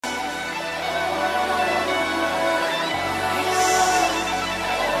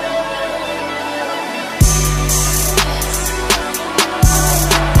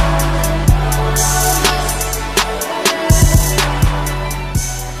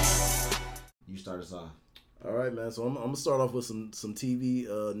start us off? All right, man. So I'm gonna start off with some TV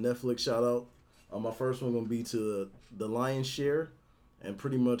Netflix shout out. My first one gonna be to The Lion's Share, and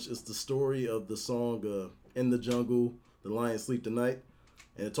pretty much it's the story of the song "In the Jungle, the Lions Sleep Tonight,"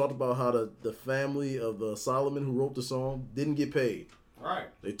 and it talked about how the family of Solomon, who wrote the song, didn't get paid. Right.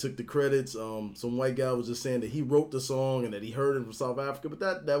 They took the credits. Some white guy was just saying that he wrote the song and that he heard it from South Africa,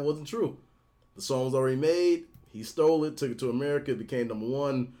 but that wasn't true. The song was already made. He stole it, took it to America, it became number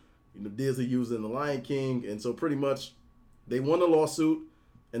one. Disney used it in The Lion King, and so pretty much they won the lawsuit,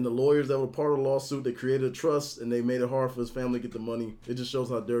 and the lawyers that were part of the lawsuit, they created a trust, and they made it hard for his family to get the money. It just shows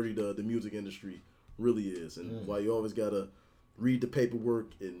how dirty the music industry really is, and why you always gotta read the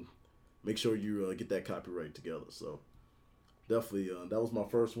paperwork and make sure you get that copyright together. So definitely, that was my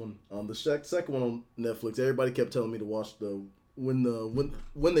first one. The second one on Netflix, everybody kept telling me to watch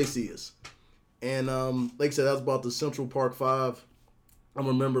When They See Us, and like I said, that was about the Central Park Five. I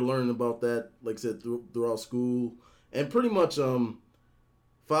remember learning about that, like I said, throughout school. And pretty much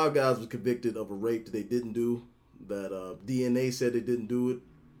Five Guys was convicted of a rape that they didn't do, that DNA said they didn't do it.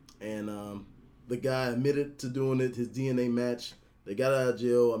 And the guy admitted to doing it, his DNA matched. They got out of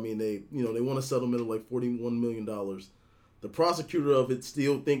jail. I mean, they won a settlement of like $41 million. The prosecutor of it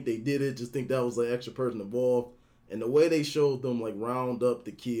still think they did it, just think that was the extra person involved. And the way they showed them like round up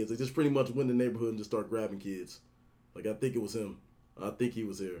the kids, they just pretty much went in the neighborhood and just start grabbing kids. Like, I think it was him. I think he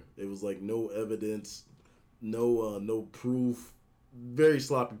was here. It was like no evidence, no proof. Very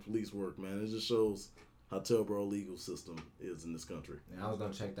sloppy police work, man. It just shows how terrible our legal system is in this country. Yeah, I was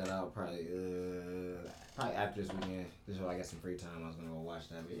gonna check that out probably after this weekend. This is when I got some free time. I was gonna go watch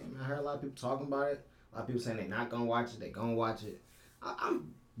that. But yeah, man, I heard a lot of people talking about it. A lot of people saying they're not gonna watch it. They gonna watch it.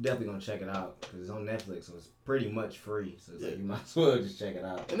 I'm definitely gonna check it out because it's on Netflix, so it's pretty much free. So it's like you might as well just check it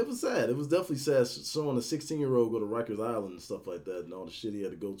out. And it was sad. It was definitely sad showing a 16-year-old go to Rikers Island and stuff like that, and all the shit he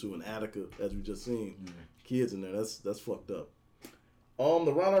had to go to in Attica, as we just seen. Kids in there. That's fucked up.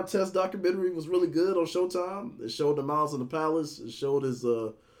 The Ron Artest documentary was really good on Showtime. It showed the Miles in the Palace. It showed his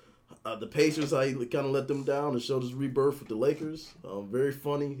the Pacers, how he kind of let them down. It showed his rebirth with the Lakers. Very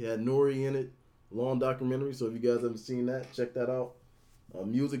funny. It had Nori in it. Long documentary. So if you guys haven't seen that, check that out.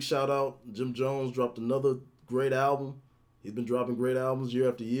 Music shout out. Jim Jones dropped another great album. He's been dropping great albums year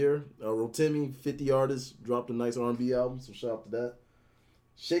after year. Rotimi, 50 artists, dropped a nice R&B album. So shout out to that.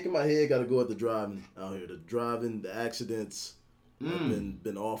 Shaking my head, got to go at the driving out here. The driving, the accidents have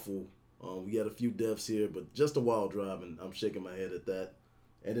been awful. We had a few deaths here, but just a wild driving. I'm shaking my head at that.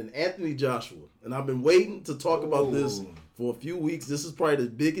 And then Anthony Joshua. And I've been waiting to talk about this for a few weeks. This is probably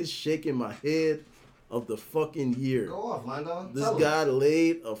the biggest shaking my head of the fucking year. Go off, Lando. This guy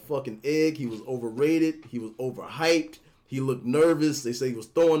laid a fucking egg. He was overrated. He was overhyped. He looked nervous. They say he was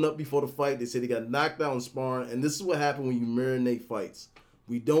throwing up before the fight. They said he got knocked out in sparring. And this is what happened when you marinate fights.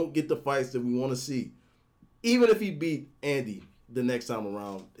 We don't get the fights that we want to see. Even if he beat Andy the next time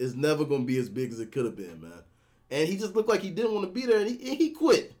around, it's never going to be as big as it could have been, man. And he just looked like he didn't want to be there, and he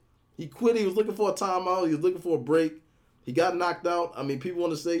quit. He quit. He was looking for a timeout. He was looking for a break. He got knocked out. I mean, people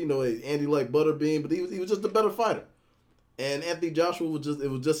want to say, hey, Andy like Butterbean, but he was just a better fighter. And Anthony Joshua was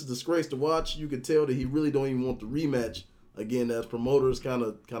just a disgrace to watch. You could tell that he really don't even want the rematch again, as promoters kind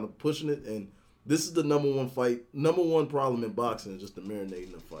of pushing it. And this is the number one problem in boxing is just the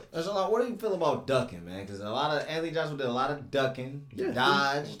marinating of fights. There's a lot. What do you feel about ducking, man? Because Anthony Joshua did a lot of ducking. He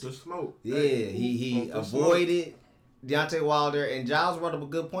dodged. The smoke. Yeah, he avoided Deontay Wilder. And Giles brought up a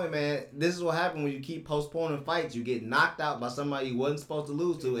good point, man. This is what happens when you keep postponing fights. You get knocked out by somebody you wasn't supposed to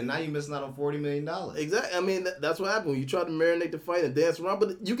lose to, and now you're missing out on $40 million. Exactly. I mean, that's what happened when you try to marinate the fight and dance around.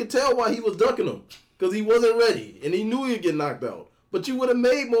 But you could tell why he was ducking him, because he wasn't ready, and he knew he'd get knocked out. But you would have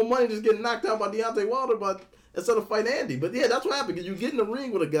made more money just getting knocked out by Deontay Wilder instead of fighting Andy. But yeah, that's what happened, because you get in the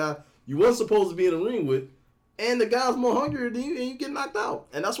ring with a guy you weren't supposed to be in the ring with, and the guy's more hungrier than you, and you get knocked out.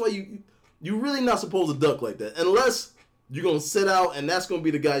 And that's why you really not supposed to duck like that, unless you're going to sit out, and that's going to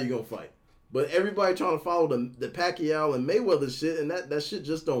be the guy you're going to fight. But everybody trying to follow the Pacquiao and Mayweather shit, and that shit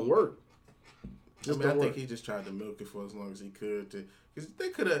just don't work. I think he just tried to milk it for as long as he could. Because they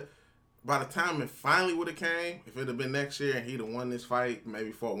could have, by the time it finally would have came, if it would have been next year and he'd have won this fight,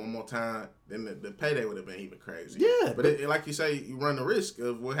 maybe fought one more time, then the payday would have been even crazy. Yeah. But like you say, you run the risk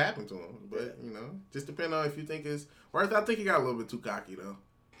of what happened to him. But, just depending on if you think it's worth it. I think he got a little bit too cocky, though.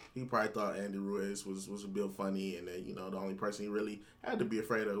 He probably thought Andy Ruiz was a bit funny, and that, the only person he really had to be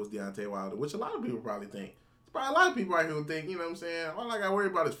afraid of was Deontay Wilder, which a lot of people probably think. There's probably a lot of people out here who think, you know what I'm saying, all I got to worry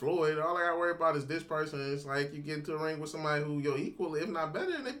about is Floyd. All I got to worry about is this person. It's like you get into a ring with somebody who you're equal, if not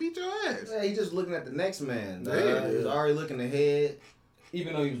better, and they beat your ass. Yeah, he's just looking at the next man. Yeah. He's already looking ahead.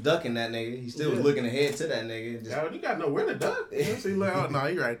 Even though he was ducking that nigga, he still was looking ahead to that nigga. Just, Yo, you got nowhere to duck. So you like, oh no,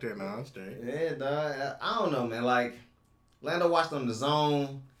 you right there now. I'm straight. yeah, dog. I don't know, man. Like, Lando watched on the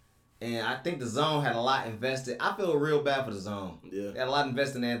Zone, and I think the Zone had a lot invested. I feel real bad for the Zone. Yeah. They had a lot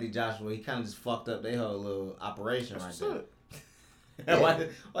invested in Anthony Joshua. He kind of just fucked up their whole little operation That's right what's there.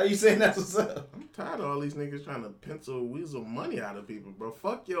 up. Why you saying that's what's up? I'm tired of all these niggas trying to pencil weasel money out of people, bro.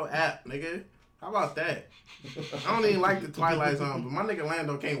 Fuck your app, nigga. How about that? I don't even like the Twilight Zone, but my nigga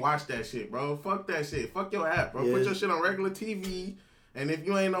Lando can't watch that shit, bro. Fuck that shit. Fuck your app, bro. Yeah. Put your shit on regular TV. And if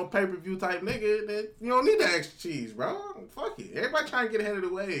you ain't no pay-per-view type nigga, then you don't need the extra cheese, bro. Fuck it. Everybody trying to get ahead of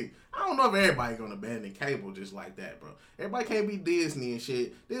the wave. I don't know if everybody gonna abandon cable just like that, bro. Everybody can't be Disney and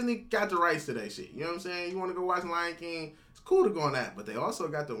shit. Disney got the rights to that shit. You know what I'm saying? You want to go watch Lion King? It's cool to go on that, but they also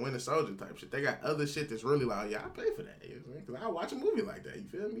got the Winter Soldier type shit. They got other shit that's really like, yeah, I pay for that. You know what I'm saying? Because I watch a movie like that. You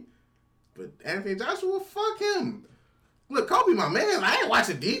feel me? But Anthony Joshua, fuck him. Look, Kobe, my man. I ain't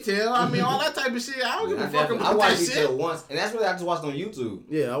watching Detail. I mean, all that type of shit. I don't give a fuck about I watched that Detail shit. once, and that's what I just watched on YouTube.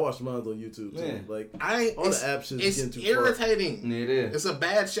 Yeah, I watched mine on YouTube too. Yeah. Like I ain't. all the apps is It's getting too irritating. It is. It's a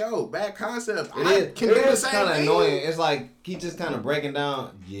bad show, bad concept. It I is. can It do the is same kind of thing. annoying. It's like he just kind of breaking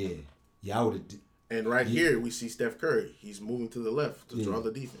down. Yeah, I would have. And right here, we see Steph Curry. He's moving to the left to draw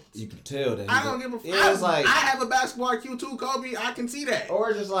the defense. You can tell that. I don't give a fuck. Yeah, it's like, I have a basketball IQ too, Kobe. I can see that. or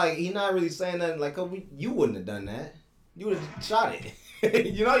it's just like he not really saying nothing. Like Kobe, you wouldn't have done that. You would have shot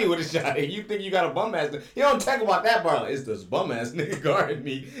it. You know you would have shot it. You think you got a bum ass? He don't talk about that part. Like, it's this bum ass nigga guarding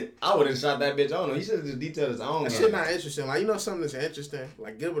me. I would have shot that bitch. I don't know. He should have just detailed his own. That guard. shit not interesting. Like, you know something that's interesting?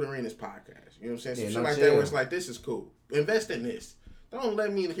 Like Gilbert Arenas podcast. You know what I'm saying? Some Yeah, shit no like chill. that where it's like, this is cool. Invest in this. Don't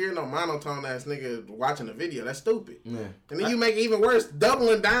let me hear no monotone ass nigga watching a video. That's stupid. Yeah. And then you make it even worse,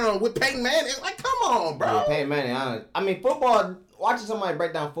 doubling down with Peyton Manning. Like, come on, bro. Yeah, Peyton Manning. I mean, football. Watching somebody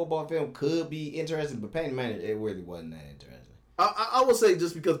break down football film could be interesting, but Peyton Manning, it really wasn't that interesting. I would say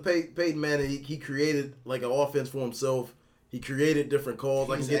just because Peyton Manning, he created like an offense for himself. He created different calls.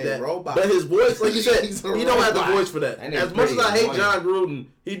 I can He's get a that. robot. But his voice, like you said, He's a he don't have the robot. voice for that. That As nigga much as I pretty hate annoying. John Gruden,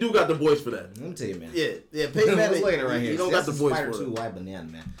 he do got the voice for that. Let me tell you, man. Yeah, Peyton Manning, Later right here. he don't That's got the a voice Spider for 2 it. white banana,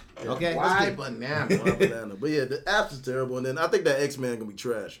 man. Okay. Why let's get- banana? Why banana? But yeah, the apps is terrible, and then I think that X-Men gonna be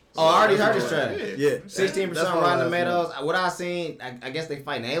trash. Oh, I already heard That's it's all trash. right. Yeah. 16% That's all Rotten I Tomatoes. What I seen, I guess they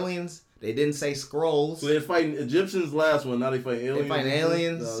fighting aliens. They didn't say scrolls. So they're fighting Egyptians last one. Now they fighting aliens. They fighting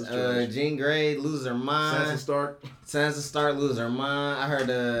aliens. No, it's trash. Jean Grey loses her Sansa mind. Stark. Sansa Stark loses her mind. I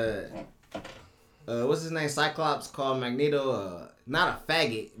heard what's his name? Cyclops called Magneto not a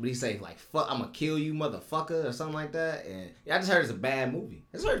faggot, but he say like fuck, I'm gonna kill you, motherfucker, or something like that. And yeah, I just heard it's a bad movie.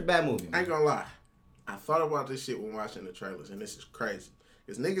 I just heard it's a bad movie. I ain't gonna lie. I thought about this shit when watching the trailers, and this is crazy.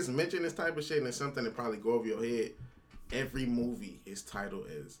 Because niggas mention this type of shit, and it's something that probably go over your head. Every movie is titled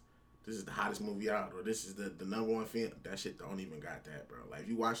as, this is the hottest movie out, or this is the number one film. That shit don't even got that, bro. Like, if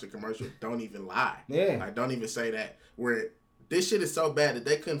you watch the commercial, don't even lie. Yeah. Like, don't even say that. Where this shit is so bad that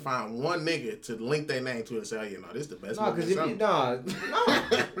they couldn't find one nigga to link their name to it and say, oh, yeah, no, this is the best No, movie. because in if summer.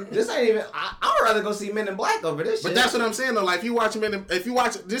 you no, this ain't even. I would rather go see Men in Black over this shit. But that's what I'm saying though. Like if you watch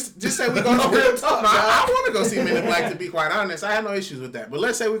just say we go to Real talk, No, I dog. want to go see Men in Black. To be quite honest, I have no issues with that. But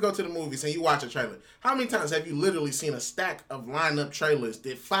let's say we go to the movies and you watch a trailer. How many times have you literally seen a stack of lineup trailers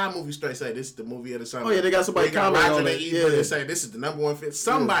that 5 movies straight say this is the movie of the summer? Oh, yeah, they got somebody Roger comment on the it. Ebert Yeah. that say this is the number one fit.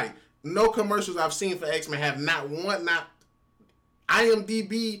 Somebody. No commercials I've seen for X-Men have not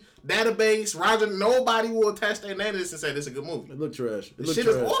IMDb database. Roger, nobody will attach their name to this and say this is a good movie. It looked trash. It The looked shit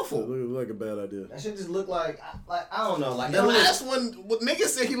is trash. awful. It looked like a bad idea. That shit just look like I don't know, like The last one, niggas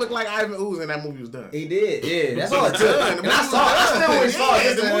said he looked like Ivan Ooze and that movie was done. he did, yeah. That's all it took. done. The And I movie saw, was I still done. went saw it Yeah,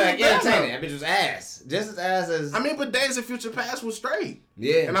 just the to movie like was done. entertaining. That bitch was ass, just as ass as. I mean, but Days of Future Past was straight.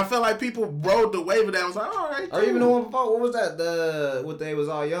 Yeah. And I felt like people rode the wave of that. I was like, all right. Or even the one before, what was that? What they was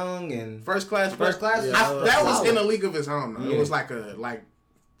all young and First Class. First Class? Yeah, that was solid. in a league of its own, though. Yeah. It was like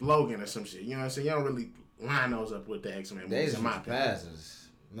Logan or some shit. You know what I'm saying? You don't really line those up with the X-Men movies, Days in of my Future opinion. Past was,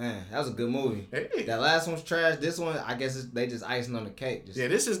 man, that was a good movie. Hey. That last one's trash. This one, I guess they just icing on the cake. Just, Yeah,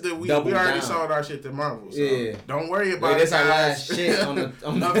 this is we Double already down. sold our shit to Marvel. So Yeah. don't worry about Wait, it. this our guys. last shit on the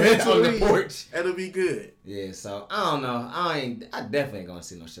on the Eventually, porch. It'll be good. Yeah, so I don't know. I definitely ain't gonna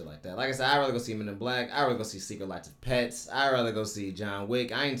see no shit like that. Like I said, I'd rather go see Men in Black. I'd rather go see Secret Life of Pets. I'd rather go see John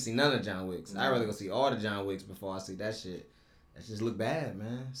Wick. I ain't seen none of John Wicks. I'd rather go see all the John Wicks before I see that shit. That just look bad,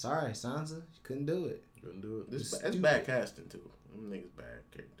 man. Sorry, Sansa. You couldn't do it. Couldn't do it. That's bad casting, too. Them niggas bad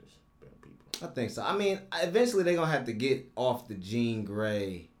characters. Bad people. I think so. I mean, eventually they're gonna have to get off the Jean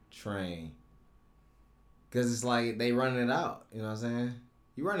Grey train. Cause it's like they running it out. You know what I'm saying?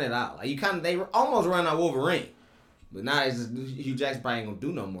 You run it out. Like they almost run out Wolverine. But now it's just Hugh Jackson probably ain't gonna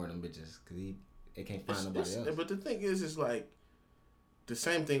do no more of them bitches. Cause they can't find nobody else. But the thing is like, the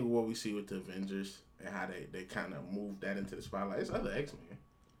same thing with what we see with the Avengers and how they kind of moved that into the spotlight. It's other X-Men.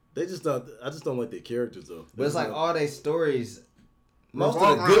 They just don't. I just don't like their characters though. But it's like all their stories. Most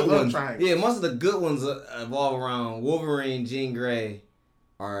Revolve of the good around ones, triangles. yeah, most of the good ones evolve around Wolverine, Jean Grey,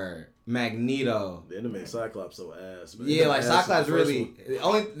 or Magneto. The anime Cyclops so ass. Man. Yeah, like Ass in the Cyclops first really.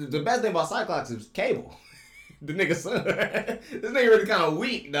 one. The best thing about Cyclops is Cable. The nigga son. This nigga really kind of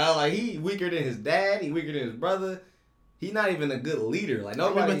weak, dog. Like he weaker than his dad. He weaker than his brother. He not even a good leader. Like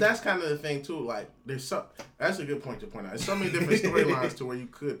nobody. I mean, but that's kind of the thing too. Like that's a good point to point out. There's so many different storylines to where you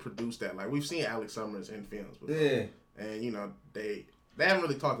could produce that. Like we've seen Alex Summers in films before. Yeah. And you know they haven't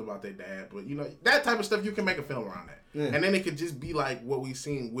really talked about their dad, but you know that type of stuff you can make a film around that. Yeah. And then it could just be like what we've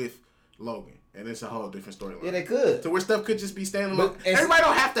seen with Logan, and it's a whole different storyline. Yeah, they could. So where stuff could just be standalone. But Everybody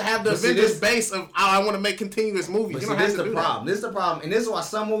don't have to have the but see, Avengers this- base of I want to make continuous movies. But You see, don't this have is to the do problem. This is the problem, and this is why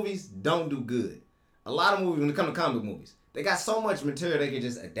some movies don't do good. A lot of movies, when it comes to comic book movies, they got so much material they can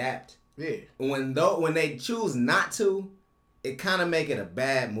just adapt. that. Yeah. When they choose not to, it kind of make it a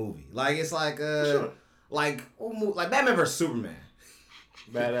bad movie. Like it's like Sure. like Batman vs Superman.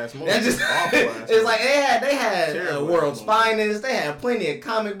 Badass movie. That just Awful ass it's like they had Terrible World's movie. Finest. They had plenty of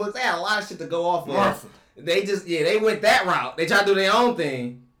comic books. They had a lot of shit to go off of. Martha. They just they went that route. They tried to do their own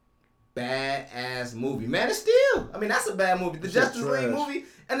thing. Bad ass movie, Man of Steel. I mean, that's a bad movie. The That shit Justice League trash. movie,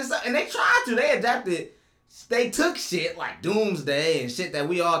 and they tried to. They adapted. They took shit like Doomsday and shit that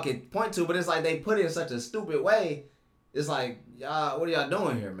we all could point to, but it's like they put it in such a stupid way. It's like, y'all, what are y'all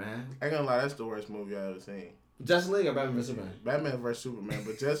doing here, man? I ain't gonna lie, that's the worst movie I've ever seen. Justice League or Batman vs Superman? Batman vs Superman,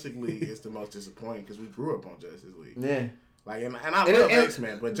 but Justice League is the most disappointing because we grew up on Justice League. Yeah. Like, and I And love it-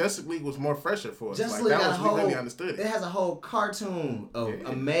 X-Men, but Justice League was more fresher for us. Justice Like, League that got was, a we whole. really understood It it. has a whole cartoon of Yeah.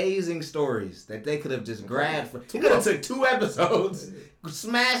 amazing stories that they could have just grabbed. For, Two it could have of them. took 2 episodes,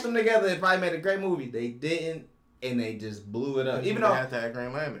 smashed them together, and probably made a great movie. They didn't, and they just blew it up. Even they though had to have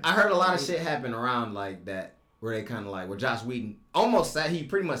Green Lantern. I heard a lot of shit happen around like that, where they kind of like, where Joss Whedon he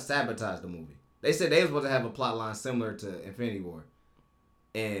pretty much sabotaged the movie. They said they was supposed to have a plot line similar to Infinity War,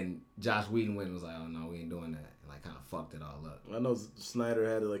 and Joss Whedon went and was like, "Oh no, we ain't doing that," and like kind of fucked it all up. I know Snyder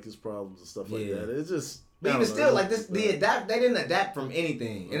had like his problems and stuff like Yeah. that. It's just. But I even don't still, know, like it's this, bad. they didn't adapt from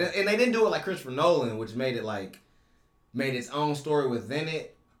anything, and they didn't do it like Christopher Nolan, which made its own story within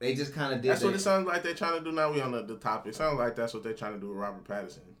it. They just kind of did. That's what it sounds like they're trying to do now. We on the topic. It sounds like that's what they're trying to do with Robert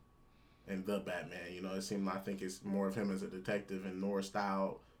Pattinson and the Batman. You know, it seems I think it's more of him as a detective and Noir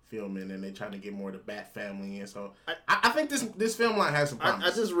style filming, and they trying to get more of the Bat family in. So I think this film line has some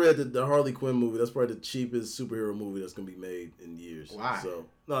promise. I just read that the Harley Quinn movie. That's probably the cheapest superhero movie that's gonna be made in years. Why? So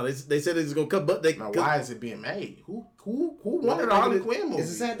no, they said it's gonna cut, but they. Now, why is it being made? Who wanted a Harley Quinn movie? It's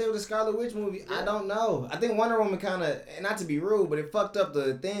the same thing with the Scarlet Witch movie. I don't know. I think Wonder Woman kind of, not to be rude, but it fucked up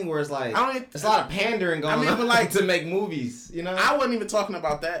the thing where it's like, it's a lot of pandering going on but like to make movies, you know? I wasn't even talking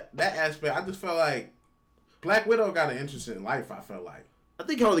about that aspect. I just felt like Black Widow got an interesting life. I felt like. I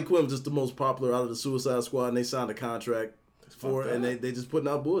think Harley Quinn was just the most popular out of the Suicide Squad, and they signed a contract for it, and fucked up. they just putting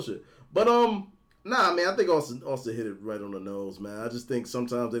out bullshit. But nah, man, I think Austin hit it right on the nose, man. I just think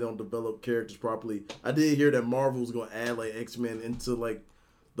sometimes they don't develop characters properly. I did hear that Marvel's gonna add like X-Men into like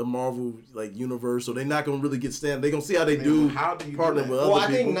the Marvel like universe, so they're not gonna really get stand. They're gonna see how they do How do you partner do that? with Well, other I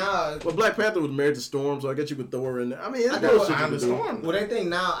people. think now, Well, Black Panther was married to Storm, so I guess you could throw her in there. I mean, it's I little know, shit I you can do. understand. well,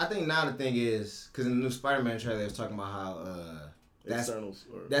 I think now the thing is, because in the new Spider-Man trailer, they was talking about how Externals.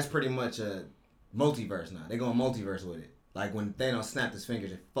 Or, that's pretty much a multiverse now. They're going multiverse with it. Like when Thanos snapped his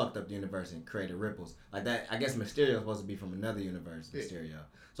fingers, it fucked up the universe and created ripples. Like that, I guess Mysterio is supposed to be from another universe, Mysterio.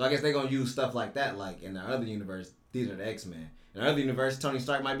 So I guess they're going to use stuff like that. Like in the other universe, these are the X-Men. In the other universe, Tony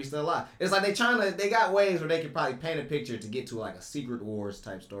Stark might be still alive. It's like they got ways where they could probably paint a picture to get to like a Secret Wars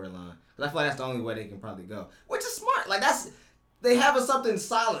type storyline. Because I feel like that's the only way they can probably go. Which is smart. Like they have something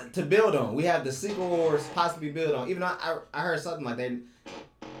solid to build on. We have the Secret Wars possibly build on. Even though I heard something like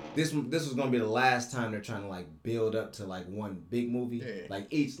this was gonna be the last time they're trying to like build up to like one big movie. Yeah. Like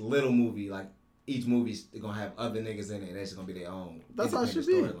each little movie, like each movie's gonna have other niggas in it, and it's gonna be their own. that's how it should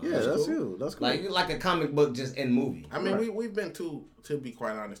be. independent storyline. Yeah, that's cool. cool. That's cool. Like a comic book just in movie. I mean, Right. we've been to be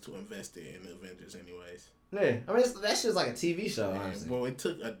quite honest, too invested in the Avengers, anyways. Yeah, I mean that shit's like a TV show, honestly. Well, it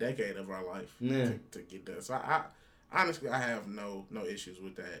took a decade of our life Yeah. to get done. So I honestly, I have no issues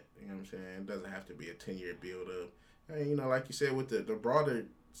with that. You know what I'm saying? It doesn't have to be a 10-year build up. And you know, like you said, with the broader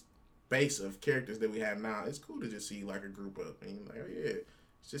base of characters that we have now, it's cool to just see like a group up and you're like, oh yeah,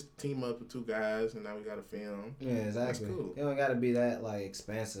 it's just team up with 2 guys and now we got a film. Yeah, exactly. That's cool. It don't gotta be that like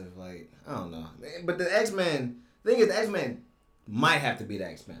expansive. Like I don't know, but the X-Men thing is, the X-Men might have to be the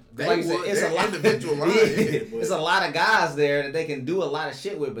X-Men. They Like you said, would. it's a They're lot individual lines, Yeah, yeah, but- it's a lot of guys there that they can do a lot of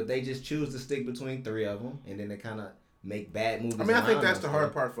shit with, but they just choose to stick between 3 of them, and then they kind of make bad movies. I mean, I think around that's us, the bro.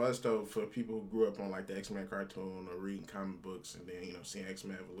 hard part for us though, for people who grew up on like the X-Men cartoon or reading comic books and then seeing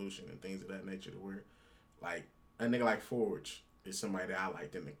X-Men Evolution and things of that nature, to where like a nigga like Forge is somebody that I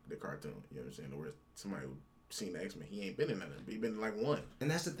liked in the cartoon. You know what I'm saying? Where somebody who seen the X-Men, he ain't been in nothing, but he been in like one.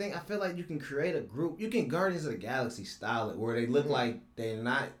 And that's the thing. I feel like you can create a group. You can Guardians of the Galaxy style it where they look like they're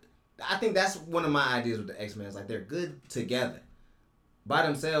not. I think that's one of my ideas with the X-Men. It's like they're good together. By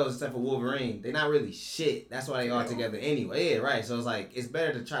themselves, except for Wolverine, they're not really shit. That's why they all together anyway. Yeah, right. So it's like, it's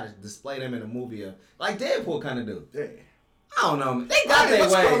better to try to display them in a movie of, like Deadpool kind of do. Yeah. I don't know, man. They got their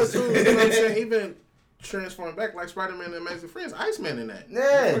ways. You know what I'm saying? Even transforming back like Spider-Man and Amazing Friends, Iceman in that.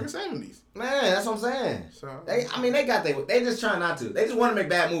 Yeah. Fucking 70s. Man, that's what I'm saying. So They got they just try not to. They just want to make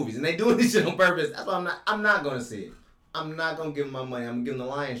bad movies, and they doing this shit on purpose. That's why I'm not going to see it. I'm not going to give them my money. I'm going to give them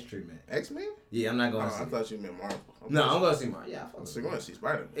the Lions treatment. X-Men? Yeah, I'm not going to see I it. thought you meant Marvel. No, I'm going to see Marvel. Yeah, I fuck So with you're going to see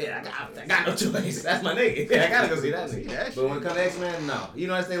Spider-Man. Yeah, I got no choice. That's my nigga. Yeah, I gotta go see that See nigga. that But when it shit. comes to X-Men, no. You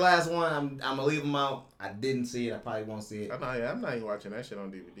know, that's their last one. I'm gonna leave them out. I didn't see it. I probably won't see it. I'm not even watching that shit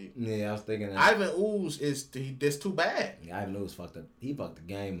on DVD. Yeah, I was thinking that. Ivan Ooze that's too bad. Yeah, Ivan Ooze fucked up. He fucked the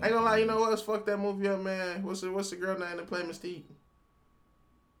game up. I ain't gonna lie, you know what's fucked that movie up, man? What's the girl name that played Mystique?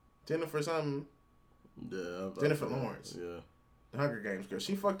 Jennifer something. Yeah, Jennifer Lawrence. Yeah. The Hunger Games girl.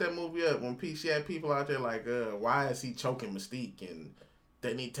 She fucked that movie up when she had people out there like, why is he choking Mystique? And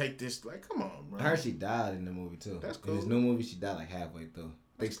didn't he take this? Like, come on, bro. I heard she died in the movie too. That's In this cool. new movie, she died like halfway through.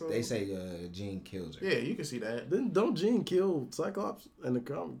 That's cool. They say Jean kills her. Yeah, you can see that. Don't Jean kill Cyclops in the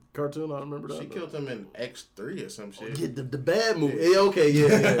cartoon? I remember that. She killed him in X3 or some shit. Yeah, the bad movie. Yeah, okay,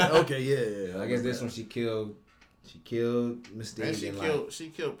 yeah. Okay, yeah. I guess this one she killed Mystique. And she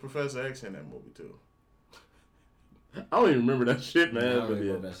killed Professor X in that movie too. I don't even remember that shit, man. I don't but really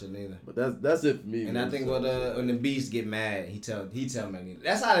yeah. remember that shit neither. But that's it for me. And man. I think when the Beast get mad, he tell Magneto.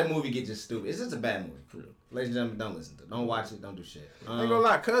 That's how that movie get just stupid. It's just a bad movie. Yeah. Ladies and gentlemen, don't listen to it. Don't watch it. Don't do shit. I ain't gonna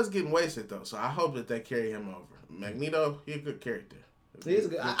lie, Cuz getting wasted though, so I hope that they carry him over. Magneto, he a good character. He is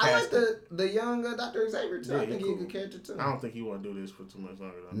good. I like the young Dr. Xavier too. Yeah, I think he he's a cool. good character too. I don't think he want to do this for too much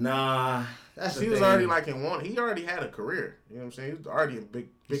longer though. Nah, that's the He was thing. already like in one. He already had a career. You know what I'm saying? He was already in big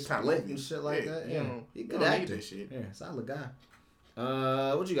time Split movies and shit like that. you Yeah, know, he you good don't need actor. this shit. Yeah, solid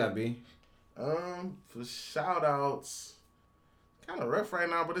guy. What you got, B? For shout outs, kind of rough right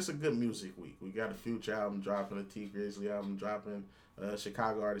now, but it's a good music week. We got a Future album dropping, a T Grizzly album dropping,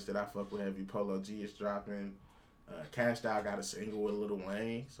 Chicago artist that I fuck with, Heavy Polo G is dropping. Cash Doll got a single with Lil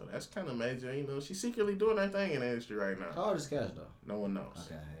Wayne, so that's kind of major. You know, she's secretly doing her thing in the industry right now. How old is Cash though? No one knows.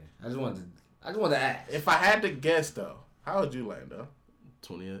 Okay, I just wanted to ask. If I had to guess though, how would you land though?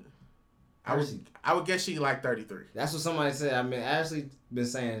 28. I would guess she like 33. That's what somebody said. I mean, Ashley been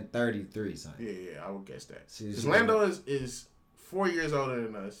saying 33 something. Yeah, I would guess that. She- Because she- Lando is 4 years older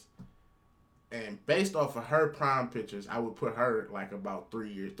than us, and based off of her prime pictures, I would put her like about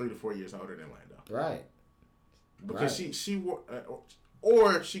 3 to 4 years older than Lando. Right. Because Right. she wore,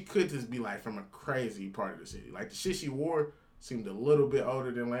 or she could just be like from a crazy part of the city. Like the shit she wore seemed a little bit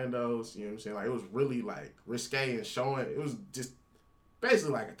older than Lando's. You know what I'm saying? Like it was really like risque and showing. It was just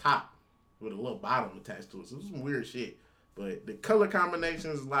basically like a top with a little bottom attached to it. So it was some weird shit. But the color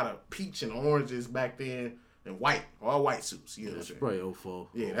combinations, a lot of peach and oranges back then, and white, all white suits. You know what I'm That's saying? probably 04.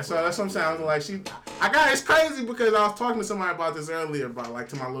 Yeah, that's what I'm saying. Like it's crazy because I was talking to somebody about this earlier about like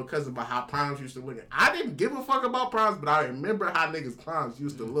to my little cousin about how primes used to look. I didn't give a fuck about primes, but I remember how niggas primes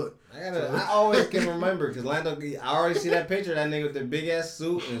used to look. I always can remember because Lando. I already see that picture of that nigga with the big ass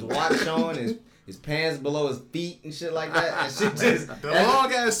suit and his watch showing, his pants below his feet and shit like that. And shit just The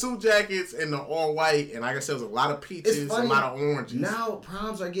long ass suit jackets and the all white, and like I said, there was a lot of peaches, It's a funny. lot of oranges. Now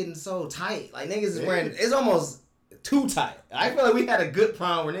proms are getting so tight. Like niggas is Yeah. wearing. It's almost too tight. I feel like we had a good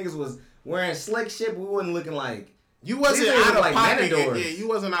prom where niggas was wearing slick shit, but we wasn't looking like. You wasn't These niggas out of like pocket. matadors. Yeah, you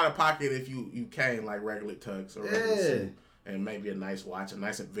wasn't out of pocket if you came like regular tux or regular Yeah. suit, and maybe a nice watch, a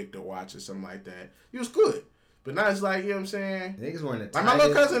nice Invicta watch or something like that. You was good. But now it's like, you know what I'm saying? Niggas wearing the Like my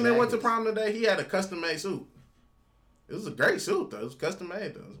little tightest cousin that went to jackets. prom today, he had a custom made suit. It was a great suit though. It was custom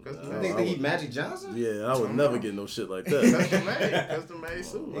made though. It was custom You made. think he Magic Johnson? Yeah, I would never get no shit like that. Custom made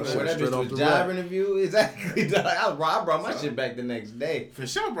suit. Nigga, Like, wear that Straight bitch off to a the job rack. interview. Exactly. dog. I brought my shit back the next day. For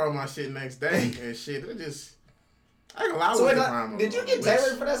sure, bro. My shit next day and shit. It just. I ain't gonna lie. So with wait, the prom did you get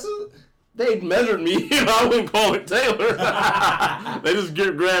tailored for that suit? They measured me. I wouldn't call it Taylor. They just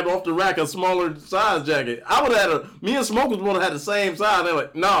grabbed off the rack a smaller size jacket. I would have had me and Smokers would have had the same size. They're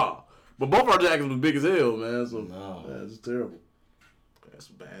like, nah. But both our jackets was big as hell, man. So No. yeah, it's terrible. That's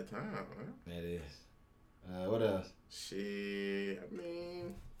a bad time, man. It is. What else? Shit. I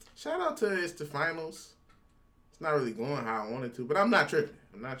mean, shout out to It's the Finals. It's not really going how I wanted to, but I'm not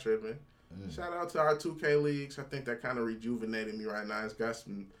tripping. Shout out to our 2K leagues. I think that kind of rejuvenated me right now. It's got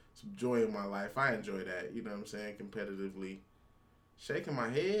some joy in my life. I enjoy that. You know what I'm saying? Competitively. Shaking my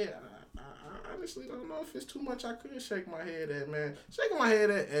head, I honestly don't know if it's too much I could shake my head at, man. Shaking my head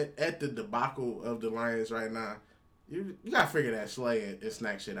at the debacle of the Lions right now. You got to figure that Slay and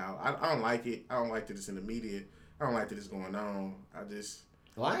Snack shit out. I don't like it. I don't like that it's in the media. I don't like that it's going on.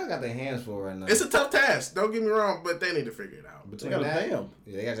 Lions got their hands full right now. It's a tough task. Don't get me wrong, but they need to figure it out. They gotta pay him.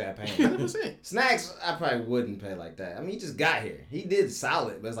 Yeah, they gotta pay him. 100%. Snacks, I probably wouldn't pay like that. I mean, he just got here. He did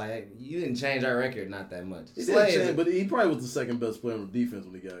solid, but it's like, hey, you didn't change our record not that much. He did change, but he probably was the second best player on the defense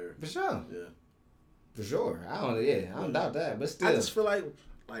when he got here. For sure. Yeah. For sure. I don't doubt that. But still. I just feel like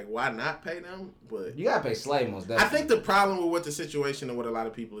why not pay them? But you gotta pay Slay most definitely. I think the problem with what the situation and what a lot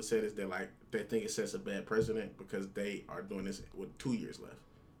of people have said is that they think it sets a bad precedent because they are doing this with 2 years left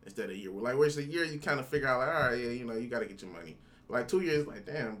instead of a year. Like where's a year you kind of figure out like, all right, yeah, you got to get your money. Like 2 years, like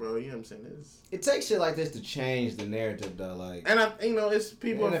damn, bro, you know what I'm saying? It takes shit like this to change the narrative, though. Like, and it's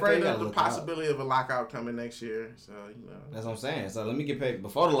people afraid of the look possibility of a lockout coming next year. So that's what I'm saying. So let me get paid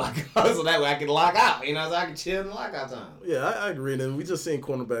before the lockout, so that way I can lock out. You know, so I can chill in the lockout time. Yeah, I agree. And we just seen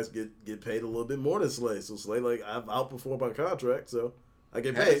cornerbacks get paid a little bit more than Slay. So Slay, like, I've outperformed my contract, so I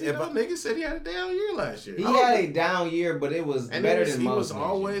get paid. Nigga said he had a down year last year. He had a down year, but it was better than most. He was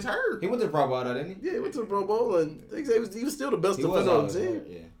always hurt. He went to the Pro Bowl, though, didn't he? Yeah, he went to the Pro Bowl, and he was still the best defender on the team. Hurt,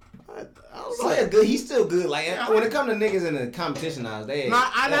 yeah. I don't know. Slay good. He's still good. Like when it comes to niggas in the competition now,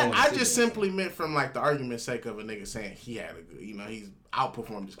 I just simply meant from like the argument's sake of a nigga saying he had a good, he's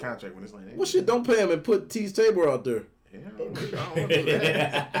outperformed his contract when it's like that. Well, shit, don't pay him and put T's Tabor out there. Yeah, I don't want to do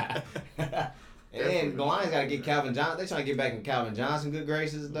that. And the Lions gotta get Calvin Johnson. They trying to get back in Calvin Johnson good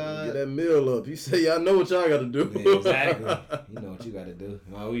graces, dog. Get that meal up. You say y'all know what y'all got to do. Yeah, exactly. You know what you got to do.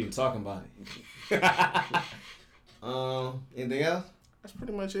 Well, we even talking about it. Anything else? That's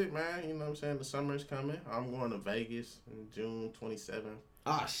pretty much it, man. You know what I'm saying? The summer's coming. I'm going to Vegas in June 27th.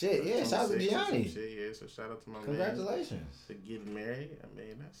 Oh, shit. Yeah, shout out to Gianni. Yeah, so shout out to my man. Congratulations. To get married. I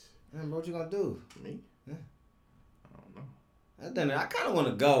mean, that's... Man, bro, what you gonna do? Me? Yeah. I don't know. I kind of want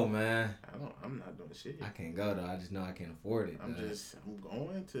to go, man. I'm not doing shit. I can't go, though. I just know I can't afford it. I'm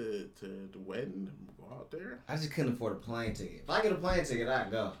going to the wedding. Go out there. I just couldn't afford a plane ticket. If I get a plane ticket, I'd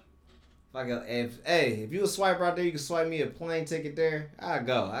go. If you a swiper out there, you can swipe me a plane ticket there. I'd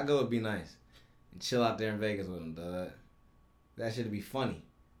go. It'd be nice. And chill out there in Vegas with him, dog. That shit'd be funny.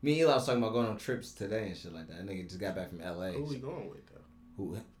 Me and Eli was talking about going on trips today and shit like that. That nigga just got back from LA. Who we going with, though?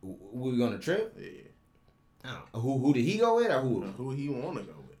 Who we going on a trip? Yeah. I don't know. Who did he go with or who? Who he want to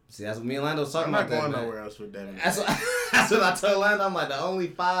go with? See, that's what me and Lando was talking about. I'm not going nowhere else with that. That's what I told Lando. I'm like, the only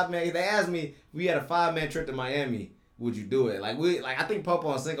 5-man. They asked me, we had a 5-man trip to Miami. Would you do it? I think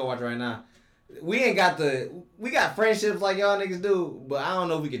Popo and Cinco watch right now. We got friendships like y'all niggas do, but I don't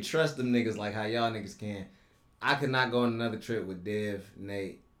know if we can trust them niggas like how y'all niggas can. I could not go on another trip with Dev,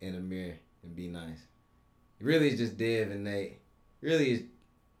 Nate, and Amir and be nice. Really, it's just Dev and Nate. Really,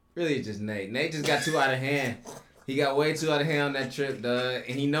 it's just Nate. Nate just got too out of hand. He got way too out of hand on that trip, dog.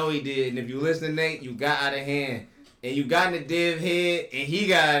 And he know he did. And if you listen to Nate, you got out of hand. And you got in the Dev head, and he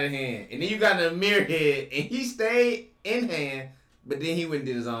got out of hand. And then you got in the Amir head, and he stayed in hand. But then he went and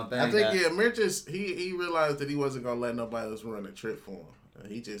did his own thing. I think, Amir just, he realized that he wasn't going to let nobody else run the trip for him.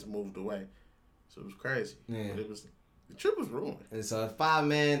 He just moved away. So it was crazy. Yeah. But the trip was ruined. And so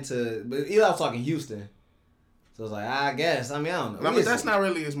 5-man but Eli was talking Houston. So it's like, I guess. I mean, I don't know. No, but that's not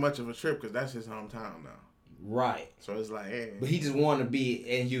really as much of a trip because that's his hometown now. Right. So it's like, hey. But he just wanted to be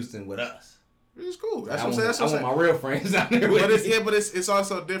in Houston with us. It's cool. That's I what I'm saying. I want my real friends down there with me. But it's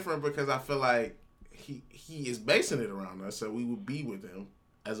also different because I feel like he is basing it around us, so we would be with him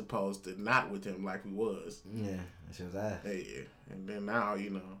as opposed to not with him like we was. Yeah, that's just that. Yeah. And then now,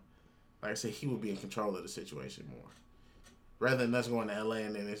 like I said, he would be in control of the situation more. Rather than us going to LA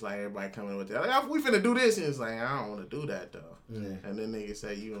and then it's like everybody coming with that. Like, we finna do this, and it's like, I don't want to do that, though. Yeah. And then niggas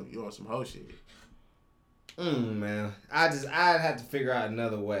say, you on some hoe shit. Man. I'd have to figure out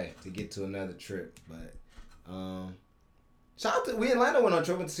another way to get to another trip. But, shout out to, we in Atlanta went on a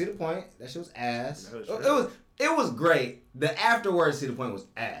trip to Cedar Point. That shit was ass. It was great. The afterwards Cedar Point was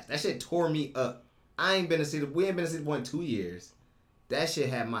ass. That shit tore me up. We ain't been to Cedar Point in 2 years. That shit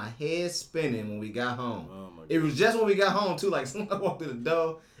had my head spinning when we got home. Oh my God. It was just when we got home too. Like someone walked through the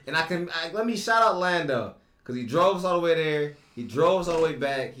door, and let me shout out Lando because he drove us all the way there. He drove us all the way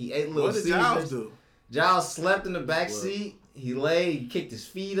back. He ate little. What did Giles do? Giles slept in the back seat. He laid. He kicked his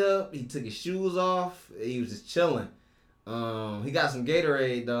feet up. He took his shoes off. He was just chilling. He got some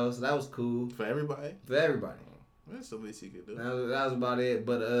Gatorade though, so that was cool For everybody? for everybody. That's the least he could do. That was about it.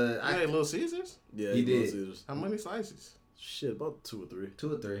 But You ate Little Caesars? Yeah, He did. Caesars. How many slices? Shit, about 2 or 3.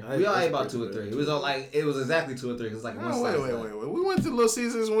 2 or 3. I- We all that's ate about pretty 2 or bad. 3. It was all like it was exactly 2 or 3. It was like one Oh, slice. wait. We went to Little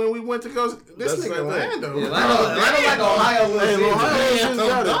Caesars when we went to go. This That's the nigga same thing. Lando. Yeah, Lando like Ohio Little Hey, Caesars. Ohio Man, just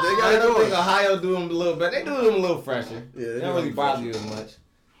got it. They got I it don't think going. Ohio do them a little better. They do them a little fresher. Yeah, they do don't really them bother fresher. you as much.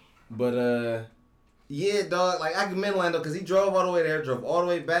 But yeah, dog. Like I commend Lando because he drove all the way there, drove all the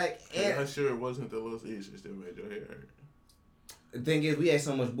way back, and I'm sure it wasn't the Little Caesars that made your hair hurt. the thing is, we ate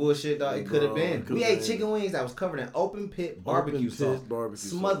so much bullshit, dog. It Yeah, could have bro, been. it could've We ate been. chicken wings that was covered in open pit barbecue Open pit sauce, barbecue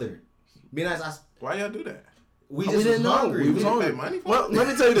sauce. smothered. Be nice. Why y'all do that? We Oh, just didn't was know. hungry. We was didn't hungry. pay money for Well, it? let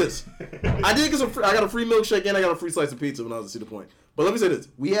me tell you this. I did get I got a free milkshake and I got a free slice of pizza when I was at Cedar Point. But let me say this.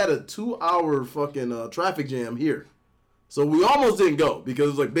 We had a 2-hour fucking traffic jam here. So we almost didn't go because it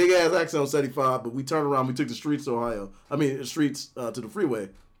was like big ass accident on 75, but we turned around, we took the streets to Ohio. To the freeway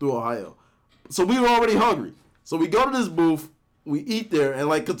through Ohio. So we were already hungry. So we go to this booth, we eat there, and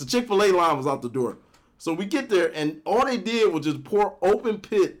like, cause the Chick-fil-A line was out the door. So we get there, and all they did was just pour open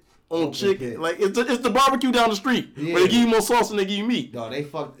pit on Open chicken. pit. Like, it's the barbecue down the street Yeah. where they give you more sauce than they give you meat. Dog, they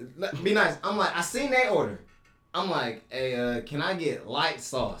fucked. Be nice. I'm like, I seen that order. I'm like, hey, can I get light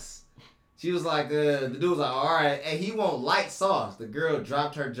sauce? She was like, the dude was like, all right, hey, he want light sauce. The girl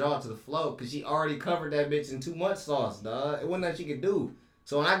dropped her jaw to the floor because she already covered that bitch in too much sauce, dog. It wasn't nothing she could do.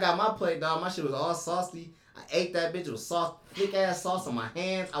 So when I got my plate, dog, my shit was all saucy. I ate that bitch. It was sauce, thick ass sauce on my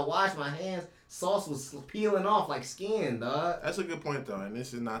hands. I washed my hands. Sauce was peeling off like skin, dog. That's a good point though, and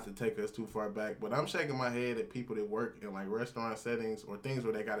this is not to take us too far back, but I'm shaking my head at people that work in like restaurant settings or things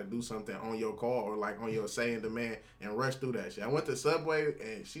where they got to do something on your call or like on your say and demand and rush through that shit. I went to Subway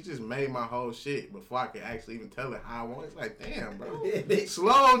and she just made my whole shit before I could actually even tell her how I want. It's like, damn, bro, Bitch.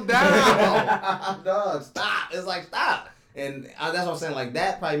 slow down. Dog, stop. It's like, stop. And that's what I'm saying. Like,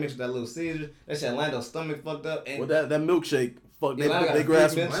 that probably mixed with that Little Caesars. That shit, Lando's stomach fucked up. And Well, that milkshake, fuck, Yeah, I got they a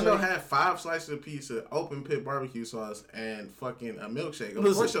grabbed free some. milkshake. Lando had 5 slices of pizza, open pit barbecue sauce, and fucking a milkshake. Of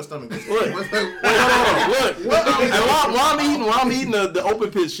Listen. course your stomach is Look, wait, hold on, look. And while I'm eating the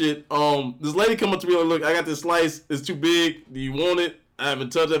open pit shit, this lady come up to me and look, I got this slice, it's too big, do you want it? I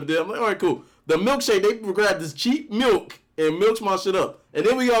haven't touched it. I'm like, all right, cool. The milkshake, they grabbed this cheap milk and milked my shit up. And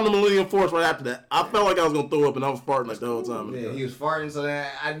then we got on the Millennium Force right after that. I felt like I was going to throw up and I was farting like the whole time. yeah, he was farting, so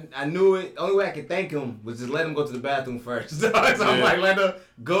that I knew it. The only way I could thank him was just let him go to the bathroom first. So I'm like, Lando,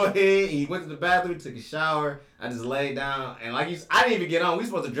 go ahead. He went to the bathroom, took a shower. I just laid down. And like I didn't even get on. We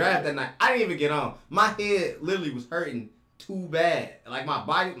supposed to draft that night. I didn't even get on. My head literally was hurting too bad. Like my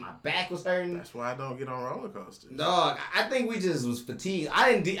back was hurting. That's why I don't get on roller coasters. Dog, I think we just was fatigued.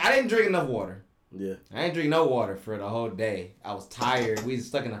 I didn't drink enough water. Yeah. I didn't drink no water for the whole day. I was tired. We was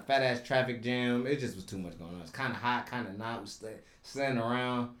stuck in a fat ass traffic jam. It just was too much going on. It's kind of hot, kind of not. We standing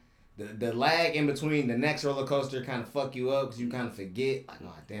around. The lag in between the next roller coaster kind of fuck you up because you kind of forget. Like,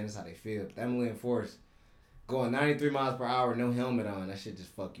 oh damn, that's how they feel. That Millennium Force going 93 miles per hour, no helmet on. That shit just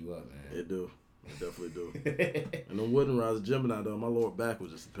fuck you up, man. It do. It definitely do. And the wooden rides, Gemini though, my lower back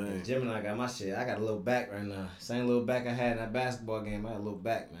was just a pain. Gemini got my shit. I got a little back right now. Same little back I had in that basketball game. I had a little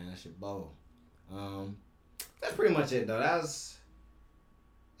back, man. That shit bold. That's pretty much it though. That's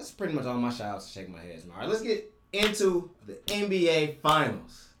pretty much all my shout outs to shake my head. All right, let's get into the NBA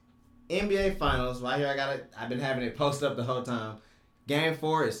Finals. NBA Finals. Right here, I've been having it posted up the whole time. Game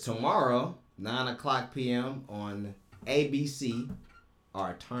 4 is tomorrow, 9:00 p.m. on ABC,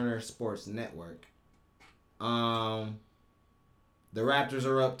 our Turner Sports Network. The Raptors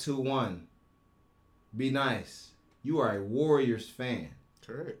are up 2-1. Be nice. You are a Warriors fan.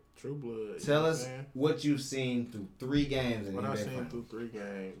 Correct. True blood. Tell us what you've seen through 3 games in the What NBA I've seen Finals. through 3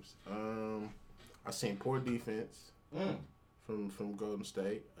 games. I've seen poor defense from Golden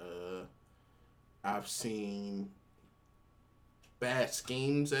State. I've seen bad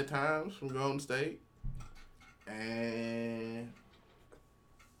schemes at times from Golden State. And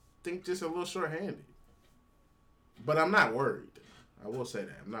I think just a little short-handed. But I'm not worried. I will say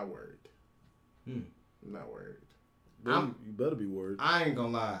that. I'm not worried. I'm not worried. You better be worried. I ain't gonna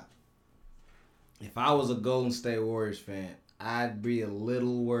lie. If I was a Golden State Warriors fan, I'd be a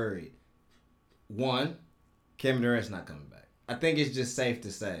little worried. One, Kevin Durant's not coming back. I think it's just safe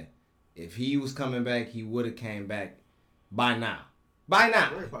to say, if he was coming back, he would have came back by now. By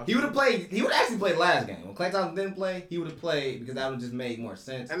now. He would have played. He would actually play last game. When Klay Thompson didn't play, he would have played because that would just make more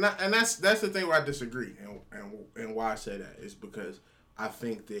sense. And that's the thing where I disagree, and why I say that is because I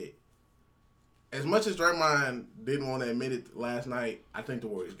think that as much as Draymond didn't want to admit it last night, I think the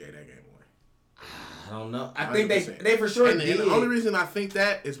Warriors gave that game away. I don't know. I think 100%. they for sure And did. the only reason I think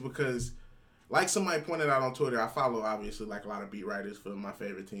that is because, like somebody pointed out on Twitter, I follow obviously like a lot of beat writers for my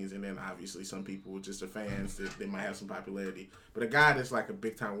favorite teams, and then obviously some people just are fans that they might have some popularity. But a guy that's like a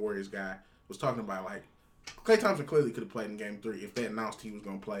big time Warriors guy was talking about like Klay Thompson clearly could have played in Game 3 if they announced he was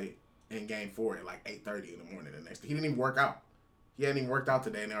going to play in Game 4 at like 8:30 in the morning the next day. He didn't even work out. He hadn't even worked out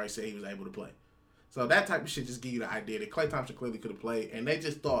today, and they already said he was able to play. So that type of shit just give you the idea that Klay Thompson clearly could have played, and they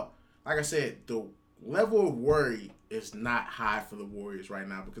just thought, like I said, the level of worry is not high for the Warriors right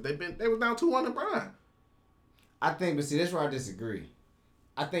now because they was down 2-1 to Bron. I think, but see, this is where I disagree.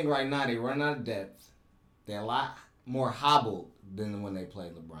 I think right now they run out of depth. They're a lot more hobbled than when they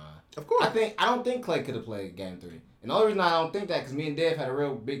played LeBron. Of course. I don't think Klay could have played Game 3. And the only reason I don't think that because me and Dev had a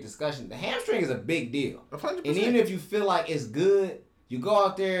real big discussion. The hamstring is a big deal. 100%. And even if you feel like it's good, you go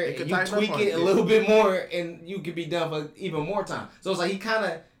out there and you tweak it a it. little bit more, and you could be done for even more time. So it's like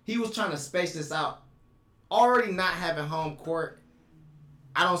he was trying to space this out. Already not having home court,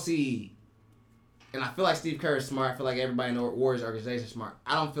 I don't see. And I feel like Steve Kerr is smart. I feel like everybody in the Warriors organization is smart.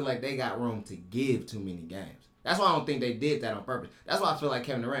 I don't feel like they got room to give too many games. That's why I don't think they did that on purpose. That's why I feel like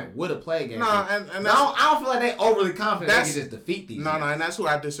Kevin Durant would have played games. No, and I don't feel like they overly confident they can just defeat these No, guys. no, and that's who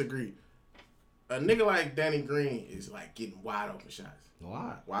I disagree. A nigga like Danny Green is like getting wide open shots.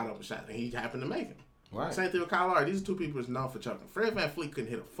 Why? Wide open shots. And he happened to make them. Right. Same thing with Kyle Lowry. These are two people that's known for choking. Fred VanVleet couldn't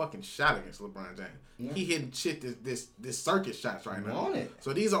hit a fucking shot against LeBron James. Yeah. He hitting shit this circus shots right now. On it.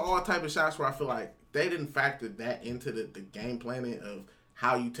 So these are all type of shots where I feel like they didn't factor that into the game planning of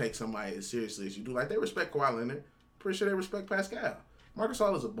how you take somebody as seriously as you do. Like they respect Kawhi Leonard. Pretty sure they respect Pascal. Marcus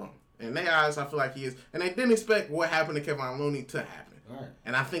Gasol is a bum. In their eyes, I feel like he is. And they didn't expect what happened to Kevin Looney to happen. Right.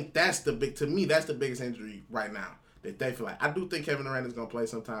 And I think that's the biggest injury right now that they feel like. I do think Kevin Durant is going to play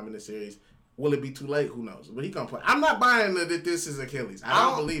sometime in this series. Will it be too late? Who knows? But he going to play. I'm not buying that this is Achilles. I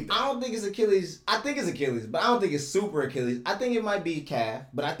don't believe that. I don't think it's Achilles. I think it's Achilles, but I don't think it's super Achilles. I think it might be calf,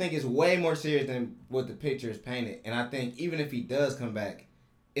 but I think it's way more serious than what the picture is painted. And I think even if he does come back,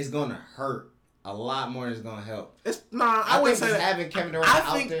 it's going to hurt a lot more than it's going to help. I wouldn't say that. Having Kevin Durant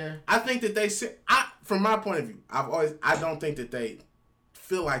out there. I think that from my point of view, I don't think that they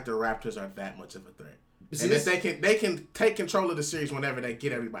feel like the Raptors are that much of a threat. See, and that they can take control of the series whenever they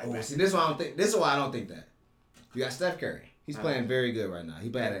get everybody back. See, this is why I don't think that. You got Steph Curry. He's playing very good right now. He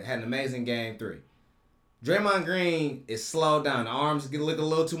had an amazing Game 3. Draymond Green is slowed down. The arms look a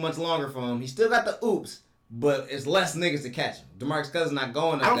little too much longer for him. He still got the oops, but it's less niggas to catch him. DeMarcus Cousins not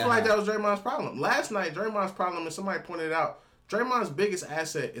going up. I don't feel like that was Draymond's problem. Last night, Draymond's problem, and somebody pointed it out, Draymond's biggest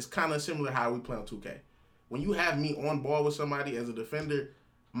asset is kind of similar to how we play on 2K. When you have me on ball with somebody as a defender,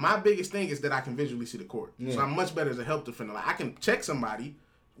 my biggest thing is that I can visually see the court. Yeah. So I'm much better as a help defender. Like I can check somebody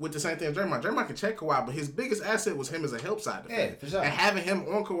with the same thing as Draymond. Draymond can check Kawhi, but his biggest asset was him as a help side defender. Yeah, for sure. And having him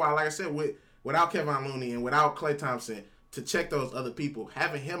on Kawhi, like I said, without Kevin Looney and without Klay Thompson to check those other people,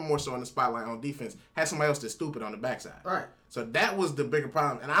 having him more so in the spotlight on defense, had somebody else that's stupid on the backside. Right. So that was the bigger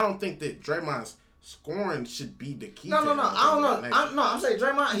problem. And I don't think that Draymond's scoring should be the key. No. I don't know. I'm saying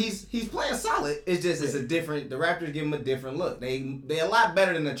Draymond, he's playing solid. It's just it's a different. The Raptors give him a different look. They a lot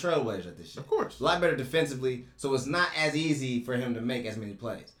better than the Trailblazers at this shit. Of course, a lot better defensively. So it's not as easy for him to make as many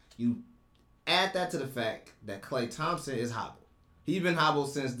plays. You add that to the fact that Klay Thompson is hobbled. He's been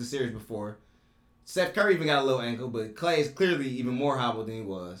hobbled since the series before. Steph Curry even got a little ankle, but Klay is clearly even more hobbled than he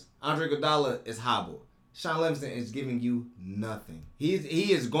was. Andre Iguodala is hobbled. Sean Livingston is giving you nothing. He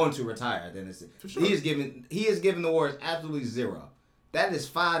is going to retire at the end of the season. Sure. He is giving the Warriors absolutely zero. That is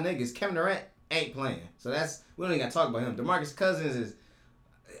 5 niggas. Kevin Durant ain't playing. So we don't even got to talk about him. DeMarcus Cousins is,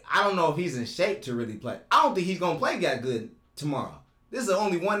 I don't know if he's in shape to really play. I don't think he's going to play that good tomorrow. This is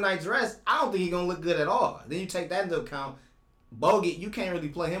only one night's rest. I don't think he's going to look good at all. Then you take that into account. Bogut, you can't really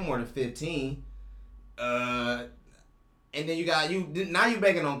play him more than 15. And then now you're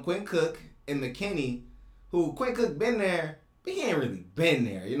begging on Quinn Cook and McKinney, who Quinn Cook been there, but he ain't really been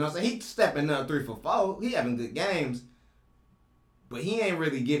there. You know what I'm saying? He's stepping up 3 for 4. He having good games, but he ain't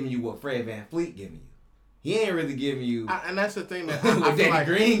really giving you what Fred VanVleet giving you. He ain't really giving you. And that's the thing that I feel Danny like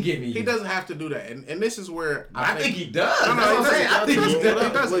Green giving you. He doesn't have to do that. And this is where I think he does. No, I think he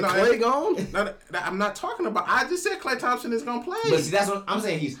does. With Klay gone? No, I'm not talking about. I just said Klay Thompson is gonna play. But see, that's what I'm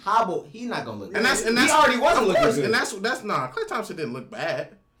saying. He's hobbled. He's not gonna look. And that's he already wasn't looking good. And that's Klay Thompson didn't look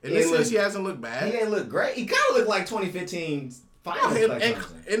bad. In this series, he hasn't looked bad. He didn't look great. He kind of looked like 2015 finals.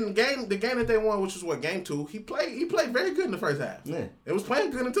 In the game that they won, which was Game 2, he played very good in the first half. Yeah. It was playing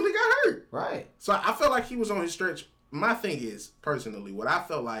good until he got hurt. Right. So I felt like he was on his stretch. My thing is, personally, what I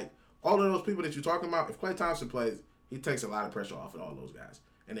felt like, all of those people that you're talking about, if Klay Thompson plays, he takes a lot of pressure off of all those guys.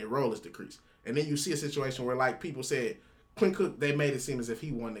 And their role is decreased. And then you see a situation where, like people said, Quinn Cook, they made it seem as if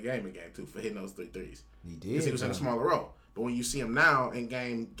he won the game in Game 2 for hitting those 3 threes. He did. Because he was in a smaller role. But when you see him now in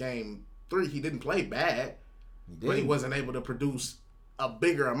Game 3, he didn't play bad. But he wasn't able to produce a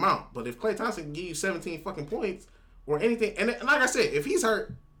bigger amount. But if Klay Thompson can give you 17 fucking points or anything, and like I said, if he's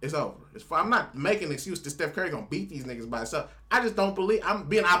hurt, it's over. I'm not making an excuse that Steph Curry gonna beat these niggas by himself. I just don't believe. I'm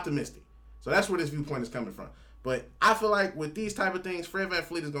being optimistic. So that's where this viewpoint is coming from. But I feel like with these type of things, Fred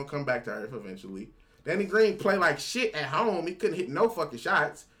VanVleet is gonna come back to earth eventually. Danny Green play like shit at home. He couldn't hit no fucking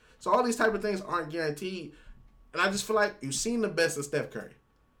shots. So all these type of things aren't guaranteed. And I just feel like you've seen the best of Steph Curry.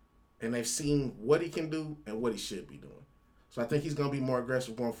 And they've seen what he can do and what he should be doing. So I think he's going to be more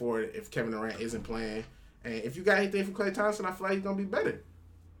aggressive going forward if Kevin Durant isn't playing. And if you got anything from Klay Thompson, I feel like he's going to be better.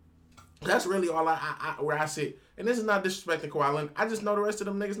 That's really all where I sit. And this is not disrespecting Kawhi Leonard. I just know the rest of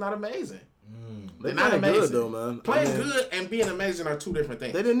them niggas not amazing. They're not amazing. Good, though, man. Playing good and being amazing are two different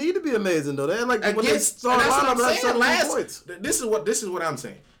things. They didn't need to be amazing, though. They had like when they started points. This is what I'm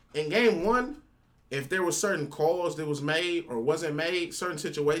saying. In game one, if there was certain calls that was made or wasn't made, certain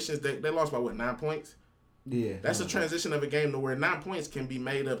situations, they lost by 9 points? Yeah. That's a transition of a game to where 9 points can be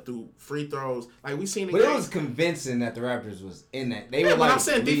made up through free throws. Like we seen But it was convincing that the Raptors was in that. They were but I'm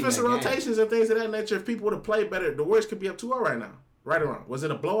saying defensive rotations and things of that nature, if people would have played better, the Warriors could be up 2-0 right now. Right or wrong. Was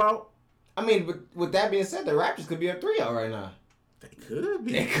it a blowout? I mean, but with that being said, the Raptors could be up 3-0 right now. They could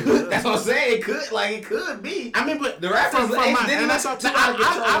be. They could. That's what I'm saying. It could be. I mean, but the Raptors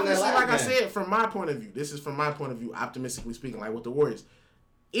obviously, like I said, from my point of view, this is from my point of view, optimistically speaking, like with the Warriors.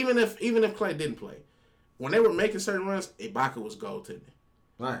 Even if Klay didn't play, when they were making certain runs, Ibaka was goaltending.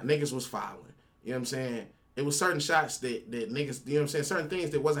 Right. Niggas was fouling. You know what I'm saying? It was certain shots that niggas, you know what I'm saying? Certain things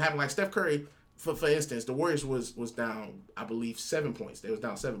that wasn't happening. Like Steph Curry, for instance, the Warriors was down, I believe, 7 points. They was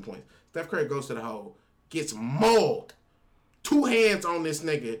down 7 points. Steph Curry goes to the hole, gets mauled. 2 hands on this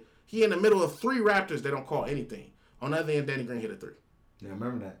nigga. He in the middle of 3 Raptors that don't call anything. On the other end, Danny Green hit a 3. Yeah, I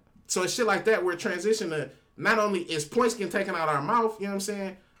remember that. So it's shit like that where transition to not only is points getting taken out of our mouth, you know what I'm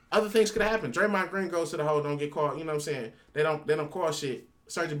saying? Other things could happen. Draymond Green goes to the hole, don't get called, you know what I'm saying? They don't call shit.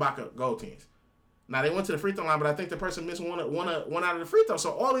 Serge Ibaka, goal teams. Now they went to the free throw line, but I think the person missed one out of the free throw.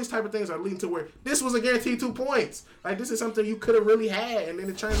 So all these type of things are leading to where this was a guaranteed 2 points. Like this is something you could have really had, and then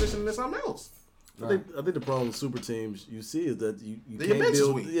it transitioned into something else. I think the problem with super teams you see is that you your can't bench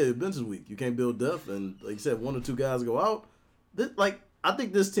build. is weak. Yeah, your bench is weak. You can't build depth, and like you said, 1 or 2 guys go out. I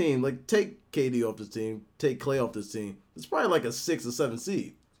think this team, like take KD off this team, take Klay off this team. It's probably like a 6 or 7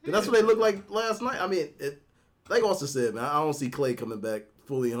 seed. Yeah. That's what they looked like last night. I mean, like Austin said, man, I don't see Klay coming back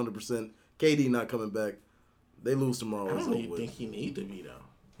fully 100%. KD not coming back. They lose tomorrow. I don't even think he need to be though.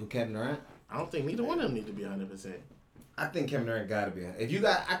 Who, Kevin Durant? I don't think neither one of them need to be 100%. I think Kevin Durant got to be.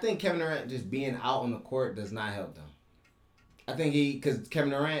 I think Kevin Durant just being out on the court does not help them. I think because Kevin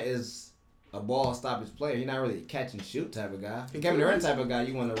Durant is a ball stoppage player. He's not really a catch and shoot type of guy. Kevin Durant type of guy,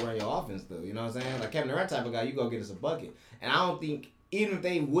 you want to run your offense through. You know what I'm saying? Like Kevin Durant type of guy, you go get us a bucket. And I don't think even if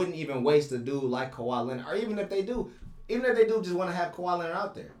they wouldn't even waste a dude like Kawhi Leonard, or even if they do just want to have Kawhi Leonard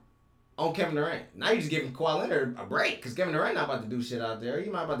out there on Kevin Durant. Now you just giving Kawhi Leonard a break because Kevin Durant not about to do shit out there.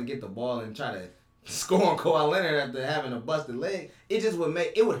 He's not about to get the ball and try to score on Kawhi Leonard after having a busted leg. It just would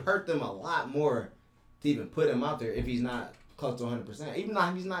hurt them a lot more to even put him out there if he's not close to 100%. Even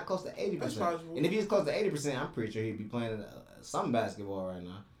if he's not close to 80%. And if he's close to 80%, I'm pretty sure he'd be playing some basketball right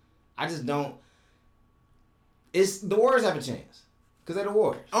now. I just don't. The Warriors have a chance because they're the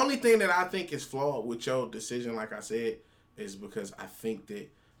Warriors. Only thing that I think is flawed with your decision, like I said, is because I think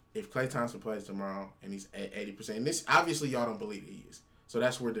that if Klay Thompson plays tomorrow and he's at 80%, and this obviously y'all don't believe he is. So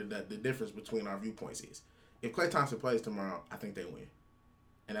that's where the difference between our viewpoints is. If Klay Thompson plays tomorrow, I think they win.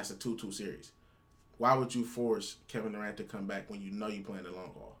 And that's a 2-2 series. Why would you force Kevin Durant to come back when you know you're playing the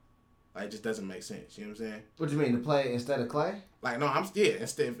long haul? Like, it just doesn't make sense. You know what I'm saying? What do you mean, to play instead of Klay? Like, no,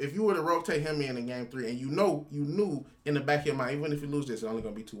 instead, if you were to rotate him in game 3 and you knew in the back of your mind, even if you lose this, it's only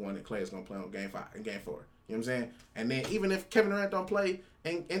going to be 2-1 and Klay is going to play on game 5 and game 4. You know what I'm saying? And then even if Kevin Durant don't play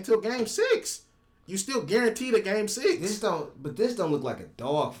until game 6, you still guaranteed a game 6. This don't look like a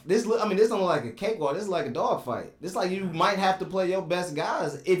dog. This don't look like a cakewalk. This is like a dog fight. This like you might have to play your best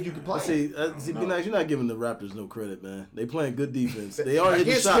guys if you can play. See, be nice. You're not giving the Raptors no credit, man. They playing good defense. They are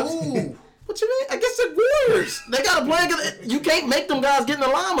hitting shots. Who? What you mean? Against the Warriors. They got to play. You can't make them guys get in the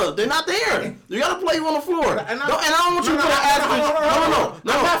llama. They're not there. You got to play on the floor. And I don't want you to put an asterisk.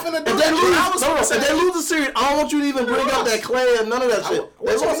 No. I'm not finna do that. If they lose the series, I don't want you to even bring up that Klay and none of that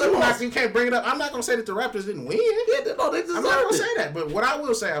shit. You can't bring it up. I'm not gonna say that the Raptors didn't win. Yeah, no, they deserved it. I'm not gonna say that. But what I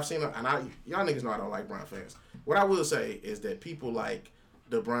will say, I've seen, y'all niggas know I don't like Bron fans. What I will say is that people like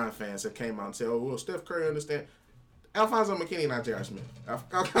the Bron fans have came out and said, "Oh, well, Steph Curry understand." Alfonso McKinney, not J.R. Smith.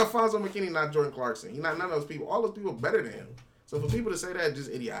 Alfonso McKinney, not Jordan Clarkson. He's not none of those people. All those people are better than him. So for people to say that,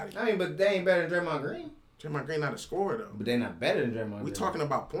 just idiotic. I mean, but they ain't better than Draymond Green. Draymond Green not a scorer though. But they're not better than Draymond Green. We talking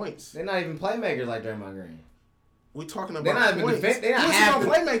about points. They're not even playmakers like Draymond Green. We talking about they're not points. Even they're not Who's he gonna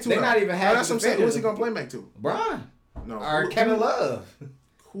play make to? They're not even half. That's what I'm saying. Who's he gonna play make to? Bron. No. Or Kevin Love.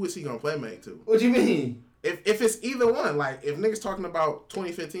 who is he gonna play make to? What you mean? If it's either one, like if niggas talking about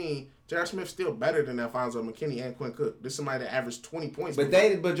 2015, J.R. Smith's still better than Alfonso McKinney and Quinn Cook. This is somebody that averaged 20 points. But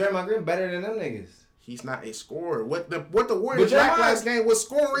Draymond Green better than them niggas. He's not a scorer. What the Warriors last game was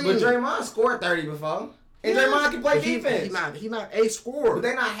scoring. But Draymond scored 30 before. And Draymond can play defense. He's not a scorer. But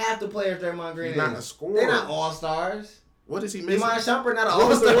they not half the players Draymond Green He's not a scorer. They're not all-stars. What is he missing? Iman Shumpert not an What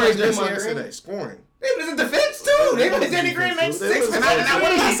was the all-star. Warriors Draymond yesterday? Green. Scoring. They was in defense too. They was Danny Green makes 6. And what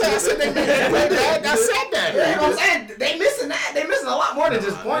did I say? I said they played bad. I said that. Yeah, you know what I'm saying? They missing that. They missing a lot more than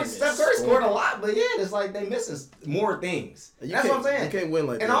just points. they Steph Curry scored. scored a lot, but yeah, it's like they missing more things. That's what I'm saying. You can't win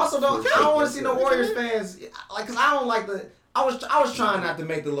like that. And also, I don't want to see no Warriors fans like, cause I don't like the. I was trying not to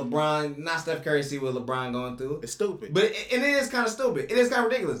make the LeBron, not Steph Curry, see what LeBron going through. It's stupid. But it is kind of stupid. It is kind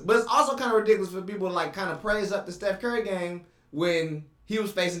of ridiculous. But it's also kind of ridiculous for people to like kind of praise up the Steph Curry game when he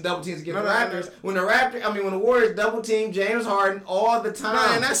was facing double teams against the Raptors. When the Warriors double teamed James Harden all the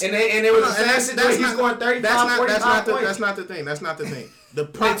time. And it was the same situation. He was scoring 35, 45 points. That's not the thing. They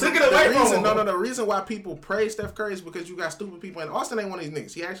took it away from him. No. The reason why people praise Steph Curry is because you got stupid people. And Austin ain't one of these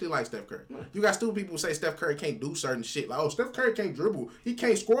niggas. He actually likes Steph Curry. You got stupid people who say Steph Curry can't do certain shit. Like, oh, Steph Curry can't dribble. He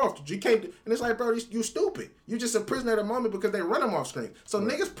can't score off. He can't. And it's like, bro, you stupid. You just a prisoner of the moment because they run him off screen. So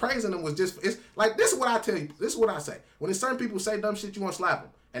niggas praising him was just. It's like, this is what I tell you. This is what I say. When there's certain people say dumb shit, you want to slap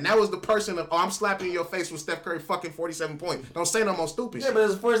them. And that was the person of, I'm slapping in your face with Steph Curry fucking 47 points. Don't say no more stupid shit. Yeah, but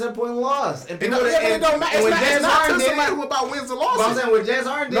it's a 47-point loss. And people, it don't matter. It's not to somebody who about wins or losses. But I'm saying with James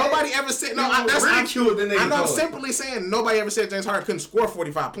Harden, nobody ever said no. That's ridiculed the nigga. I'm not simply saying nobody ever said James Harden couldn't score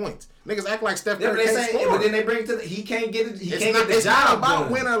 45 points. Niggas act like Steph Curry can't score. But then they bring it to he can't get it. It's not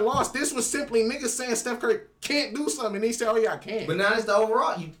about win or loss. This was simply niggas saying Steph Curry can't do something. And he said, "Oh yeah, I can." But now it's the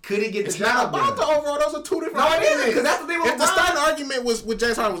overall. You couldn't get the job done. It's not about the overall. Those are two different. No, it isn't. Because that's the thing with If the starting argument was with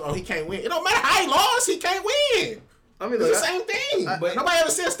James Harden was, "Oh, he can't win," it don't matter how he lost. He can't win. I mean, it's the same thing. But nobody ever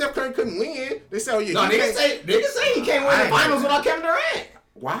said Steph Curry couldn't win. They say, "Oh yeah." No, niggas say he can't win the finals without Kevin Durant.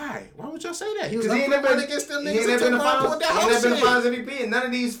 Why? Why would y'all say that? He was he ain't never been against them niggas. He ain't never been the finals MVP in none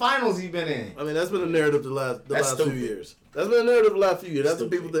of these finals he's been in. I mean, that's been a narrative the last few years. That's been a narrative the last few years. That's the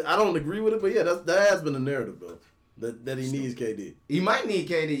people that I don't agree with it, but yeah, that has been a narrative though. That he needs KD. He might need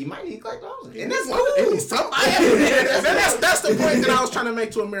KD. He might need Klay Thompson. And that's cool. That's the point that I was trying to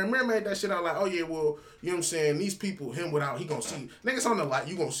make to Amir. Amir made that shit out like, oh yeah, well, you know what I'm saying? These people, him without, he gonna see. Niggas on the like,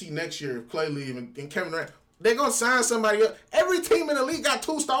 you gonna see next year if Klay leave and Kevin Durant. They gonna sign somebody else. Every team in the league got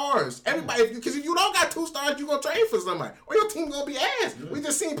 2 stars. Everybody, because if you don't got 2 stars, you gonna trade for somebody, or your team gonna be ass. We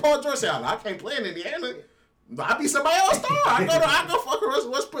just seen Paul George say, I can't play in Indiana. I be somebody else's star. I go fuck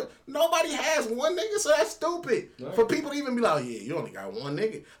Russell Westbrook. Nobody has one nigga, so that's stupid. Right. For people to even be like, oh, yeah, you only got one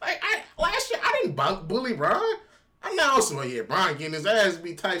nigga. Like last year, I didn't bully Bron. I'm not also Bron getting his ass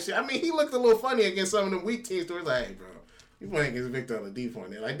beat type shit. I mean, he looked a little funny against some of them weak teams. So it's like, hey, bro. You playing against Victor on the D point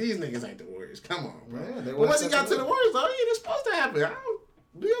there. Like, these niggas ain't the Warriors. Come on, bro. Yeah, but once he got to the Warriors, though, it's supposed to happen. I don't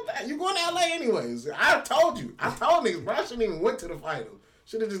do your thing. You going to LA anyways. I told you. I told niggas, bro, I shouldn't even went to the finals.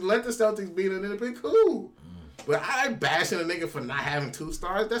 Should have just let the Celtics beat them and it'd been cool. But I ain't bashing a nigga for not having 2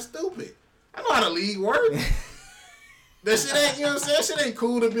 stars. That's stupid. I know how the league works. That shit ain't, you know what I'm saying? That shit ain't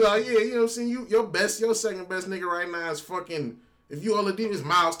cool to be like, yeah, you know what I'm saying? Your second best nigga right now is fucking, if you all the is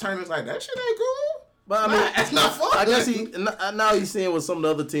Miles Turner, it's like, that shit ain't cool. But I mean, that's not fun. I guess now he's seeing what some of the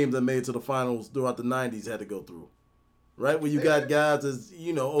other teams that made it to the finals throughout the 90s had to go through. Right? Where you got guys that's,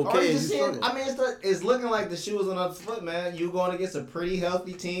 okay. It's looking like the shoe is on the other foot, man. You going against a pretty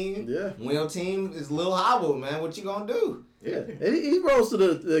healthy team. Yeah. When your team is a little hobbled, man, what you gonna do? Yeah. And he rose to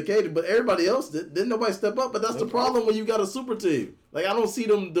the occasion, but everybody else didn't nobody step up. But that's the problem when you got a super team. Like, I don't see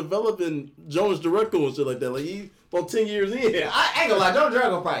them developing Jonas Director and shit like that. Like, he about 10 years in. Yeah, I ain't gonna lie, Jonas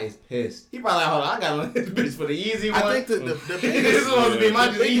Director probably is pissed. He probably like, hold on, I got on this bitch for the easy one. I think the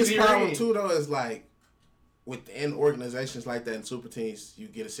biggest problem too though is like, within organizations like that and super teams, you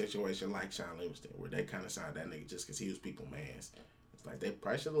get a situation like Sean Livingston where they kind of signed that nigga just because he was people mans. It's like they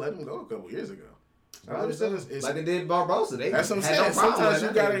probably should have let him go a couple years ago. Like they did Barbosa. That's what I'm saying. No sometimes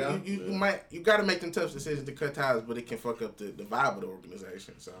you gotta make them tough decisions to cut ties, but it can fuck up the vibe of the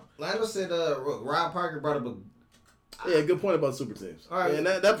organization. So Lando said, Rob Parker brought up Yeah, good point about super teams. All right. And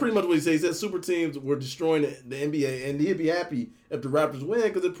that pretty much what he said. He said super teams were destroying the NBA, and he'd be happy if the Raptors win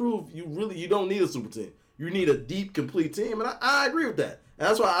because it proved you don't need a super team. You need a deep, complete team, and I agree with that. And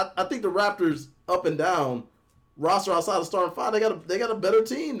that's why I think the Raptors up and down roster outside of starting 5, they got a better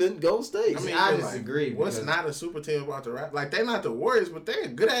team than Golden State. I mean, I disagree. What's not a super team about the Raptors? Like, they're not the Warriors, but they're a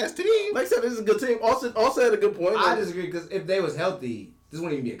good ass team. Like I said, this is a good team. Also had a good point. I disagree because if they was healthy, this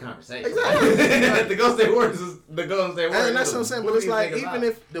wouldn't even be a conversation. Exactly. The Golden State Warriors is the Golden State Warriors. And that's what I'm saying. But it's like, even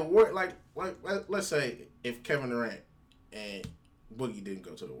if the Warriors, like let's say if Kevin Durant and Boogie didn't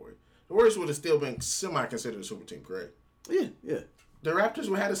go to the Warriors. The Warriors would have still been semi-considered a super team, correct? Yeah. The Raptors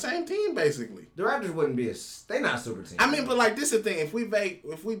would have the same team, basically. The Raptors wouldn't be they not a super team. I mean, but like this is the thing. If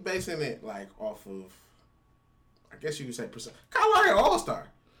we basing it like off of, I guess you could say percent. Kyle Lowry an all-star.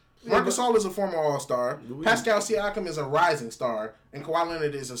 Marcus Gasol is a former all-star. Pascal Siakam is a rising star, and Kawhi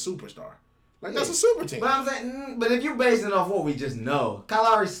Leonard is a superstar. Like that's a super team. But I'm saying, but if you base it off what we just know, Kyle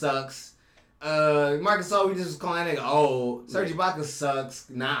Lowry sucks. Marcus Gasol, we just calling that nigga old. Serge Ibaka sucks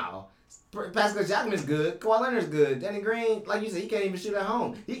now. Pascal Siakam is good. Kawhi Leonard is good. Danny Green, like you said, he can't even shoot at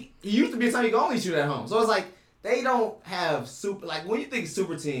home. He used to be a time he could only shoot at home. So it's like they don't have super. Like when you think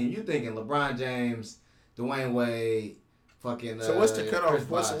super team, you thinking LeBron James, Dwayne Wade, fucking. So what's the cutoff?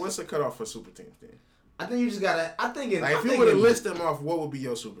 Chris What's the cutoff for super teams then? I think you just gotta. If you were to list them off, what would be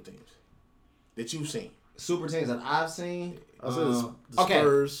your super teams that you've seen? Super teams that I've seen. I said the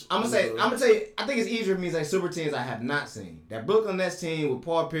Spurs. I'm gonna tell you. I think it's easier for me to say super teams I have not seen. That Brooklyn Nets team with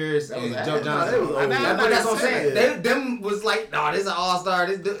Paul Pierce and Joe Johnson. That's what I'm saying. Them was like, no, this is an all-star.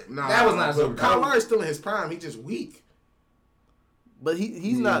 That was not a super team. Kyle Lowry's still in his prime. He's just weak. But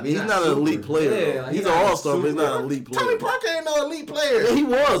he's not an elite player. Yeah, like, he's an all-star, but he's not an elite player. Tony Parker ain't no elite player. Yeah, he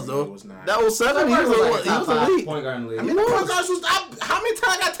was though. He was not. That was 7. He was elite. Point guard in the league. I mean, the point guards was. How many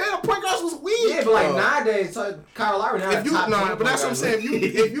times I gotta tell you the point guards was weak? Yeah, but like nowadays, Kyle Lowry now. But that's what I'm saying.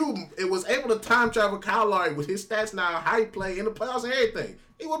 If you was able to time travel Kyle Lowry with his stats now, how he played in the playoffs and everything,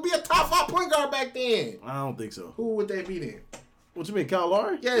 he would be a top 5 point guard back then. I don't think so. Who would they be then? What you mean, Kyle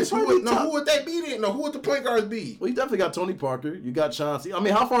Lowry? Yes, who would they be then? No, who would the point guards be? Well, you definitely got Tony Parker. You got Chauncey. I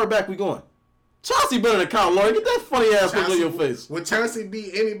mean, how far back we going? Chauncey better than Kyle Lowry. Get that funny ass look on your face. Would Chauncey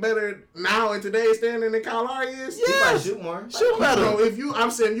be any better now in today's standing than Kyle Lowry is? Yeah, he might shoot more. Shoot better. So I'm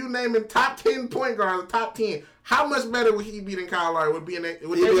saying you naming top 10 point guards, top 10. How much better would he be than Kyle Lowry? Would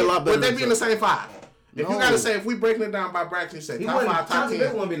they be in the same 5? If you gotta say, if we breaking it down by brackets, you say top 5, top 10,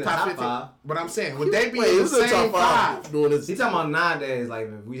 wouldn't be in the top 15. 5. But I'm saying, would they be in the same 5? Doing this? He talking about nowadays, like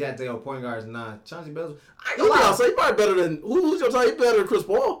if we had to go point guards now. Chauncey Billups. I'll say he probably better than who's your talking? He better than Chris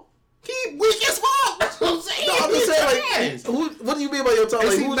Paul. He weak as fuck. That's what I'm saying. No, I'm just saying, like, what do you mean by your talking?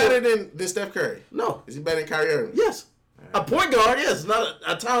 Is he better than Steph Curry? No. Is he better than Kyrie Irving? Yes. A point guard, yes, not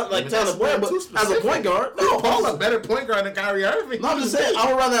a talent player, but as a point guard, no. Paul's a better point guard than Kyrie Irving. No, I'm just saying,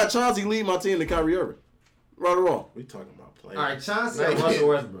 I would rather have Chauncey lead my team than Kyrie Irving. Right or wrong? We talking about players. All right, Chauncey or Russell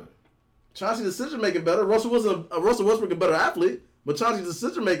Westbrook? Chauncey's decision making better. Russell Westbrook a better athlete, but Chauncey's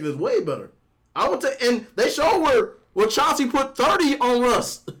decision making is way better. I would take, and they show where Chauncey put 30 on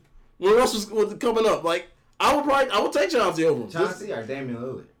Russ when Russ was coming up. Like I would take Chauncey over him. Chauncey or Damian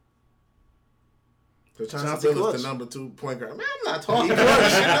Lillard? Because Chauncey Billups the number 2 point guard. Man, I'm not talking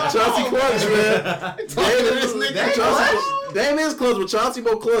Chauncey clutch, man. Dame is clutch, but Chauncey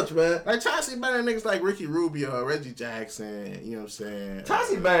more clutch, man. Like Chauncey better than niggas like Ricky Rubio, Reggie Jackson. You know what I'm saying?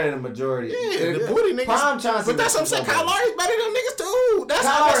 Chauncey better than the majority. Yeah, the booty niggas. Prime Chauncey. But that's what I'm saying. Kyle Lowry's better than niggas too. That's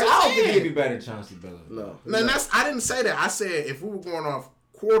Kyle Lowry, I don't think he'd be better than Chauncey Billups. No, I didn't say that. I said if we were going off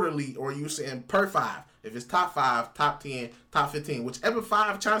quarterly or you saying per 5, if it's top 5, top 10, top 15, whichever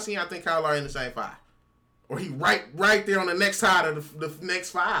 5 Chauncey, I think Kyle Lowry in the same 5. Or he right there on the next side of the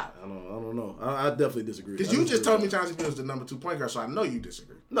next 5. I don't know. I definitely disagree. Because you just told me Chauncey Billups the number 2 point guard, so I know you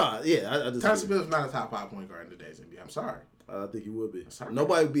disagree. No, yeah, I disagree. Chauncey Billups not a top 5 point guard in today's NBA. I'm sorry. I think he would be.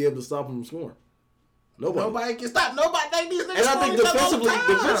 Nobody would be able to stop him from scoring. Nobody can stop. Nobody. These niggas and I think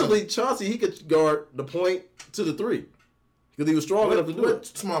defensively, Chauncey, he could guard the point to the 3 because he was strong enough to do it.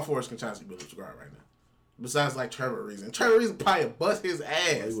 Small forwards can Chauncey Billups guard right now? Besides like Trevor Reason. Trevor Reason probably bust his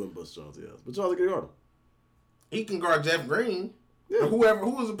ass. No, he wouldn't bust Chauncey's ass, but Chauncey could guard him. He can guard Jeff Green. Yeah. Who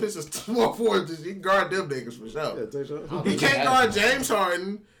was the Pistons small forwards, he can guard them niggas for sure. Yeah, he can't guard James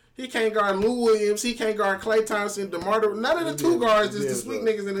Harden. He can't guard Lou Williams. He can't guard Klay Thompson, DeMar. None of the 2 guards is the sweet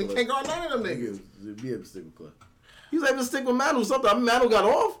niggas, and he can't guard none of them niggas. He'd be able to stick with Klay. He was able to stick with Manu sometimes. I mean, Manu got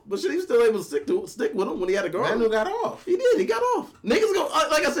off, but shit, he was still able to stick with him when he had a guard. Manu got off. He did. He got off. Niggas go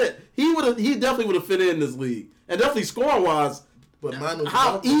like I said. He definitely would have fit in this league, and definitely scoring wise. But Manu,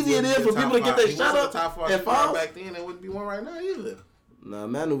 how easy it is for people to get their shot up and fouls back then. There wouldn't be one right now either. Nah,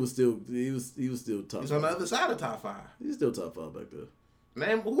 Manu was still he was still top. He's on the other side of top 5. He's still top 5 back there.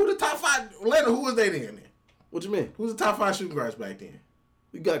 Name who the top 5? Later, who was they then? What you mean? Who's the top 5 shooting guards back then?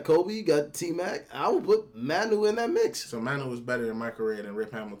 You got Kobe, you got T-Mac. I would put Manu in that mix. So Manu was better than Michael Red and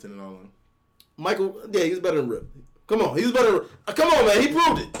Rip Hamilton and all of them. Michael, yeah, he's better than Rip. Come on, he's better. Come on, man, he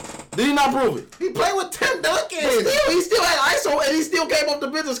proved it. Did he not prove it? He played with Tim Duncan. He still had ISO, and he still came off the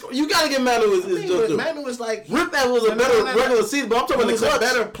bench and scored. You gotta get Manu his Manu was like Rip that was a better regular season, but I'm talking about the clutch. A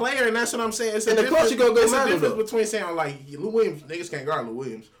better player, and that's what I'm saying. It's in the clutch, you gonna go Manu. It's a difference between saying like Lou Williams, niggas can't guard Lou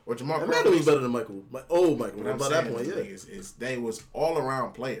Williams, or Jamal Crawford. Manu was better than Michael. Michael. By that point, yeah. They was all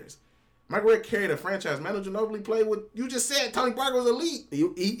around players. Michael Rick carried a franchise. Manu Ginobili played with. You just said Tony Parker was elite.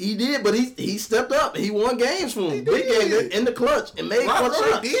 He did, but he stepped up. He won games for him. Big games in the clutch and made clutch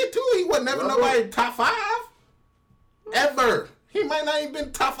shots. He did too. He wasn't never nobody top 5 ever. He might not even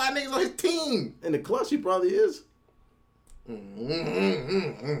been top 5 niggas on his team. In the clutch, he probably is. All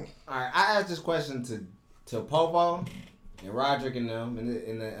right, I asked this question to Popo and Roderick and them on the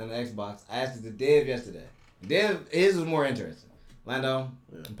Xbox. I asked it to Dev yesterday. Dev, his was more interesting. Lando,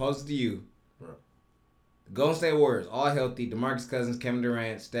 I'm posted to you. Right. The Golden State Warriors, all healthy. DeMarcus Cousins, Kevin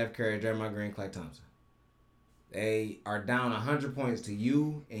Durant, Steph Curry, Draymond Green, Klay Thompson. They are down 100 points to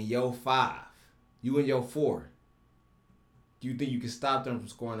you and your 5. You and your 4. Do you think you can stop them from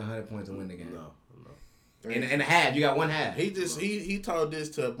scoring 100 points and win the game? No. In a half, you got one half. He told this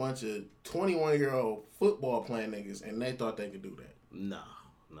to a bunch of 21-year-old football playing niggas, and they thought they could do that. No.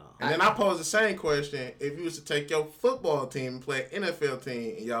 And then I posed the same question: if you was to take your football team and play an NFL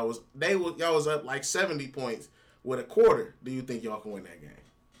team, and y'all was up like 70 points with a quarter, do you think y'all can win that game?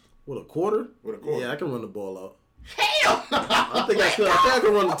 With a quarter? With a quarter? Yeah, I can run the ball out. Hell no! I think I could. I think I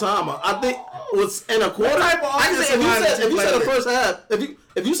could run the time out. I think was in a quarter. If you say the first half,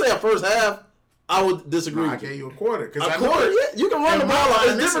 if you say a first half, I would disagree. I gave you a quarter. A quarter? Yeah, you can run the ball out.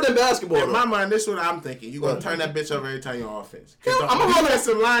 It's different than basketball. In my mind, this is what I'm thinking. You're gonna turn that bitch over every time you're on offense. I'm gonna run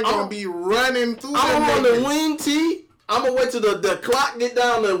defensive line gonna be running through. I'm gonna run the wing tee. I'm gonna wait till the clock get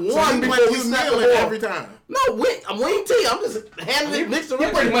down to 1 before we snap the ball every time. No, I'm wing tee. I'm just handing it next to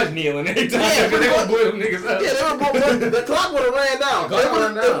You're pretty much kneeling every time. Yeah, they would blow them niggas up. Yeah, they were the clock would have ran down.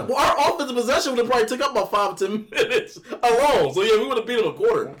 Our offensive possession would have probably took up about 5 to 10 minutes alone. So yeah, we would have beat them a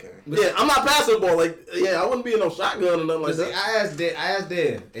quarter. Okay. Yeah, I'm not passing the ball. I wouldn't be in no shotgun or nothing like that. I asked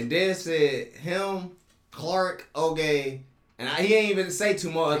Dev, and Dev said him, Clark, Oge, and he ain't even say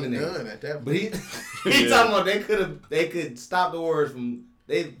two more other niggas. But he talking about they could stop the Warriors from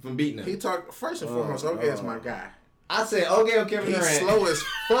beating them. He talked first and foremost. Oge is my guy. I said Oge or Kevin Durant. He's slow as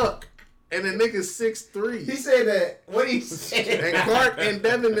fuck. And the nigga's 6'3". He said that. What he said? And Clark and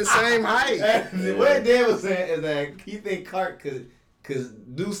Devin the same height. What Dev was saying is that he think Clark could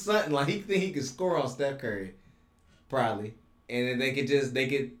do something like he think he could score on Steph Curry, probably, and then they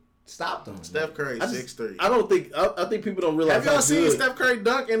could stop them. Steph Curry 6'3". I think people don't realize. Have y'all seen Steph Curry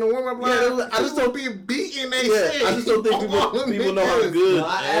dunk in the warm-up line? Yeah, I just don't be beating they shit. I just don't think people know how good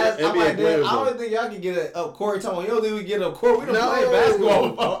NBA players I don't think y'all can get it up court. Talking, you don't think we get up court? We don't play basketball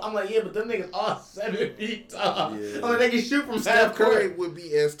before. I'm like, yeah, but them niggas all 7 feet tall. Yeah. I'm like, they can shoot from Steph Curry would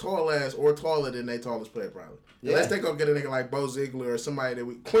be as tall as or taller than their tallest player probably. Yeah. Unless they go get a nigga like Bo Ziegler or somebody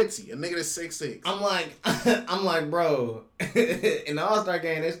Quincy, a nigga that's 6'6". I'm like, bro. In the All-Star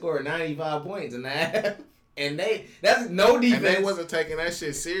game, they scored 95 points in that, and that's no defense. And they wasn't taking that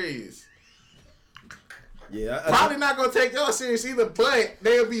shit serious. Yeah, probably not gonna take y'all serious either. But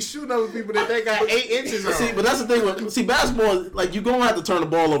they'll be shooting over people that they got 8 inches on. See, but that's the thing. Basketball, like you gonna have to turn the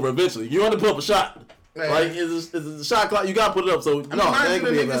ball over eventually. You want to put up a shot. Man. Like it's the shot clock, you gotta put it up. So the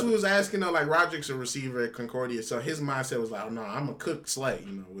niggas who was asking though, like Roderick's a receiver at Concordia, so his mindset was like, oh, no, I'm a cook Slay,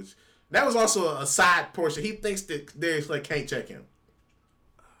 which that was also a side portion. He thinks that Darius Slay can't check him.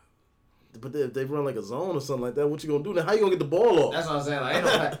 But if they run like a zone or something like that, what you gonna do? Then how you gonna get the ball off? That's what I'm saying.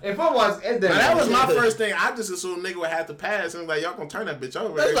 Like, if football's that was my first thing. I just assumed nigga would have to pass, and like y'all gonna turn that bitch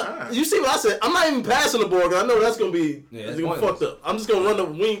over every time. You see what I said? I'm not even passing the ball because I know that's gonna be fucked up. I'm just gonna run the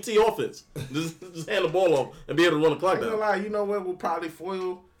wing T offense. just hand the ball off and be able to run the clock down. Lie, you know what will probably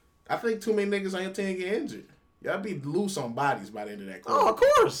foil? I think too many niggas on your team get injured. Y'all be loose on bodies by the end of that quarter. Oh, of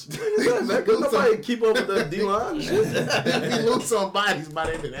course. Nobody keep up with the D-line. Be loose on bodies by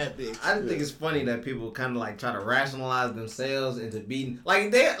the end of that bitch. I just think it's funny that people kind of like try to rationalize themselves into beating.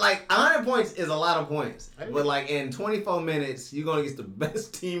 Like 100 points is a lot of points, but like in 24 minutes, you're gonna get the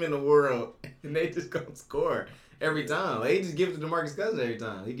best team in the world, and they just gonna score every time. Like, they just give it to DeMarcus Cousins every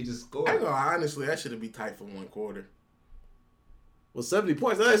time. He can just score. I know, honestly, that should be tight for one quarter. Well, 70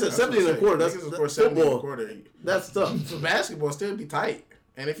 points. Like I said 70 and a quarter. That's football. That's tough. For basketball, still be tight.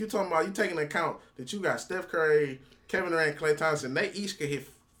 And if you're talking about, you taking into account that you got Steph Curry, Kevin Durant, Klay Thompson, they each could hit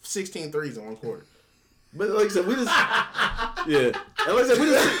 16 threes in one quarter. But like I said, we just And like I said,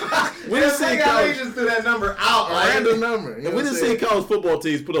 we just see college. Just threw that number out, a random number. And we just see college football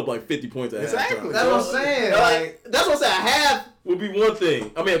teams put up like 50 points at halftime. That's what I'm saying. Like that's what I'm saying. A half would be one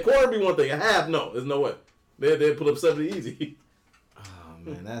thing. I mean, a quarter would be one thing. A half, no, there's no way. They put up 70 easy.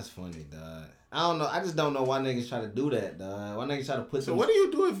 man, that's funny, dog. I don't know. I just don't know why niggas try to do that, dog. Why niggas try to put. So what do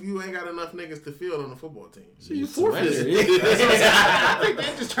you do if you ain't got enough niggas to field on the football team? So you forfeit. I think they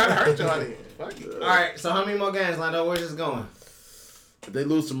just trying to hurt y'all then. Fuck it. All right. So how many more games, Lando? Where's this going? If they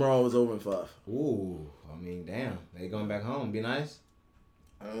lose tomorrow, it's over in 5. Ooh. I mean, damn. They going back home. Be nice.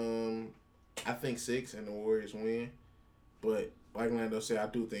 I think 6 and the Warriors win, but like Lando said, I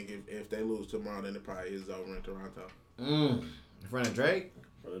do think if they lose tomorrow, then it probably is over in Toronto. In front of Drake.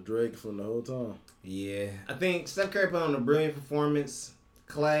 For the Drake from the whole time. Yeah, I think Steph Curry put on a brilliant performance.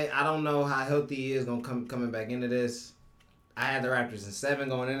 Clay, I don't know how healthy he is coming back into this. I had the Raptors in 7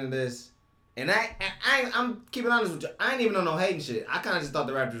 going into this, and I'm keeping honest with you. I ain't even on no hating shit. I kind of just thought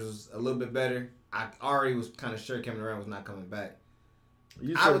the Raptors was a little bit better. I already was kind of sure Kevin Durant was not coming back.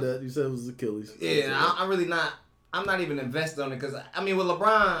 You said that. You said it was Achilles. Yeah, I'm really not. I'm not even invested on it because I mean with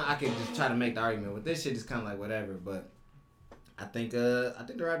LeBron I can just try to make the argument. With this shit, it's kind of like whatever, but. I think the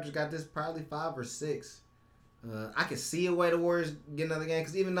Raptors got this probably 5 or 6. I could see a way the Warriors get another game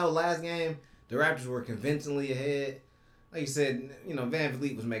because even though last game the Raptors were convincingly ahead, like you said, you know Van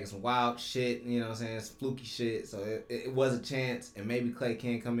Vliet was making some wild shit, you know what I'm saying, some fluky shit. So it was a chance, and maybe Clay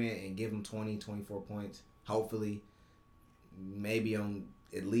can come in and give him 20, 24 points. Hopefully, maybe on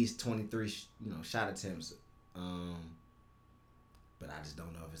at least 23, shot attempts. But I just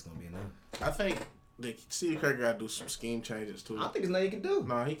don't know if it's gonna be enough. I think. Steve Kerr got to do some scheme changes too. I don't think there's nothing he can do.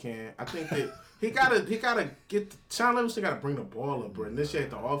 No, he can't. I think that he gotta get Sean Livingston gotta bring the ball up or initiate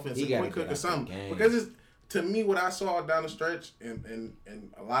the offense and quick cook or something. Because it's to me what I saw down the stretch in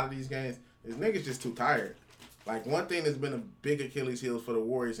a lot of these games is niggas just too tired. Like one thing that's been a big Achilles heel for the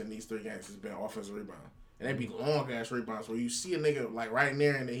Warriors in these 3 games has been offensive rebound. And they be long ass rebounds where you see a nigga like right in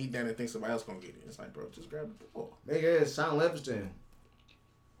there and then he down and thinks somebody else gonna get it. It's like, bro, just grab the ball. Nigga, it's Sean Livingston.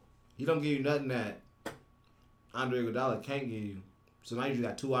 He don't give you nothing that Andre Iguodala can't give you. So now you just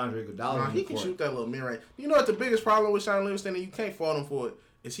got 2 Andre Iguodala. Nah, he can shoot that little mid-range. You know what the biggest problem with Sean Livingston, and you can't fault him for it,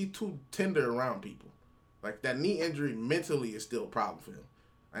 is he too tender around people. Like, that knee injury mentally is still a problem for him.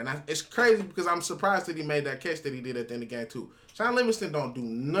 And it's crazy because I'm surprised that he made that catch that he did at the end of the game, too. Sean Livingston don't do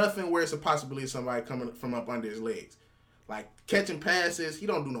nothing where it's a possibility of somebody coming from up under his legs. Like, catching passes, he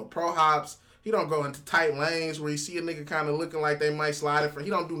don't do no pro hops. He don't go into tight lanes where you see a nigga kind of looking like they might slide it for. He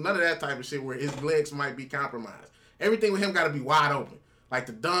don't do none of that type of shit where his legs might be compromised. Everything with him got to be wide open. Like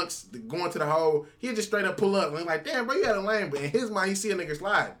the dunks, the going to the hole, he'll just straight up pull up. And I'm like, damn, bro, you had a lane. But in his mind, he see a nigga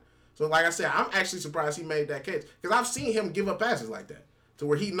slide. So like I said, I'm actually surprised he made that catch. Because I've seen him give up passes like that. To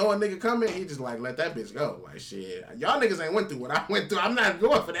where he know a nigga coming, he just like, let that bitch go. Like, shit, y'all niggas ain't went through what I went through. I'm not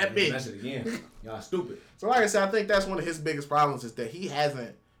going for that bitch. That's it again. Y'all stupid. So like I said, I think that's one of his biggest problems is that he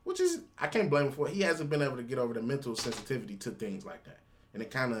hasn't, which is, I can't blame him for it. He hasn't been able to get over the mental sensitivity to things like that. And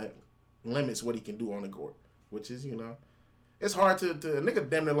it kind of limits what he can do on the court. Which is, it's hard to a nigga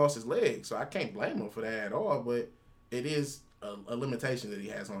damn near lost his leg. So I can't blame him for that at all. But it is a limitation that he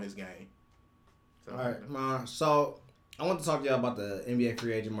has on his game. So, all right. So I want to talk to y'all about the NBA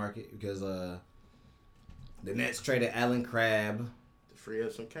free agent market because the Nets traded Allen Crabbe. To free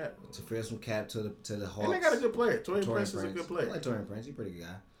up some cap. To free up some cap to the Hawks. And they got a good player. Taurean Prince is a good player. I like Taurean Prince. He's a pretty good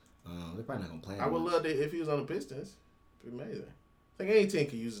guy. They're probably not going to play him. I would love it if he was on the Pistons. It'd be amazing. I think any team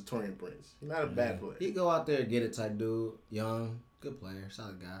could use a Taurean Prince. He's not a bad player. He go out there and get it type dude. Young, good player,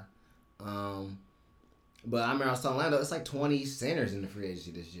 solid guy. But I remember I was telling Lando, it's like 20 centers in the free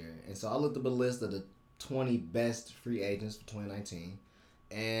agency this year. And so I looked up a list of the 20 best free agents for 2019.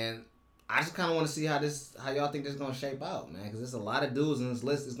 And I just kind of want to see how y'all think this is going to shape out, man. Because there's a lot of dudes in this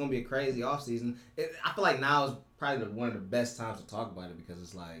list. It's going to be a crazy offseason. I feel like now is probably one of the best times to talk about it because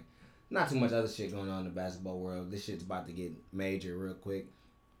it's like not too much other shit going on in the basketball world. This shit's about to get major real quick.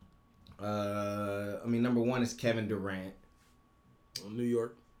 Number 1 is Kevin Durant. New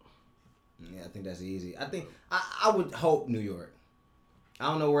York. Yeah, I think that's easy. I think I would hope New York. I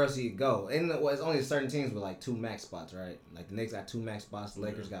don't know where else he'd go. And it's only certain teams with like 2 max spots, right? Like the Knicks got 2 max spots. The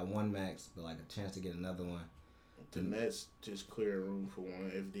Lakers got 1 max, but like a chance to get another one. The Nets just clear room for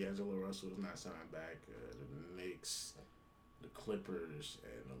one if D'Angelo Russell is not signed back. The Knicks, the Clippers,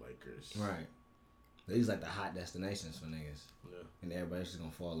 and the Lakers. Right. These like the hot destinations for niggas. Yeah. And everybody's just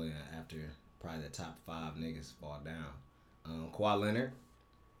gonna fall in after probably the top 5 niggas fall down. Kawhi Leonard.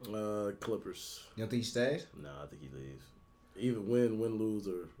 Clippers. You don't think he stays? No, I think he leaves. Even win, lose,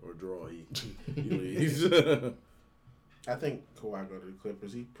 or draw, he leaves. I think Kawhi go to the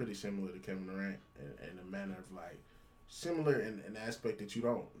Clippers. He's pretty similar to Kevin Durant in a manner of like similar in the aspect that you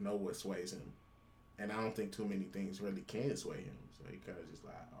don't know what sways him, and I don't think too many things really can sway him. So he kind of just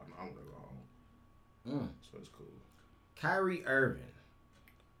like, oh no, I'm gonna go home. So it's cool. Kyrie Irving.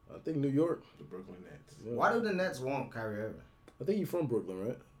 I think New York. The Brooklyn Nets. Yeah. Why do the Nets want Kyrie Irving? I think he's from Brooklyn,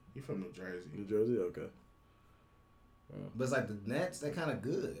 right? He from New Jersey. New Jersey, okay. But it's like the Nets, they're kind of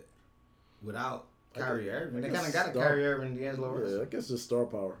good without Kyrie Irving. They guess kind of got a star- Kyrie Irving and D'Angelo Russell. Yeah, I guess it's star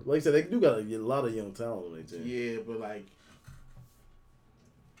power. Like you said, they do got a lot of young talent on their team. Yeah, but like,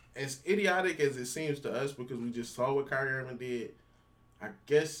 as idiotic as it seems to us because we just saw what Kyrie Irving did, I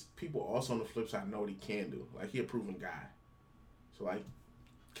guess people also on the flip side know what he can do. Like, he a proven guy. So, like,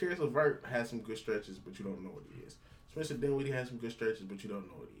 Karis LeVert has some good stretches, but you don't know what he is. Spencer Dinwiddie has some good stretches, but you don't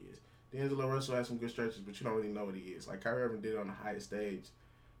know what he is. D'Angelo Russell has some good stretches, but you don't really know what he is. Like, Kyrie Irving did it on the highest stage,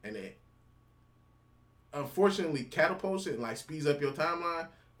 and it unfortunately catapults it and, like, speeds up your timeline,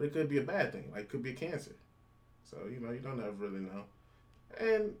 but it could be a bad thing. Like, it could be a cancer. So, you know, you don't ever really know.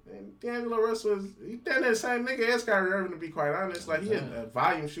 And D'Angelo Russell is he done that same nigga as Kyrie Irving, to be quite honest. Like, he a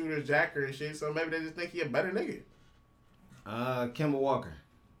volume shooter, jacker and shit, so maybe they just think he a better nigga. Kemba Walker,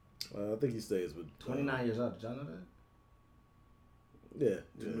 I think he stays with 29 years old. Did y'all know that? Yeah,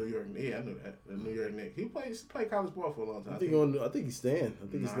 The New York, yeah, I knew that. The New York Knicks. He played college ball for a long time. I think he's staying. I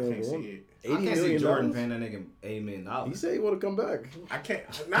think he's I staying can't for see $80 it. I can't see million. Jordan paying that nigga $80 million. He said he want to come back. I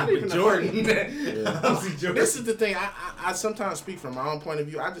can't. Not even Jordan. The I don't see Jordan. This is the thing. I sometimes speak from my own point of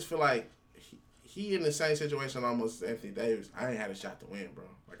view. I just feel like he in the same situation almost as Anthony Davis. I ain't had a shot to win, bro.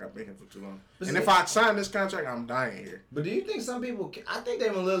 Like, I've been here for too long. And if I sign this contract, I'm dying here. But do you think some people? I think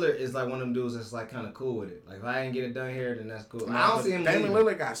Damian Lillard is like one of them dudes that's like kind of cool with it. Like, if I ain't get it done here, then that's cool. I don't see him. Damian leaving.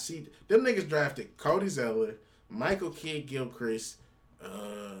 Lillard got seat. Them niggas drafted Cody Zeller, Michael Kidd-Gilchrist.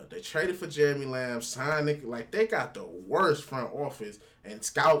 They traded for Jeremy Lamb, signed nigga. Like, they got the worst front office and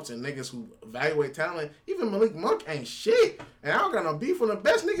scouts and niggas who evaluate talent. Even Malik Monk ain't shit. And I don't got no beef with him. The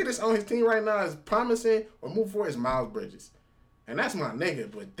best nigga that's on his team right now is promising or move forward is Miles Bridges. And that's my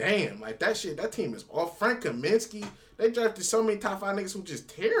nigga, but damn, like that shit, that team is off. Frank Kaminsky, they drafted so many top 5 niggas who just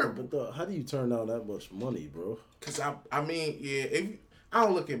terrible. But how do you turn down that much money, bro? Cause I mean, yeah, I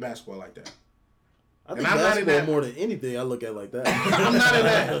don't look at basketball like that. I think I'm not in basketball that- more than anything I look at like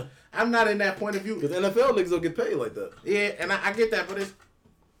that. I'm not in that point of view. Because NFL niggas don't get paid like that. Yeah, and I get that, but it's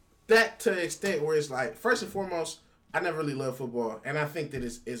that to the extent where it's like, first and foremost, I never really loved football, and I think that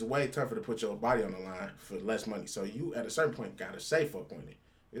it's way tougher to put your body on the line for less money. So you, at a certain point, gotta say fuck on it.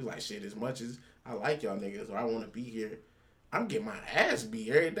 It's like, shit, as much as I like y'all niggas or I want to be here, I'm getting my ass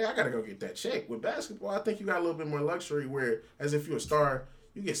beat every day. I gotta go get that check. With basketball, I think you got a little bit more luxury where, as if you're a star,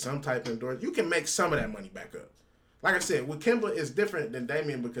 you get some type of endorsement. You can make some of that money back up. Like I said, with Kemba, it's different than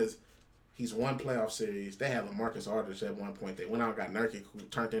Damian because he's won playoff series. They had LaMarcus Aldridge at one point. They went out and got Nurkic, who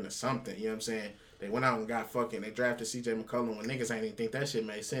turned into something. You know what I'm saying? They went out and got they drafted C.J. McCollum when niggas ain't even think that shit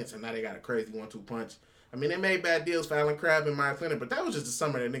made sense, and now they got a crazy 1-2 punch. I mean, they made bad deals for Allen Crabbe and Myers Leonard, but that was just the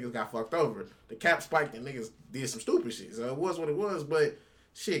summer that niggas got fucked over. The cap spiked and niggas did some stupid shit. So it was what it was, but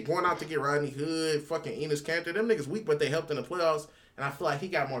shit, going out to get Rodney Hood, fucking Enes Kanter, them niggas weak, but they helped in the playoffs, and I feel like he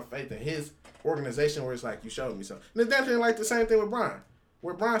got more faith in his organization where it's like, you showed me something. And it's definitely like the same thing with Brian.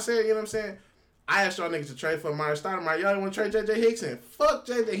 Where Brian said, you know what I'm saying? I asked y'all niggas to trade for Myers Stoudemire. Y'all didn't want to trade J.J. Hickson. Fuck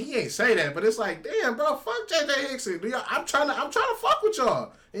J.J. He ain't say that, but it's like, damn, bro, fuck J.J. Hickson. I'm trying to fuck with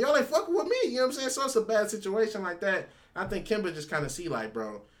y'all, and y'all ain't fucking with me. You know what I'm saying? So it's a bad situation like that. I think Kemba just kind of see like,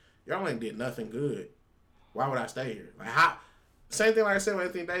 bro, y'all ain't did nothing good. Why would I stay here? Like, how? Same thing like I said with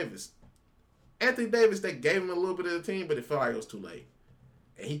Anthony Davis. Anthony Davis, they gave him a little bit of the team, but it felt like it was too late,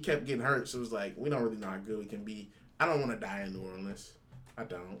 and he kept getting hurt. So it was like, we don't really know how good we can be. I don't want to die in New Orleans. I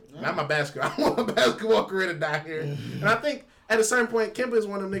don't. Yeah. Not my basketball. I want my basketball career to die here. And I think at a certain point, Kemba is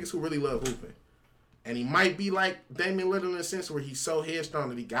one of them niggas who really love hooping. And he might be like Damian Lillard in a sense where he's so headstrong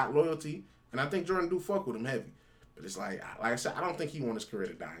that he got loyalty. And I think Jordan do fuck with him heavy. But it's like I said, I don't think he want his career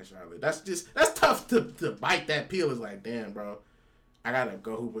to die in Charlotte. That's tough to bite that pill. It's like, damn, bro, I gotta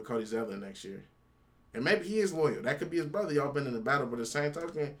go hoop with Cody Zeller next year. And maybe he is loyal. That could be his brother. Y'all been in the battle, but at the same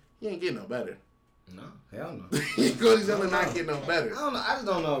token, he ain't getting no better. No, hell no. Cody Zeller not getting no better. I don't know. I just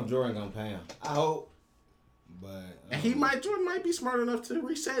don't know if Jordan gonna pay him. I hope, but and Jordan might be smart enough to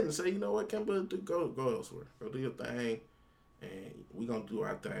reset and say, you know what, Kemba, go elsewhere. Go do your thing, and we gonna do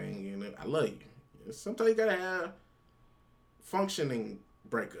our thing. And I love you. Sometimes you gotta have functioning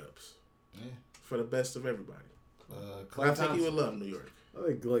breakups for the best of everybody. I think he would love New York. I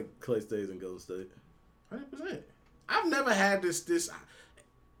think like Clay stays in Golden State. 100%. I've never had this.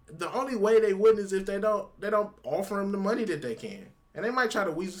 The only way they wouldn't is if they don't offer him the money that they can. And they might try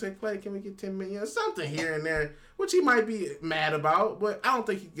to weasel say, Clay, can we get $10 million? Something here and there, which he might be mad about, but I don't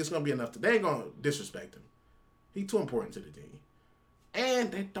think it's going to be enough. They ain't going to disrespect him. He's too important to the team. And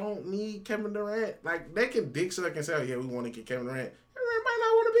they don't need Kevin Durant. Like, they can dick suck and say, oh, yeah, we want to get Kevin Durant. Durant might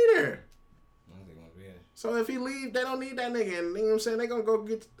not want to be there. I don't think he want to be there. So if he leave, they don't need that nigga. And you know what I'm saying? They gonna go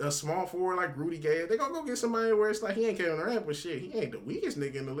get a small forward like Rudy Gay. They gonna go get somebody where it's like he ain't Kevin Durant, but shit, he ain't the weakest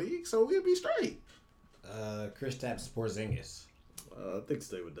nigga in the league, so we'll be straight. Kristaps Porzingis. I think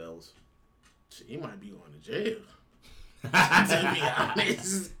stay with Dallas. Shit, he might be going to jail. To be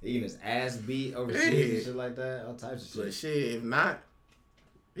honest. Eating his ass beat overseas and shit like that. All types of shit. But shit, if not,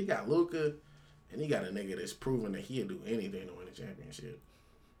 he got Luka, and he got a nigga that's proven that he'll do anything to win a championship.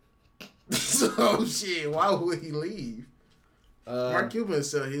 So shit, why would he leave? Mark Cuban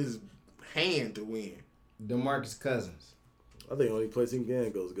sell his hand to win. DeMarcus Cousins. I think the only place he can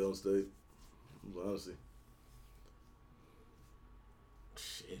go is Golden State. Honestly.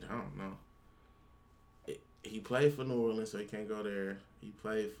 Shit, I don't know. He played for New Orleans, so he can't go there. He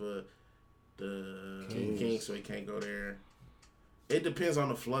played for the Kings, so he can't go there. It depends on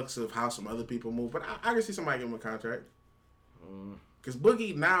the flux of how some other people move, but I can see somebody give him a contract. Because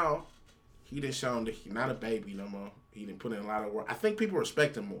Boogie now, he done shown that he's not a baby no more. He done put in a lot of work. I think people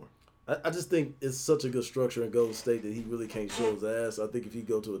respect him more. I just think it's such a good structure in Golden State that he really can't show his ass. I think if he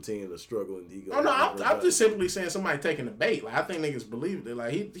go to a team that's struggling, he go. Oh no, I'm just simply saying somebody taking the bait. Like I think niggas believe it.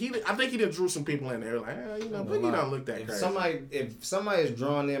 Like I think he done drew some people in there. Like Boogie don't look that crazy. If somebody is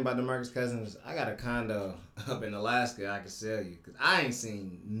drawn in by DeMarcus Cousins, I got a condo up in Alaska I can sell you because I ain't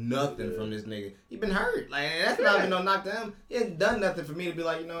seen nothing from this nigga. He been hurt. Like that's not even no knock to him. He ain't done nothing for me to be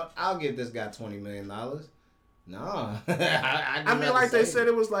like, you know what, I'll give this guy $20 million. No, I mean, like they said,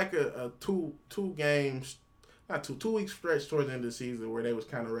 it was like a two games, not 2 week stretch towards the end of the season where they was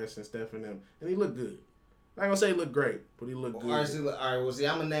kind of resting Steph and them, and he looked good. I'm not gonna say he looked great, but he looked good. All right, well, see,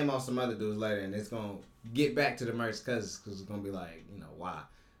 I'm gonna name off some other dudes later, and it's gonna get back to the DeMarcus Cousins because it's gonna be like, you know, why?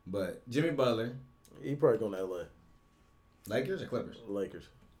 But Jimmy Butler, he probably going to LA. Lakers or Clippers? Lakers.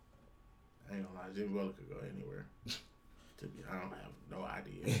 I ain't gonna lie, Jimmy Butler could go anywhere. I don't have no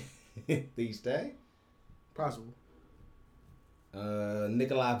idea. Think he stay? Possible.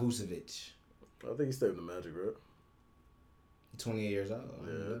 Nikolai Vucevic. I think he stayed with the Magic, right? 28 years old.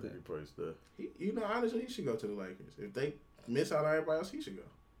 Yeah, I think he probably stay. Honestly, he should go to the Lakers. If they miss out on everybody else, he should go.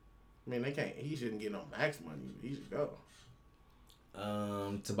 I mean, they can't. He shouldn't get no max money, but he should go.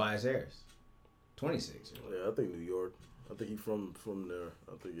 Tobias Harris, 26. Yeah, I think New York. I think he from there.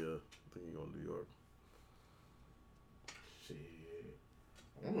 I think he going to New York. Shit,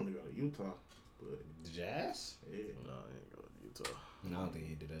 I want to go to Utah. But the Jazz? Yeah. No, I ain't going to Utah. No, I don't think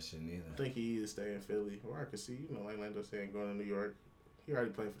he did that shit neither. I think he either stay in Philly, or I could see, like Lando saying, going to New York. He already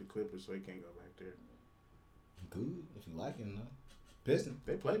played for the Clippers, so he can't go back there. Good, if you like him, though. Pistons.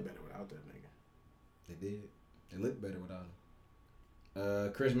 They played better without that nigga. They did. They looked better without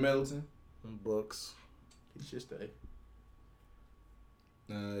him. Chris Middleton. Bucks. He should stay.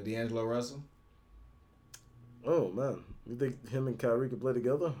 D'Angelo Russell. Oh, man. You think him and Kyrie could play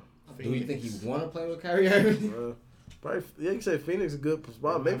together? Phoenix. Do you think he want to play with Kyrie Irving? Probably. Yeah, you say Phoenix is a good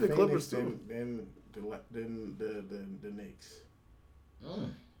spot. Maybe the Clippers too. Then the Knicks.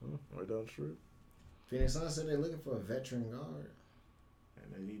 Right down the street. Phoenix Suns said they're looking for a veteran guard.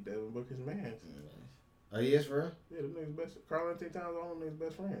 And they need Devin Booker's man. Oh, he is for real? Yeah, the niggas best. Karl-Anthony Towns all them niggas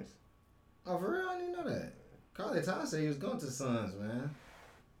best friends. Oh, for real? I didn't know that. Karl-Anthony Towns said he was going to the Suns, man.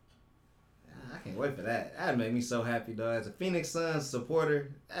 I can't wait for that. That made me so happy, dog. As a Phoenix Suns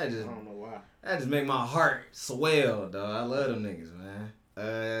supporter, I don't know why. That just make my heart swell, dog. I love them niggas, man.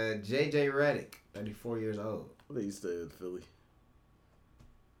 JJ Redick, 34 years old. I think he stayed in Philly.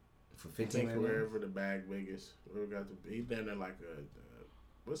 For 15 million. Wherever the bag biggest. He's down there like a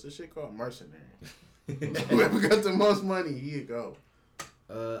what's the shit called? Mercenary. Whoever got the most money, he'd go.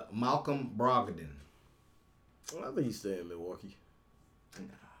 Malcolm Brogdon. Well, I think he's staying in Milwaukee.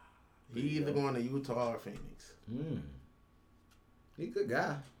 He either going to Utah or Phoenix. He's a good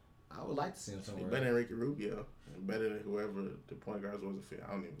guy. I would like to see him somewhere. He better than Ricky Rubio. And better than whoever the point guards was a fit.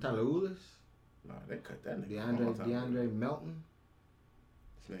 I don't even know. Tyler Ulis? No, they cut that nigga. DeAndre Melton?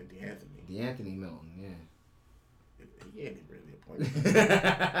 His name DeAnthony. DeAnthony Melton, yeah. He ain't really a point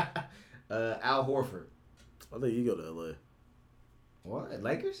guard. Al Horford. I think he go to LA. What?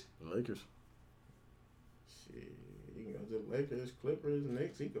 Lakers? Lakers. Shit. He can go to the Lakers, Clippers,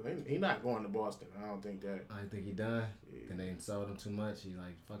 Knicks. He not going to Boston. I don't think that. I think he done. And they sold him too much. He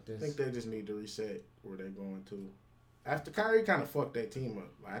like, fuck this. I think they just need to reset where they're going to. After Kyrie kind of fucked that team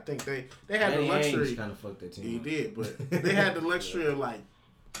up. Like, I think they had the luxury. Kind of fucked that team up. He did, but they had the luxury of like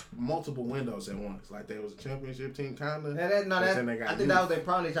multiple windows at once. Like they was a championship team, kind of. I think that was their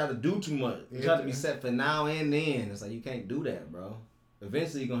problem. They tried to do too much. They tried to be set for now and then. It's like you can't do that, bro.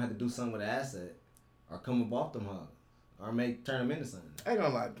 Eventually, you're gonna have to do something with the asset, or come up off them hugs, or turn them into something. I ain't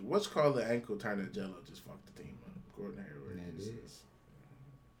gonna lie. What's called the ankle turner Jello just fucked the team up. Gordon Hayward. Yeah, it is.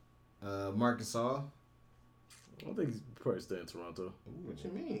 Marc Gasol. I think he's probably staying in Toronto. What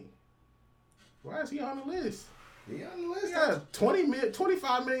you mean? Why is he on the list? He on the list. He got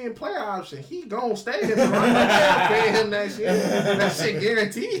 25 million player option. He gon' stay in Toronto. Paying him that shit. That shit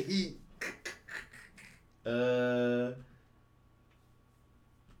guaranteed.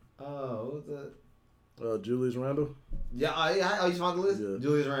 What's that? Julius Randle. Yeah, he's on the list? Yeah.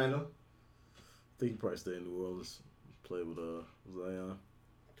 Julius Randle. I think he probably stay in New Orleans. Play with Zion.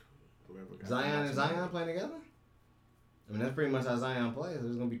 Zion and Zion playing together? I mean, that's pretty much how Zion plays.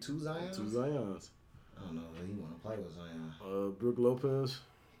 There's going to be two Zions? Two Zions. I don't know if he want to play with Zion. Brook Lopez.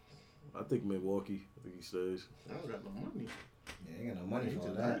 I think Milwaukee. I think he stays. I don't got no money. Yeah, they ain't got no money He for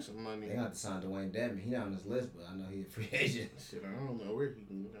just that. got some money. They got to sign Dwayne Dedman. He not on this list, but I know he a free agent. Shit, I don't know where he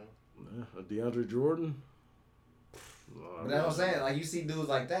can go. DeAndre Jordan. But that's what I'm saying. Like, you see dudes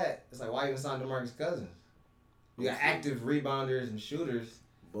like that, it's like, why even sign DeMarcus Cousins? You got active rebounders and shooters.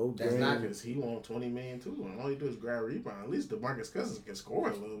 Both That's games. not Because he want 20 million too, and all he do is grab rebound. At least DeMarcus Cousins can score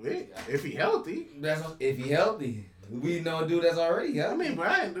a little bit if he healthy. That's if he healthy. We know a dude that's already healthy. I mean,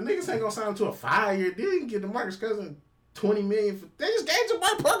 but the niggas ain't gonna sign him to a 5-year deal. You can get DeMarcus Cousins 20 million for. They just gave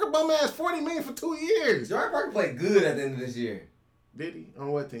Jabari Parker bum ass 40 million for 2 years. Jabari Parker played good at the end of this year. Did he?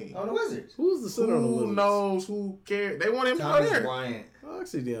 On what team? On the Wizards. Who's the center on the Who Wizards? knows? Who cares? They want him to go Thomas there. Bryant. I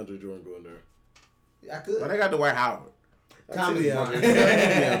see DeAndre Jordan going there. I could. But they got Dwight Howard. Thomas DeAndre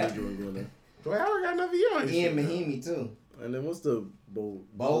Bryant. Jordan going there. Dwight Howard got another year on his Ian shit, Mahimi, too. And then what's the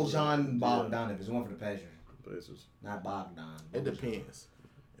Bojan Bogdanovic. One for the Pacers. Pacers. Not Bogdan. It depends.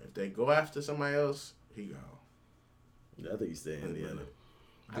 If they go after somebody else, he gone. Yeah, I think he's staying in Indiana.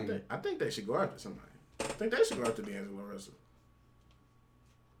 I think they should go after somebody. I think they should go after D'Angelo Russell.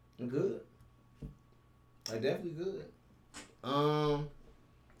 Good. Like, definitely good.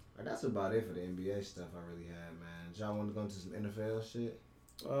 That's about it for the NBA stuff I really had, man. Y'all want to go into some NFL shit?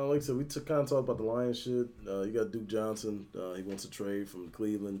 Like I said, we kind of talked about the Lions shit. You got Duke Johnson. He wants to trade from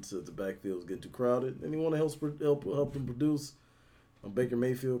Cleveland to the backfield is getting too crowded, and he want to help him produce. Baker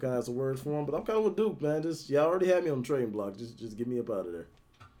Mayfield kind of has some words for him, but I'm kind of with Duke, man. Just y'all already had me on the trading block. Just get me up out of there.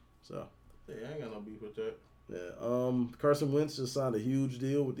 So. Yeah, I ain't got no beef with that. Yeah. Carson Wentz just signed a huge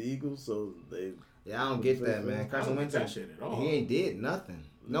deal with the Eagles, so they. Yeah, I don't get that, man. Carson Wentz, that shit at all. He ain't did nothing.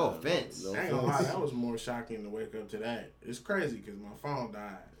 No offense. I ain't gonna lie, that was more shocking to wake up to that. It's crazy because my phone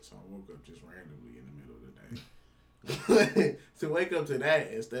died, so I woke up just randomly in the middle of the day. To wake up to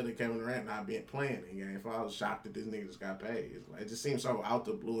that instead of Kevin Durant not being playing the game, I was shocked that this nigga just got paid. It's like, it just seems so out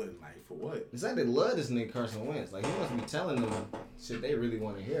the blue and like, for what? It's like they love this nigga Carson Wentz. Like, he must be telling them shit they really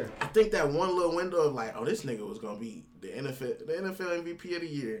want to hear. I think that one little window of like, oh, this nigga was gonna be the NFL MVP of the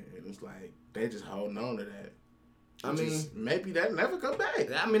year, and it's like they just holding on to that. I mean, maybe that never come back.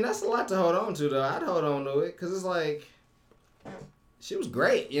 I mean, that's a lot to hold on to, though. I'd hold on to it because it's like, she was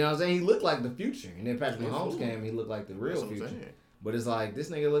great. You know what I'm saying? He looked like the future. And then Patrick Mahomes came, he looked like the real future. But it's like,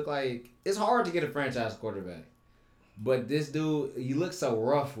 this nigga look like, it's hard to get a franchise quarterback. But this dude, he looks so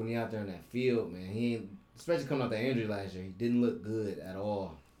rough when he out there in that field, man. He ain't, especially coming off that injury last year, he didn't look good at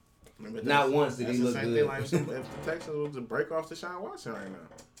all. Not once did he look good. That's the same thing like if the Texans was to break off Deshaun Watson right now.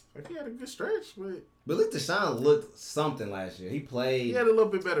 Like, he had a good stretch, but at least Deshaun looked something last year. He played. He had a little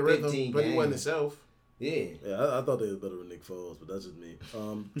bit better rhythm, but he wasn't games. himself. Yeah. Yeah, I thought they was better with Nick Foles, but that's just me.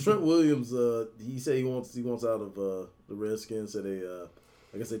 Trent Williams, he said he wants out of the Redskins. Said they,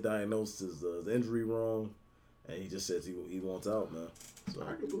 I guess they diagnosed his injury wrong, and he just says he wants out, man. So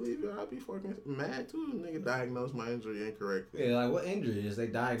I can believe it. I'd be fucking mad too. Nigga diagnosed my injury incorrectly. Yeah, like what injury is they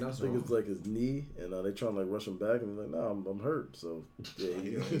diagnosed? I think it's like his knee, and they trying to like rush him back, and he's like, "No, I'm hurt." So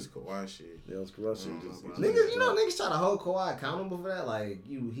yeah, He's Kawhi shit. Yeah, it's Kawhi shit. Niggas, niggas try to hold Kawhi accountable for that. Like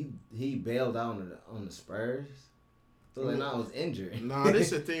he bailed out on the Spurs, so like now I was injured. No,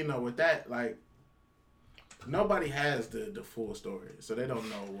 this is the thing though. With that, like nobody has the full story, so they don't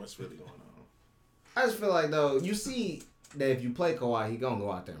know what's really going on. I just feel like though you see that if you play Kawhi, he gonna go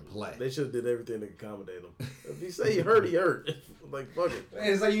out there and play. They should have did everything to accommodate him. If he say he hurt, he hurt. Like fuck it. And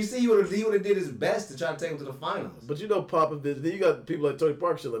it's like you see he would have did his best to try to take him to the finals. But Popovich, then you got people like Tony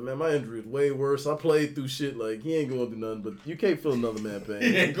Parker shit like, man, my injury is way worse. I played through shit like he ain't going through nothing, but you can't feel another man pain.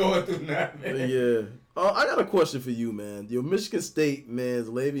 He ain't going through nothing. Yeah. I got a question for you, man. Your Michigan State man's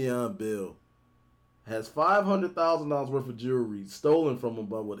Le'Veon Bell has $500,000 worth of jewelry stolen from him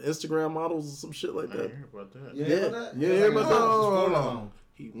by Instagram models or some shit like I that. ain't hear about that. You hear about that? You hear about that? Hold on.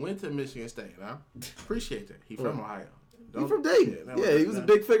 He went to Michigan State. I appreciate that. He from Ohio. He from Dayton. Yeah, he was a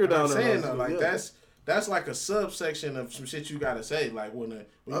big figure down there. I'm saying though, like that's like a subsection of some shit you gotta say. Like when you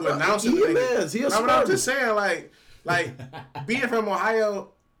announce it, I'm just saying like being from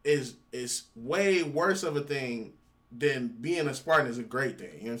Ohio is way worse of a thing then being a Spartan is a great thing.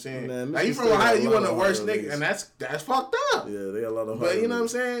 You know what I'm saying? Man, like, you Michigan from State Ohio, got a you lot one of the of worst Ohio niggas, niggas. and that's fucked up. Yeah, they got a lot of. But you know what I'm niggas.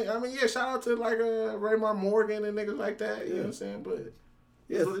 saying? I mean, yeah, shout out to like Raymar Morgan and niggas like that. You know what I'm saying? But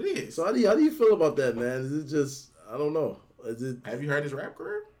that's what it is. So how do you feel about that, man? Is it just I don't know? Is it? Have you heard his rap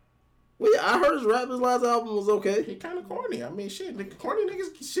career? Well, yeah, I heard his rap. His last album was okay. He kind of corny. I mean, shit, corny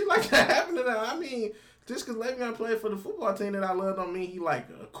niggas, shit like that happen to them. I mean, just because Le'Veon played for the football team that I love don't mean he like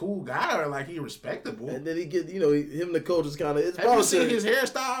a cool guy or like he respectable. And then he get, him and the coach is kind of. Have you seen his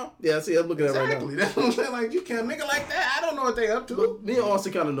hairstyle? Yeah, I see. I'm looking at it right now. Exactly. That's what I'm saying. Like, you can't nigga like that. I don't know what they up to. But me and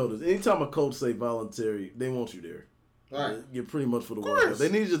Austin kind of noticed. Anytime a coach say voluntary, they want you there. All right. You're pretty much for the course. workout. They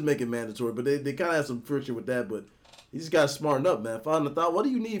need to just make it mandatory, but they kind of have some friction with that. But you just got to smarten up, man. $500,000. What do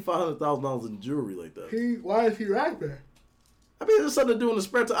you need $500,000 in jewelry like that? Why is he rapping? I mean, there's something to do in the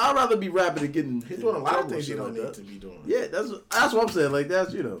spare time. I'd rather be rapping than getting. He's doing a lot of things you you don't need to be doing. Yeah, that's what I'm saying. Like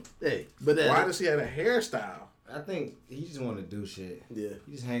that's hey, but why does he have a hairstyle? I think he just want to do shit. Yeah,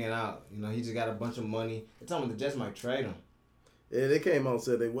 He's just hanging out. He just got a bunch of money. They told him the Jets might trade him. Yeah, they came out and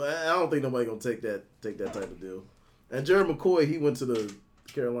said I don't think nobody gonna take that type of deal. And Jared McCoy, he went to the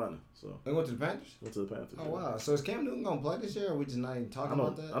Carolina, so They went to the Panthers. went to the Panthers. Oh wow! So is Cam Newton gonna play this year? Or we just not even talking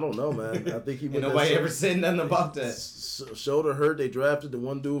about that? I don't know, man. I think he Ain't went. nobody ever said nothing about that. Shoulder hurt. They drafted the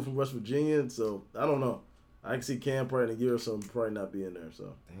one dude from West Virginia, and so I don't know. I can see Cam probably in a year or so probably not being there.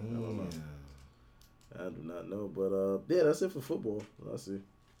 So I don't know. I do not know, but yeah, that's it for football. I see.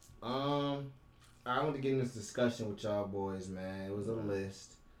 I want to get in this discussion with y'all boys, man. It was a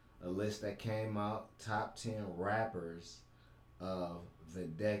list that came out, top 10 rappers of the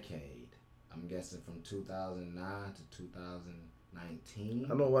decade. I'm guessing from 2009 to 2019. I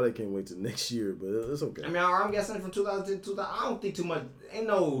don't know why they can't wait till next year, but it's okay. I mean, I'm guessing from 2010 to 2000. I don't think too much. Ain't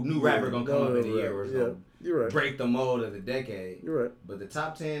no new rapper gonna come up in a year or so. You're right. Break the mold of the decade. You're right. But the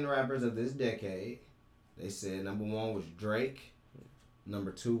top 10 rappers of this decade, they said number 1 was Drake.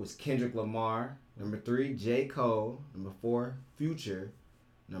 Number 2 was Kendrick Lamar. Number 3, J. Cole. Number 4, Future.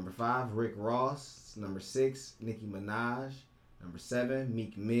 Number 5, Rick Ross. Number 6, Nicki Minaj. Number 7,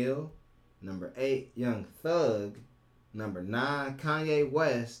 Meek Mill. Number 8, Young Thug. Number 9, Kanye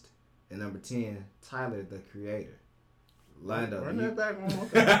West. And number 10, Tyler, the Creator. Lando. Run that back one more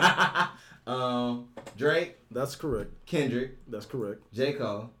time. Drake. That's correct. Kendrick. That's correct. J.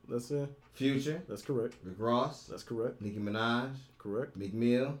 Cole. That's it. Future. That's correct. Rick Ross. That's correct. Nicki Minaj. Correct. Meek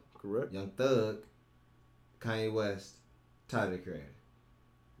Mill. Correct. Young Thug. Kanye West. Tyler, the Creator.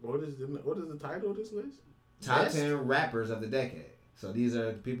 What is the title of this list? Top Best? 10 rappers of the decade. So these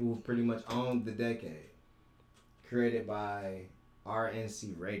are the people who pretty much owned the decade. Created by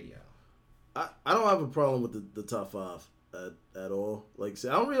RNC Radio. I don't have a problem with the top 5 at all. Like I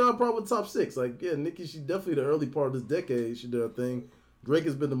said, I don't really have a problem with top 6. Like, yeah, Nicki, she definitely the early part of this decade. She did her thing. Drake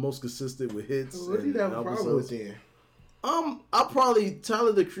has been the most consistent with hits. What do you have a problem with then? I'll probably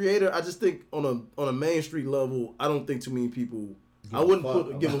Tyler, the Creator. I just think on a Main Street level, I don't think too many people. I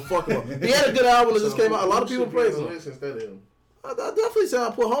wouldn't give a fuck about. He had a good album that just came out. A lot of people praise him. Instead of him. I definitely say I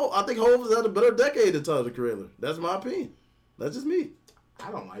put Hov. I think Hov has had a better decade than Tyler, the Creator. That's my opinion. That's just me.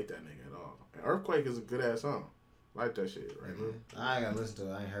 I don't like that nigga at all. Earthquake is a good ass song. I like that shit right now. I gotta listen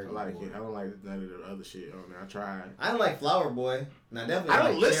to it. I ain't heard I it like before. it. I don't like none of the other shit on there. I tried. I don't like Flower Boy. Now definitely. I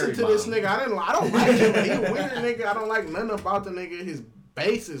don't listen to this nigga. I don't like him. He a weird nigga. I don't like nothing about the nigga. His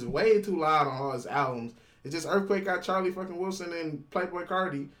bass is way too loud on all his albums. It's just Earthquake got Charlie fucking Wilson and Playboy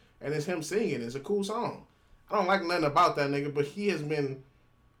Cardi, and it's him singing. It's a cool song. I don't like nothing about that nigga, but he has been.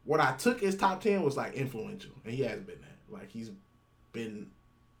 What I took his top 10 was like influential, and he has been that. Like he's been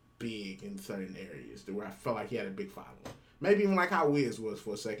big in certain areas to where I felt like he had a big following. Maybe even like how Wiz was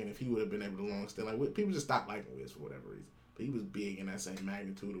for a second, if he would have been able to long stay. Like people just stopped liking Wiz for whatever reason, but he was big in that same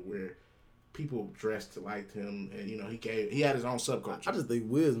magnitude of where people dressed like him, and he had his own subculture. I just think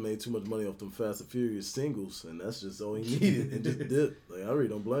Wiz made too much money off them Fast and Furious singles, and that's just all he needed, and just did. Like I really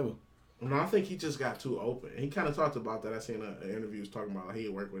don't blame him. No, I think he just got too open. He kind of talked about that. I seen an interview talking about like he'd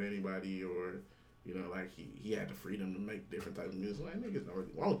work with anybody, or like he had the freedom to make different types of music. Like niggas don't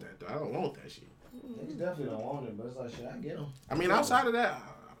really want that though. I don't want that shit. Niggas definitely don't want it, but it's like shit. I get them. I mean, outside of that,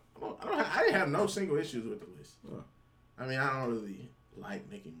 I didn't have no single issues with the list. I mean, I don't really like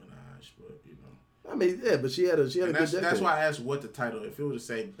Nicki Minaj, but I mean, yeah, but she had a good decade. That's why I asked what the title. If it were to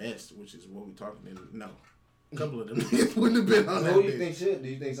say best, which is what we talking, then no. A couple of them niggas wouldn't have been on that Who do you list. think should? Do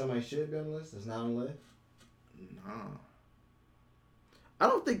you think somebody should be on the list that's not on the list? Nah. I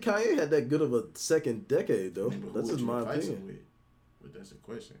don't think Kanye had that good of a second decade though. But That's who just would you my replace him opinion. with? But that's the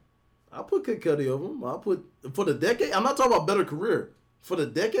question. I'll put Kid Cudi over him. I'll put for the decade. I'm not talking about better career. For the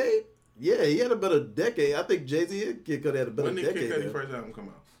decade, yeah, he had a better decade. I think Jay-Z and Kid Cudi had a better When did decade. Kid Cudi first album come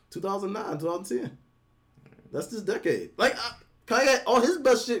out? 2009, 2010. That's this decade. Like Kanye, all his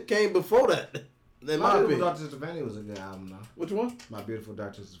best shit came before that. In My my Beautiful opinion. Dark Twisted Fantasy was a good album, though. Which one? My Beautiful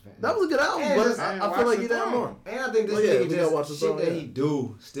Dark Twisted Fantasy. That was a good album, And but just- I feel like he did more. And I think this Oh, yeah, we nigga gotta watch the just shit song, that yeah. he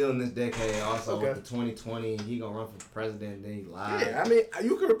do still in this decade. Also Okay. with the 2020, he gonna run for president. Then he lied. Yeah, I mean,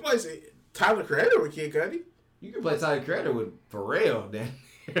 you can replace it. Tyler Creator with Kid Cudi. You can play Tyler Creator with Pharrell then.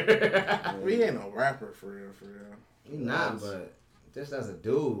 He ain't no rapper for real, for real. He not, but just as a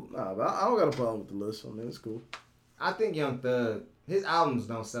dude, Nah, but I don't got a problem with the list. I mean, it's cool. I think Young Thug, his albums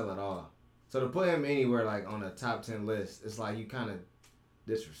don't sell at all. So to put him anywhere like on a top 10 list, it's like you kind of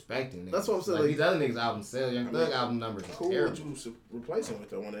disrespecting niggas. That's what I'm saying, Like, like- these other niggas' albums sell. Young I Thug mean, album numbers is Who would terrible. you replace him with?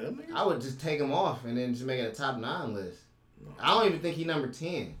 Though, one of them niggas? I would just take him off and then just make it a top 9 list. No. I don't even think he number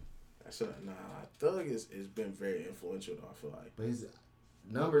 10. Nah. Thug has been very influential though. I feel like. But his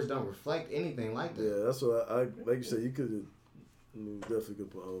numbers don't reflect anything like that. Yeah, that's what I like you said. You could definitely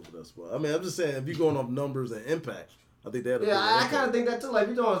could put Hov in that spot. I mean, I'm just saying if you're going off numbers and impact, I think that. Yeah, I kind of think that too. Like,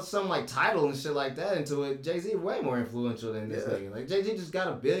 if you're doing something like Tidal and shit like that into it, Jay-Z way more influential than this Yeah. nigga. Like, Jay-Z just got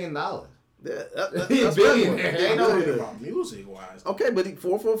 $1 billion. Yeah, He a that's billionaire. my Ain't point. no- Talking about music wise. Okay, but he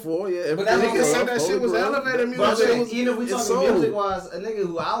 444, yeah. But that's Niggas what I'm said saying. that shit was elevated But I'm music. saying, even if we It's talking sold. music-wise, a nigga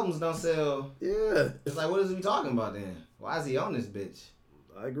who albums don't sell, Yeah, it's like, what is we talking about then? Why is he on this bitch?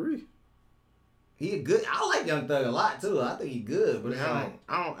 I agree. He a good. I like Young Thug a lot too. I think he good, but it's like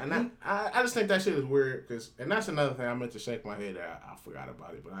I just think that shit is weird and that's another thing I meant to shake my head at. I forgot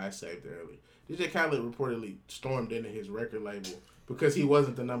about it, but I saved it early. DJ Khaled reportedly stormed into his record label because he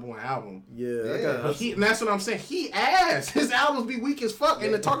wasn't the #1 album. Yeah, Yeah. And that's what I'm saying. He ass. His albums be weak as fuck.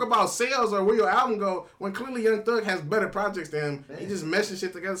 And to talk about sales or where your album go when clearly Young Thug has better projects than him, he just meshing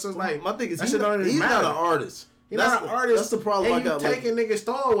shit together. So it's like my thing is that shit don't even he's not matter. an artist. He's not an artist. That's the problem. And I you got. Like, taking niggas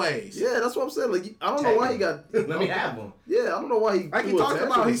throwaways. yeah, that's what I'm saying. Like, I don't know why he got. let me have him. Yeah, I don't know why he. Like he threw talked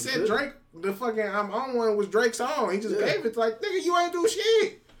attention about, he to said shit. Drake, the fucking I'm on one was Drake's song. He just Yeah. gave it like, nigga, you ain't do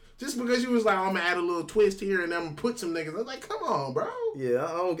shit. Just because you was like, I'm gonna add a little twist here and then put some niggas. I was like, come on, bro. Yeah,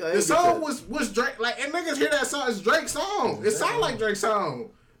 I ain't The get song that. was Drake, like, and niggas hear that song, it's Drake's song. It sound like Drake's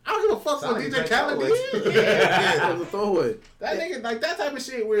song. I don't give a fuck Sound what like DJ Drake Khaled always. did. Yeah, it Yeah. was a throwaway. That nigga, like, that type of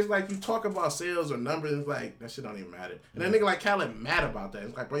shit where it's like you talk about sales or numbers, it's like, that shit don't even matter. And that nigga like Khaled mad about that.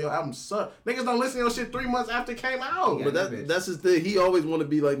 It's like, bro, your album suck. Niggas don't listen to your shit 3 months after it came out. Yeah. But that bitch. that's his thing. He always want to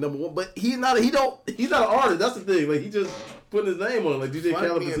be like #1, but he's not an artist. That's the thing. Like he just putting his name on it. Like DJ Fuck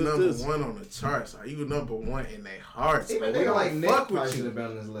Khaled being is number this. one on the charts. Are you #1 in their hearts? Even But we nigga like don't Nick fuck probably with should you. have been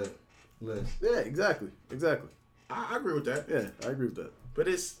on this list. Yeah, exactly. I agree with that. Yeah, I agree with that. But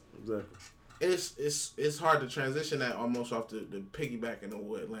it's Exactly. hard to transition that almost off the piggybacking on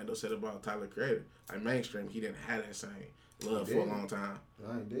what Lando said about Tyler Creator. Like mainstream, he didn't have that same love He for a didn't. long time,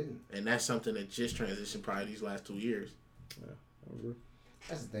 No, he didn't. and that's something that just transitioned probably these last 2 years. I agree.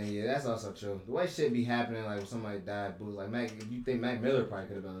 That's the thing, yeah, that's also true. The way shit be happening, like when somebody died, booze, like Mac, if you think Mac Miller probably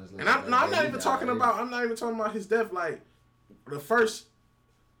could have been on this list. And I'm Like, not he even died talking already. about. I'm not even talking about his death. Like the first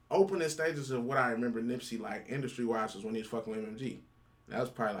opening stages of what I remember Nipsey like industry wise was when he was fucking with MMG. That was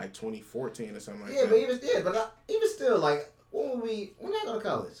probably like 2014 or something like Yeah, that. but even still, like, when did I go to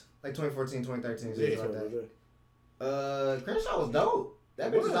college? Like 2014, 2013, shit Yeah. like that. Crenshaw was dope.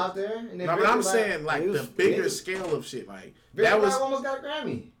 That bitch was out there. And then No, but I'm Victor, saying like he the was bigger big. scale of shit. Like Victor that was almost got a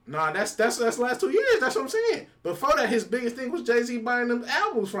Grammy. nah. That's the last 2 years. That's what I'm saying. Before that, his biggest thing was Jay-Z buying them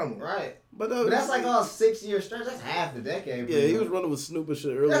albums from him. Right. But That's like all 6 year stretch. That's half the decade. Yeah, he was running with Snoop and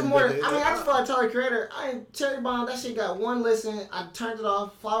shit earlier. That's in more. the decade. I just feel like Tyler Creator. Cherry Bomb. That shit got one listen. I turned it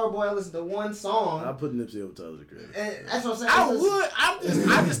off. Flower Boy. I listened to one song. I put Nipsey over Tyler the Creator. And that's what I'm saying. I It's just-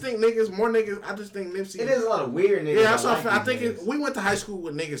 would. I just think niggas, more niggas. I just think Nipsey. It is a lot of weird niggas. Yeah, that's what that I like think. these niggas. We went to high school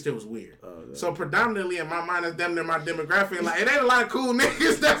with niggas that was weird. Oh, yeah. So predominantly in my mind, that's damn near my demographic. Like it ain't a lot of cool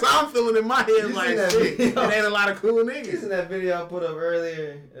niggas. That's how I'm feeling in my head. You Like seen that shit, it video? ain't a lot of cool You niggas. seen that video I put up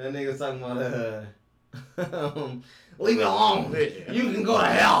earlier? And that nigga was talking about leave it alone. Yeah. You can go to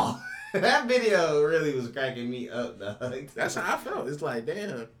hell. That video really was cracking me up, dog. That's how I felt. It's like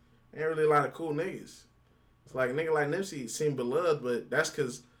damn, ain't really a lot of cool niggas. It's like a nigga like Nipsey seemed beloved, but that's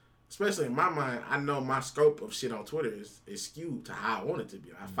because, especially in my mind, I know my scope of shit on Twitter is skewed to how I want it to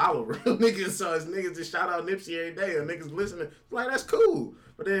be. I follow real niggas, so it's niggas just shout out Nipsey every day, or niggas listening. It's like, that's cool.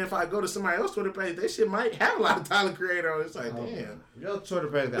 But then if I go to somebody else's Twitter page, they shit might have a lot of Tyler Creator on it. It's like, damn. Your Twitter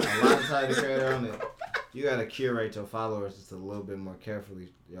page got a lot of Tyler Creator on it. You gotta curate your followers just a little bit more carefully,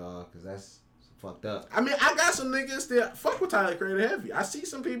 y'all, because that's fucked up. I mean, I got some niggas that fuck with Tyler Creator heavy. I see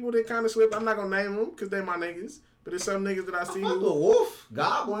some people that kind of slip. I'm not going to name them because they my niggas. But there's some niggas that I see I fucked who... with Wolf,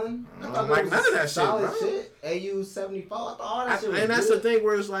 Goblin. I don't thought like was none of that shit, solid bro. shit. AU 74. I thought all that shit was And that's good. the thing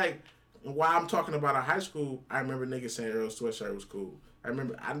where it's like, while I'm talking about a high school, I remember niggas saying Earl Sweatshirt was cool. I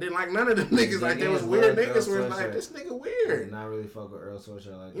remember I didn't like none of them niggas. Like, there was weird niggas where it's like, this nigga weird. Not really fuck with Earl Sweatshirt like that.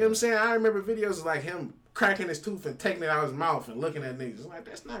 You know what I'm saying? I remember videos of like him cracking his tooth and taking it out of his mouth and looking at niggas. Like,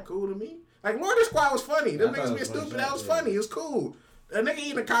 that's not cool to me. Like, Murder Squad was funny. Them niggas being stupid, that was funny. It was cool. A nigga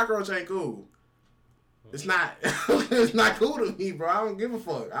eating a cockroach ain't cool. It's not. It's not cool to me, bro. I don't give a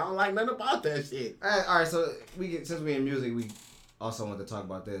fuck. I don't like nothing about that shit. All right, so since we in music, we also want to talk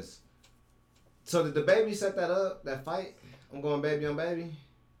about this. So did the baby set that up, that fight? I'm going baby on baby.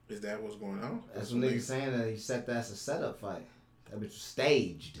 Is that what's going on? That's what niggas saying, that he set that as a setup fight. That bitch was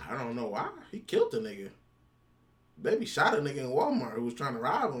staged. I don't know why. He killed the nigga. Baby shot a nigga in Walmart who was trying to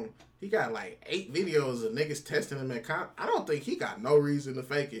rob him. He got like 8 videos of niggas testing him at I don't think he got no reason to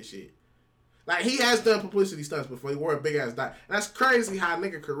fake his shit. Like, he has done publicity stunts before. He wore a big ass diaper. That's crazy how a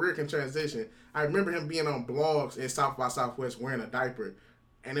nigga career can transition. I remember him being on blogs in South by Southwest wearing a diaper,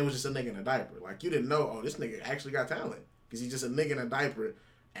 and it was just a nigga in a diaper. Like, you didn't know, oh, this nigga actually got talent because he's just a nigga in a diaper.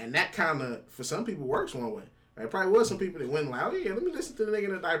 And that kind of, for some people, works one way. There probably was some people that went like, oh yeah, let me listen to the nigga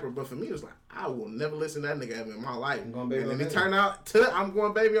in a diaper. But for me, it was like, I will never listen to that nigga ever in my life. I'm going baby and on then baby. it turned out to I'm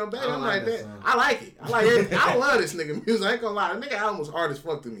going baby on baby. I'm like, that. Song. I like it. I like it. I love this nigga music. I ain't gonna lie. The nigga album was hard as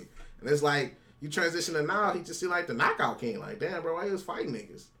fuck to me. And it's like, you transition to now, he just seem like the knockout king. Like, damn, bro, why he was fighting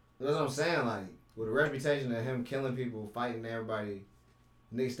niggas? That's what I'm saying. Like, with a reputation of him killing people, fighting everybody,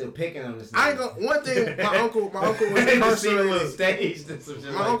 niggas still picking on this nigga. I ain't gonna. One thing, my uncle was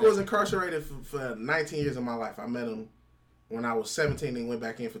incarcerated. My uncle was incarcerated for 19 years of my life. I met him when I was 17 and went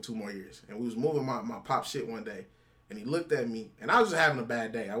back in for 2 more years. And we was moving my pop shit one day. And he looked at me, and I was just having a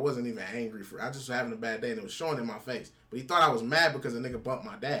bad day. I wasn't even angry I just was having a bad day, and it was showing in my face. But he thought I was mad because a nigga bumped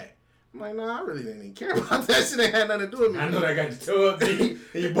my dad. I'm like, nah, I really didn't even care about that shit. Ain't had nothing to do with me. I know that got you toe up, and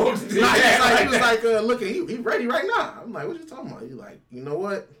you bumped his He dad. was like, look, he ready right now. I'm like, what you talking about? He like, you know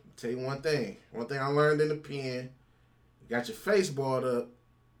what? I'll tell you one thing. One thing I learned in the pen, you got your face balled up,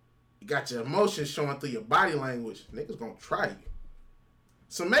 you got your emotions showing through your body language, niggas gonna try you.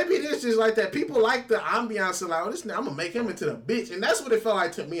 So maybe it is just like that. People like the ambiance of like, oh, this nigga, I'm gonna make him into the bitch. And that's what it felt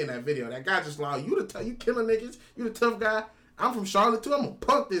like to me in that video. That guy just like, you killing niggas, you the tough guy. I'm from Charlotte too. I'm gonna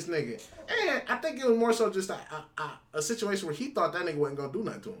punk this nigga. And I think it was more so just a situation where he thought that nigga wasn't gonna do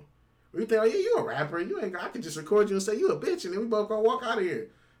nothing to him. Where you think, oh yeah, you a rapper. I can just record you and say you a bitch, and then we both gonna walk out of here.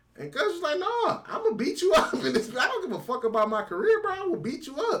 And Cuz was like, no, I'm gonna beat you up. In this, I don't give a fuck about my career, bro. I will beat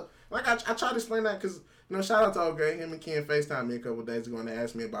you up. Like I tried to explain that because, you know, shout out to OG. Him and Ken FaceTimed me a couple days ago and they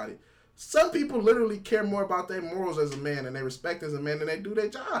asked me about it. Some people literally care more about their morals as a man and they respect as a man than they do their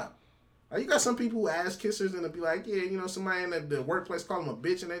job. Like, you got some people who ass kissers and they'll be like, yeah, you know, somebody in the workplace call them a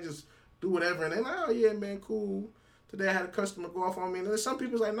bitch and they just do whatever. And they're like, oh, yeah, man, cool. Today I had a customer go off on me. And then some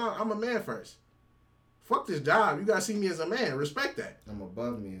people's like, no, I'm a man first. Fuck this job. You got to see me as a man. Respect that. I'm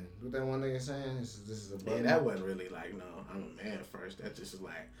above me. What that one nigga saying? This is above me. That wasn't really like, no, I'm a man first. That just is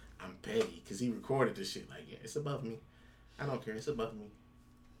like, I'm petty. Because he recorded this shit like, yeah, it's above me. I don't care. It's above me.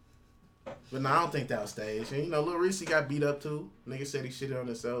 But no, I don't think that was staged. And, you know, Lil Reese got beat up too. Nigga said he shitted on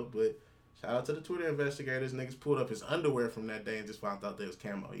himself, but shout out to the Twitter investigators. Niggas pulled up his underwear from that day and just found out there was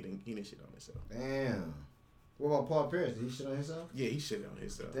camo. He didn't shit on himself. Damn. What about Paul Pierce? Did he shit on himself? Yeah, he shit on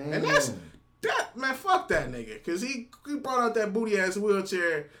himself. Damn. And man, fuck that nigga. Cause he brought out that booty ass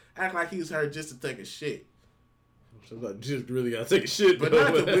wheelchair, act like he was hurt just to take a shit. Somebody just really gotta take a shit, but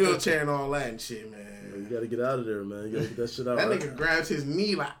not the wheelchair and all that and shit, man. You gotta get out of there, man. You gotta get that shit out. That nigga grabs his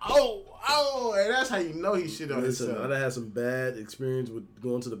knee like, oh, and that's how you know he shit on himself. I done had some bad experience with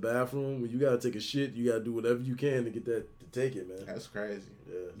going to the bathroom. When you gotta take a shit, you gotta do whatever you can to get that to take it, man. That's crazy.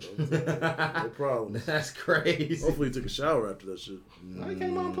 Yeah, no problem. That's crazy. Hopefully he took a shower after that shit. No, he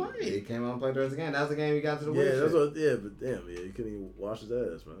came on and played. He came on and played the rest of the game. That was the game he got to the wheelchair. But damn, he couldn't even wash his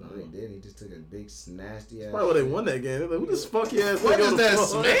ass, man. No, he did. He just took a big nasty ass. Probably why they won that game. They're like, what this funky ass? What is that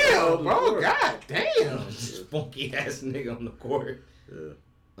smell, bro? God damn. Funky ass nigga on the court. Yeah.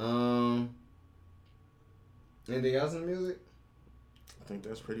 Anything else in the music? I think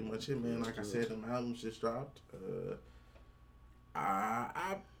that's pretty much it, man. Like I said, them albums just dropped.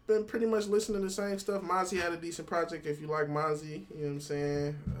 I've been pretty much listening to the same stuff. Mozzie had a decent project. If you like Mozzie, you know what I'm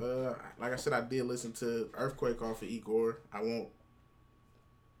saying. Like I said, I did listen to Earthquake off of Igor. I won't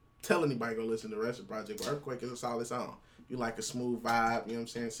tell anybody to go listen to the rest of the project, but Earthquake is a solid song. You like a smooth vibe, you know what I'm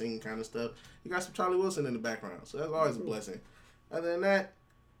saying, singing kind of stuff. You got some Charlie Wilson in the background, so that's always a blessing. Other than that,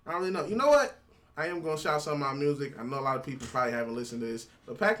 I don't really know. You know what? I am going to shout some of my music. I know a lot of people probably haven't listened to this.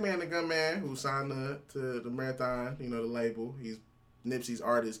 But Pac-Man the Gunman, who signed to the Marathon, you know, the label, he's Nipsey's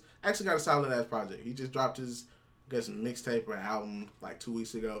artist, actually got a solid-ass project. He just dropped his, I guess, mixtape or album like 2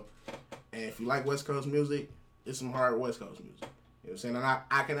 weeks ago. And if you like West Coast music, it's some hard West Coast music. You know what I'm saying? And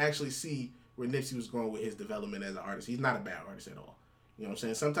I can actually see where Nipsey was going with his development as an artist. He's not a bad artist at all. You know what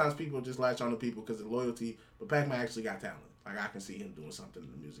I'm saying? Sometimes people just latch on to people because of loyalty, but Pac-Man actually got talent. Like, I can see him doing something in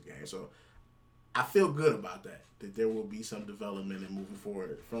the music game. So I feel good about that there will be some development and moving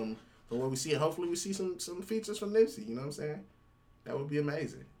forward from what we see. And hopefully we see some features from Nipsey. You know what I'm saying? That would be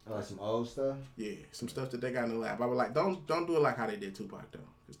amazing. Like some old stuff? Yeah, some stuff that they got in the lab. I would like, don't do it like how they did Tupac, though.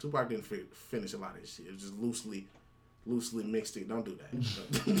 Because Tupac didn't finish a lot of this shit. It was just loosely mixed it. Don't do that.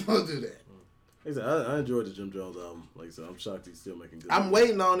 Don't do that. Like I said, I enjoyed the Jim Jones album. Like I said, I'm shocked he's still making good I'm music.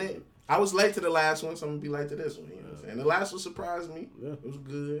 waiting on it. I was late to the last one, so I'm going to be late to this one. You know what I'm saying? The last one surprised me. Yeah. It was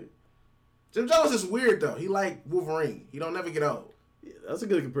good. Jim Jones is weird, though. He like Wolverine. He don't never get old. Yeah, that's a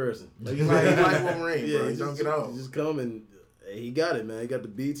good comparison. Like, he like Wolverine, bro. He don't get He old. just come and he got it, man. He got the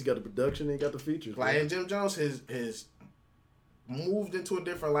beats, he got the production, and he got the features. Like, and Jim Jones has moved into a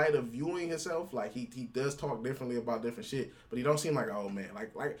different light of viewing himself. Like, he does talk differently about different shit, but he don't seem like an old man.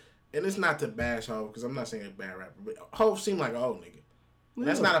 Like, and it's not to bash Hov, because I'm not saying he's a bad rapper, but Hov seem like an old nigga. And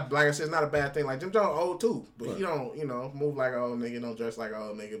that's not like I said, it's not a bad thing. Like, Jim Jones old too, but he don't, move like an old nigga, don't dress like an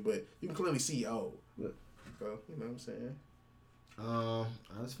old nigga, but you can clearly see old. Yeah. So, you know what I'm saying?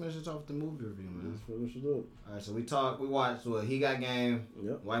 Let's finish it off with the movie review, man. Let's finish it up. All right, so we watched He Got Game,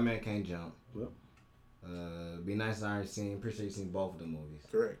 Yep. White Man Can't Jump. Yep. Be Nice I already seen. Appreciate you seen both of the movies.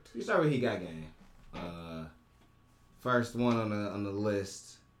 Correct. You start with He Got Game. First one on the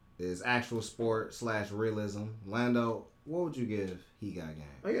list is actual sport / realism. Lando, what would you give He Got Game?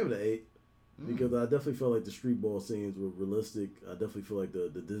 I give it an 8 because I definitely felt like the street ball scenes were realistic. I definitely feel like the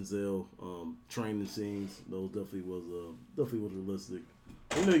Denzel training scenes, those definitely was realistic.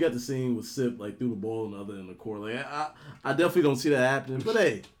 You got the scene with Sip like threw the ball on the other end of the court. Like I definitely don't see that happening. But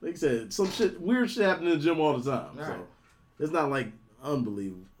hey, like I said, weird shit happening in the gym all the time. All so right. it's not like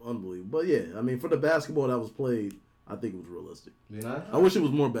unbelievable. But yeah, I mean for the basketball that was played, I think it was realistic. You know? I wish it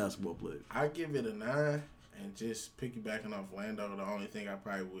was more basketball played. I give it a 9, and just piggybacking off Lando, the only thing I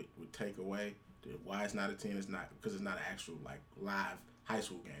probably would take away why it's not a 10 is not because it's not an actual like live high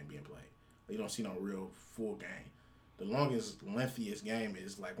school game being played. You don't see no real full game. The longest, lengthiest game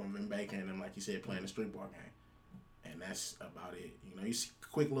is like when Vin Baker and them, like you said, playing the street ball game, and that's about it. You see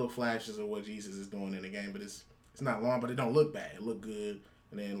quick little flashes of what Jesus is doing in the game, but it's not long, but it don't look bad. It look good,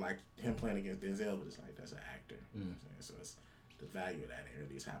 and then like him playing against Denzel, but it's like that's an actor. You know what I'm saying? So it's the value of that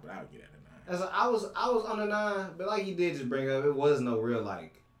really is high, but I would get that a 9. As I was on the 9, but like you did just bring up, it was no real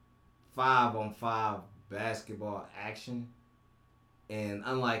like 5-on-5 basketball action. And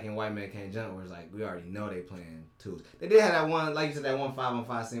unlike in White Man Can't Jump, where it's like we already know they playing twos. They did have that one, like you said, that one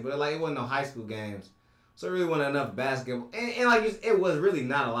 5-on-5 scene, but it wasn't no high school games, so it really wasn't enough basketball. And like it was really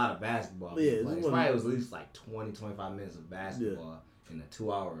not a lot of basketball. Yeah, it was at least like 20-25 minutes of basketball in a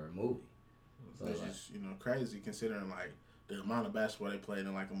 2-hour movie. So It's just crazy considering like the amount of basketball they played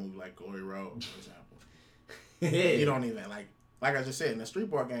in like a movie like Glory Road, for example. You don't even like I just said in the street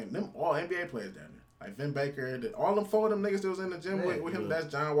ball game, them all NBA players down there. Like Vin Baker, all them 4 of them niggas that was in the gym with him. That's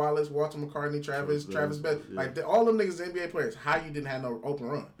John Wallace, Walter McCartney, Travis Best. Yeah. Like all them niggas NBA players. How you didn't have no open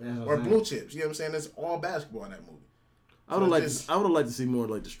run or blue chips? You know what I'm saying? It's all basketball in that movie. I would have liked to see more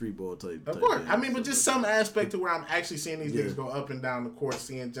like the street ball type. Of course, I mean, but just some aspect to where I'm actually seeing these niggas go up and down the court,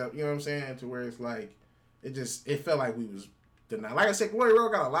 seeing jump. You know what I'm saying? To where it's like, it felt like we was. Like I said, Glory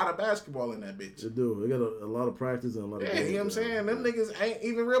Road got a lot of basketball in that bitch. They do. They got a lot of practice and a lot of. Yeah, you know what I'm saying? Them niggas ain't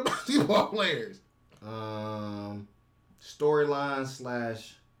even real basketball players.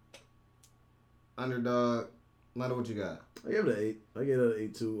 Storyline / underdog. Lando, what you got? I gave it an 8. I gave it an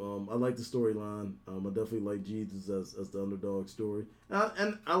 8 too. I like the storyline. I definitely like Jesus as the underdog story,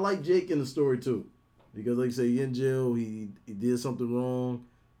 and I like Jake in the story too, because like you say, he in jail. He did something wrong.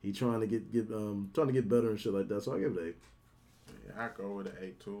 He trying to get better and shit like that. So I give it an 8. Yeah, I go with an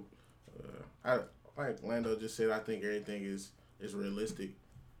 8 too. I like Lando just said. I think everything is realistic.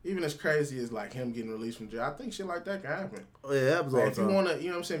 Even as crazy as like him getting released from jail, I think shit like that can happen. Oh yeah, it happens all the If you time. wanna, you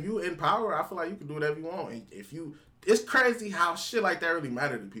know what I'm saying, if you in power, I feel like you can do whatever you want. And it's crazy how shit like that really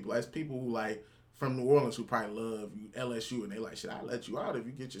matter to people. As people who like from New Orleans who probably love LSU and they like, shit, I'll let you out if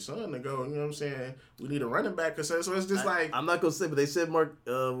you get your son to go. You know what I'm saying? We need a running back or something. So it's just like I'm not gonna say, but they said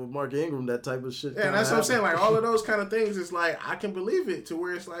with Mark Ingram that type of shit. yeah, that's what I'm saying. Like all of those kind of things, it's like I can believe it to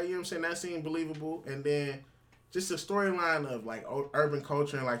where it's like, you know what I'm saying, that seemed believable. And then just the storyline of like urban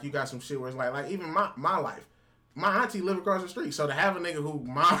culture and like you got some shit where it's like even my life. My auntie live across the street, so to have a nigga who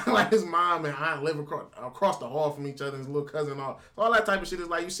like his mom and aunt live across the hall from each other, and his little cousin, all that type of shit is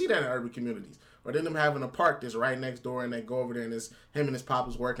like you see that in urban communities. Or then them having a park that's right next door, and they go over there and it's him and his pop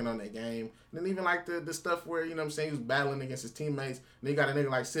was working on their game. And then even like the stuff where you know what I'm saying he was battling against his teammates, and they got a nigga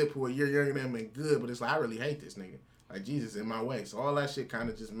like Sip who a year younger than him and good, but it's like I really hate this nigga. Like Jesus in my way, so all that shit kind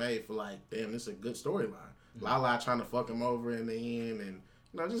of just made for like damn, this is a good storyline. Lala trying to fuck him over in the end, and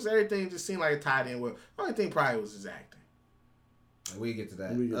just everything just seemed like it tied in well. The only thing probably was his acting. We get to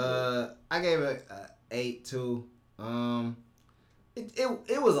that. I gave it 8 too.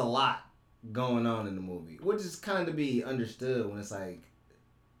 It was a lot going on in the movie, which is kind of to be understood when it's like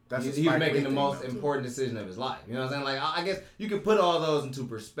he's making the most important decision of his life. You know what I'm saying? Like, I guess you could put all those into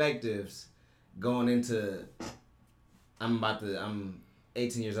perspectives going into I'm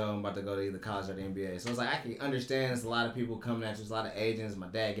 18 years old. I'm about to go to either college or the NBA. So it's like I can understand there's a lot of people coming at you. There's a lot of agents. My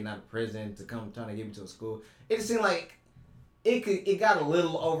dad getting out of prison to come trying to get me to a school. It just seemed like it got a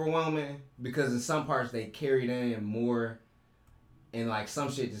little overwhelming because in some parts they carried in more, and like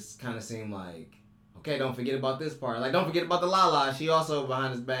some shit just kind of seemed like, okay, don't forget about this part. Like, don't forget about the Lala. She also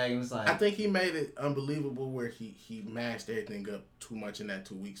behind his bag, and it's like, I think he made it unbelievable where he mashed everything up too much in that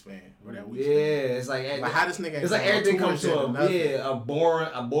 2 week span or that week. Yeah, it's like how this nigga. It's like everything comes to a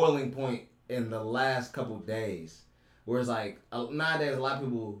boiling point in the last couple days, where it's like nowadays a lot of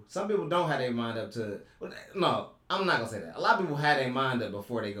people, some people don't have their mind up to. No, I'm not gonna say that. A lot of people had their mind up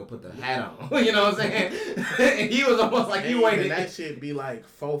before they go put the hat on. You know what I'm saying? And he was almost like he waited. That shit be like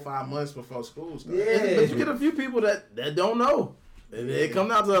 4-5 months before school starts. Yeah, but you get a few people that don't know. And they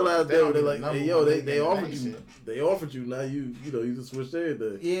come out to the last day where they're like, hey, yo, they offered you, now you just switched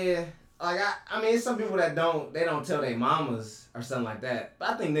everything. Yeah. Like, I mean, it's some people that don't tell their mamas or something like that. But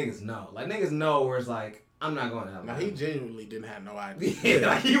I think niggas know. Like, niggas know where it's like, I'm not going to help. Now, he genuinely didn't have no idea. Yeah,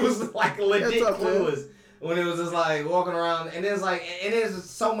 like, he was, like, legit clueless. When it was just like walking around, and it's like, and there's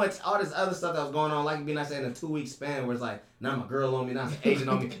so much, all this other stuff that was going on, like being I said in a 2 week span, where it's like, now my girl on me, now it's an agent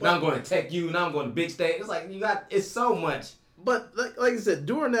on me, now I'm going to tech you, now I'm going to big state. It's like it's so much. But like I said,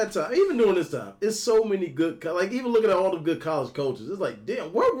 during that time, even during this time, it's so many good, like even looking at all the good college coaches, it's like,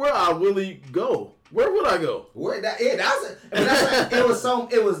 damn, where would I really go? Where would I go? That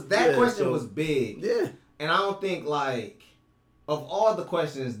question was big. Yeah. And I don't think like of all the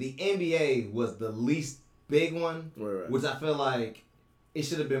questions, the NBA was the least big one, right. Which I feel like it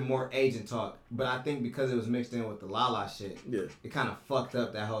should have been more agent talk, but I think because it was mixed in with the Lala shit, it kind of fucked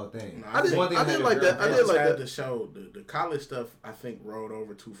up that whole thing. I did like that. The show, the college stuff, I think rolled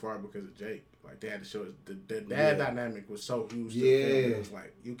over too far because of Jake. Like they had to show the dad dynamic was so huge. To the film. It was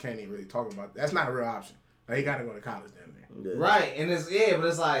like you can't even really talk about. That's not a real option. Like you got to go to college down there. Yeah. Right, and but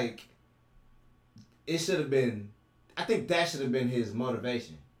it's like it should have been. I think that should have been his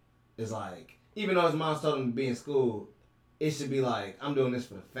motivation. It's like, even though his mom told him to be in school, it should be like, I'm doing this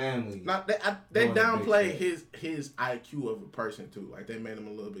for the family. Now, they downplay his IQ of a person, too. Like, they made him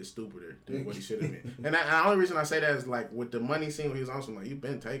a little bit stupider than what he should have been. And the only reason I say that is, like, with the money scene where he was on, like, you've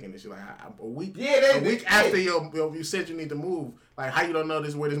been taking this shit. Like, a week after you said you need to move, like, how you don't know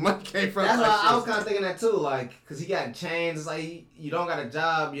where this money came from? That's why I was kind of thinking that, too. Like, because he got chains. It's like, you don't got a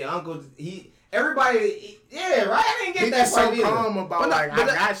job. Your uncle, everybody, right? I didn't get that part so calm about, I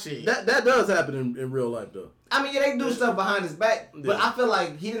got shit. That does happen in real life, though. I mean, they do stuff behind his back, but I feel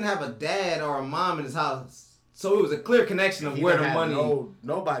like he didn't have a dad or a mom in his house, so it was a clear connection of where the money.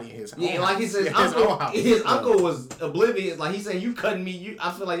 Nobody in his house. Yeah, like he said, his uncle was oblivious. Like he said, you cutting me.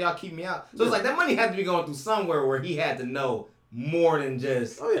 I feel like y'all keep me out. So it's like that money had to be going through somewhere where he had to know more than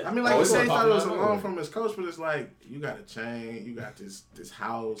just. Oh yeah, I mean, like you said, he thought it was a loan from his coach, but it's like you got a chain, you got this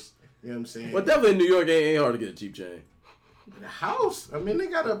house. You know what I'm saying? Well, definitely in New York, ain't hard to get a cheap chain. The house? I mean, they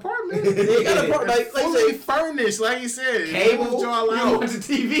got an apartment. They got an apartment. Like fully furnished, like he said. Cable, you watch the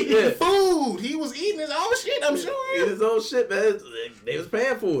TV. Yeah. Food. He was eating his own shit, I'm sure. Eating his own shit, man. They was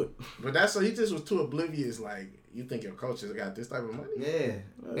paying for it. But he just was too oblivious, like, you think your coach has got this type of money? Yeah.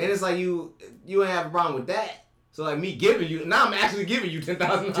 And it's like you ain't have a problem with that. So like me giving you, now I'm actually giving you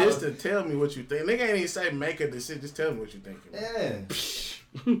 $10,000. Just to tell me what you think. Nigga ain't even say make a decision, just tell me what you thinking. Yeah.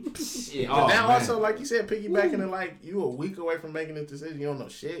 But that also, like you said, piggybacking and like you a week away from making a decision, you don't know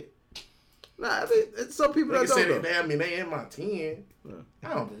shit. Nah, I mean, it's some people that don't know. They in my 10. Yeah.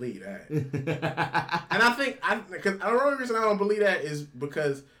 I don't believe that. And I think, because the only reason I don't believe that is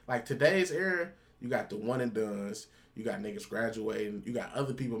because, like, today's era, you got the one and dones, you got niggas graduating, you got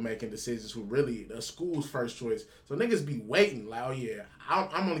other people making decisions who really, the school's first choice. So niggas be waiting, like, oh yeah,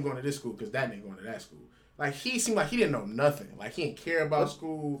 I'm only going to this school because that nigga going to that school. Like, he seemed like he didn't know nothing. Like, he didn't care about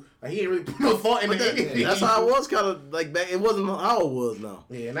school. Like, he didn't really put no thought into anything. That's how it was kind of, like, back. It wasn't how it was now.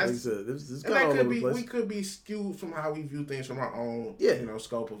 Yeah, and that's... Like you said, it's and that could be... We could be skewed from how we view things from our own,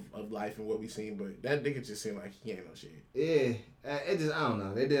 scope of life and what we seen. But that nigga just seemed like he ain't no shit. Yeah. It just... I don't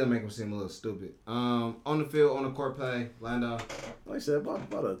know. They did make him seem a little stupid. On the field, on the court play, Lando. Like I said, about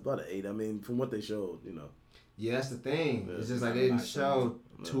an 8. I mean, from what they showed, Yeah, that's the thing. Yeah. It's just like they didn't show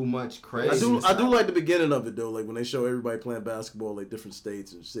too much crazy. I do like the beginning of it though, like when they show everybody playing basketball, like different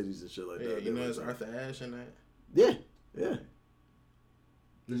states and cities and shit like that. You know, it's Arthur Ashe in that. Yeah.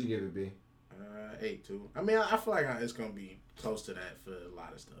 Did you give it B? 8 too. I mean, I feel like it's gonna be close to that for a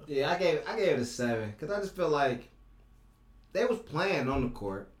lot of stuff. Yeah, I gave it a 7 because I just feel like they was playing on the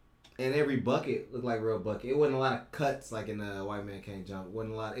court, and every bucket looked like a real bucket. It wasn't a lot of cuts like in White Man Can't Jump. It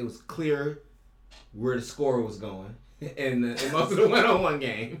wasn't a lot. It was clear where the score was going in most of the one-on-one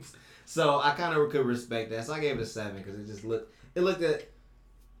games. So I kind of could respect that. So I gave it a 7 because it just looked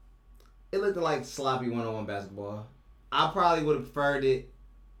like sloppy one-on-one basketball. I probably would have preferred it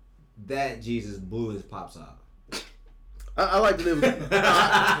that Jesus blew his pops out. I like that it was.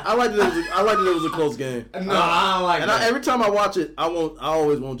 I like that it was a close game. No, I don't like that. Every time I watch it, I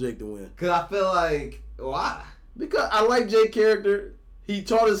always want Jake to win. Cause I feel like why? Because I like Jake's character. He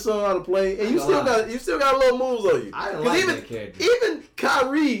taught his son how to play, and you still got little moves on you. I didn't like that character. Even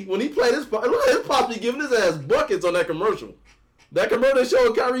Kyrie, when he played his pop, look at his pops be giving his ass buckets on that commercial. That commercial they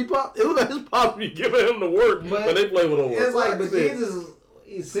showed Kyrie pop, it looked like his pops be giving him the work when they play with him. It's like, but Jesus.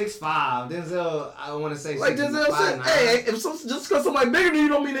 He's 6'5". Denzel, I want to say like Denzel said, hey, just because somebody bigger than you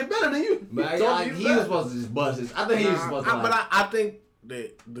don't mean they're better than you. But he was supposed to just bust it. I think he was supposed to. But I think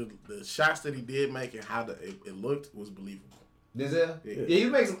that the shots that he did make and how it looked was believable. Denzel? Yeah, he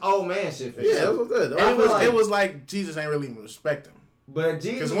make some old man shit for Yeah, that's what that. It was like Jesus ain't really even respect him. But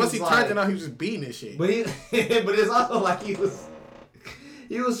Jesus, because once he turned it on, he was just beating this shit. But it's also like he was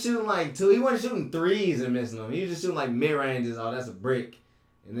shooting like two. He wasn't shooting threes and missing them. He was just shooting like mid ranges. Oh, that's a brick.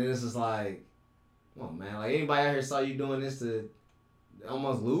 And then it's just like, come on, man. Like, anybody out here saw you doing this to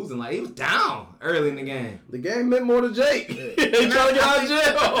almost losing. Like, he was down early in the game. The game meant more to Jake. Yeah. He trying to get out of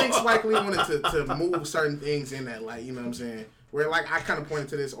jail. I think Spike Lee wanted to move certain things in that, like, you know what I'm saying? Where, like, I kind of pointed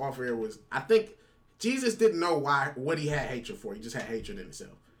to this off air was, I think Jesus didn't know what he had hatred for. He just had hatred in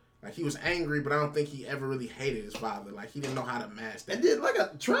himself. Like, he was angry, but I don't think he ever really hated his father. Like, he didn't know how to mask that. And then, like, a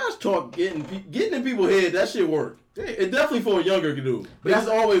trash talk getting in people's head, that shit worked. Yeah. It definitely for a younger dude. But that's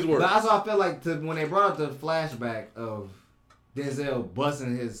always worked. But that's why I feel like when they brought up the flashback of Denzel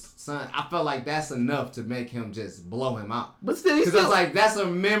busting his son, I felt like that's enough to make him just blow him out. But still, because it's like, that's a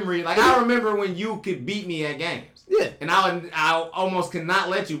memory. Like, I remember when you could beat me at games. Yeah. And I almost could not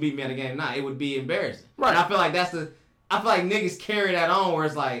let you beat me at a game. Nah, it would be embarrassing. Right. And I feel like I feel like niggas carry that on where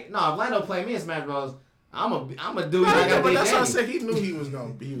it's like, no, if Lando play me in Smash Bros, I'm a dude. But that's why I said he knew he was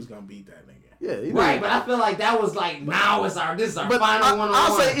gonna beat that nigga. Yeah, right. But I feel like that was like, now this is our final one-on-one.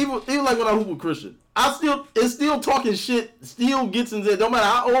 I'll say even like when I hoop with Christian, it's still talking shit. Still gets in there. No matter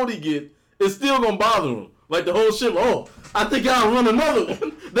how old he get, it's still gonna bother him. Like the whole shit. Oh, I think I'll run another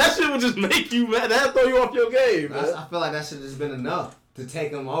one. That shit would just make you mad. That'll throw you off your game. I feel like that should have just been enough to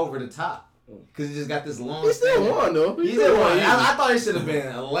take him over the top. Because he just got this long. He still won though. He still won. I thought it should have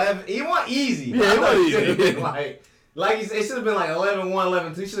been 11. He won easy. Yeah, he won easy. Like he said, it should have been like 11-1,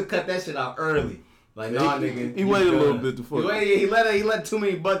 11-2. He should have cut that shit out early. Like, nah, nigga. He waited a little bit to fuck. He let too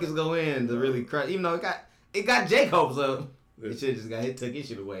many buckets go in to really crush. Even though it got Jake hopes up. It should just took his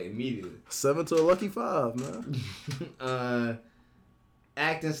shit away immediately. 7 to a lucky 5, man.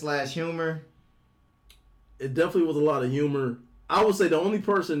 Acting / humor. It definitely was a lot of humor. I would say the only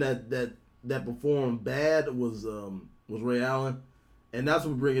person that performed bad was Ray Allen, and that's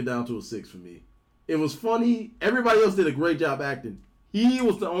what bring it down to a 6 for me. It was funny. Everybody else did a great job acting. He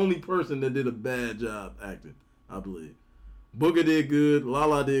was the only person that did a bad job acting, I believe. Booger did good.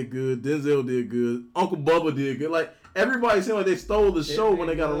 Lala did good. Denzel did good. Uncle Bubba did good. Like, everybody seemed like they stole the show when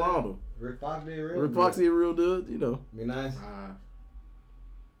they got around him. Rick Fox did real good, you know. Be nice.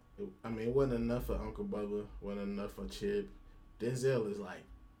 I mean, it wasn't enough for Uncle Bubba. Wasn't enough for Chip. Denzel is like,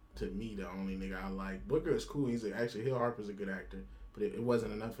 to me, the only nigga I like. Booker is cool. Actually, Hill Harper's a good actor, but it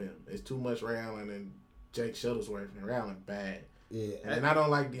wasn't enough for him. It's too much Ray Allen and Jake Shuttlesworth, and Ray Allen bad. Yeah. And I don't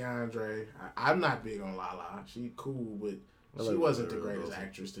like DeAndre. I'm not big on Lala. She cool, but she wasn't the greatest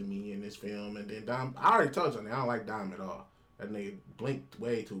actress to me in this film. And then Dom, I already told you, I don't like Dom at all. That nigga blinked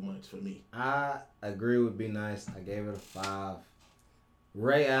way too much for me. I agree with Be Nice. I gave it a 5.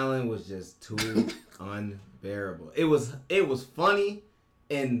 Ray Allen was just too unbearable. It was funny,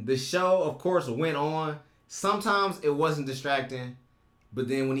 and the show, of course, went on. Sometimes it wasn't distracting, but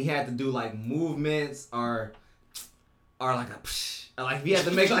then when he had to do like movements or like a psh, like if he had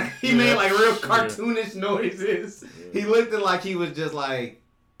to make like he made like real cartoonish noises. He looked like he was just like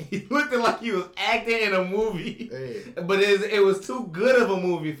he looked like he was acting in a movie. But it was too good of a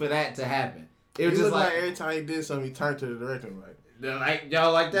movie for that to happen. It was just like every time he did something, he turned to the director like. Like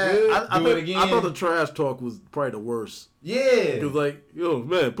y'all like that? I Do it again. I thought the trash talk was probably the worst. Yeah. It was like, yo,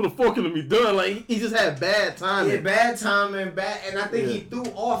 man, put a fork in me, done. Like he just had bad timing. Yeah, bad timing, and I think he threw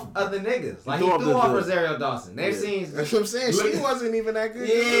off other niggas. Like he threw off Rosario Dawson. They've seen. That's what I'm saying. She wasn't even that good.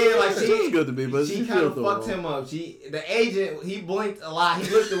 Yeah, like she was good to me, but she kind of fucked him up. The agent, he blinked a lot. He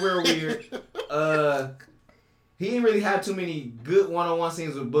looked real weird. He didn't really have too many good one-on-one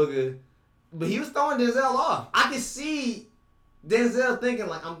scenes with Booger, but he was throwing Denzel off. I could see Denzel thinking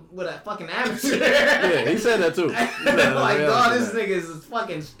like I'm with a fucking amateur. Yeah, he said that too. Like, dog, this nigga is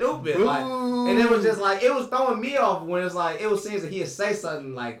fucking stupid. Like, and it was just like it was throwing me off when it's like it was scenes that he'd say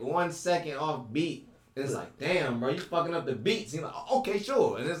something like 1 second off beat. And it's like, damn, bro, you fucking up the beats. He's like, okay,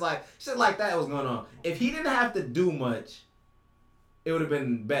 sure. And it's like shit like that was going on. If he didn't have to do much, it would have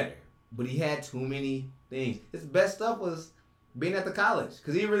been better. But he had too many things. His best stuff was being at the college,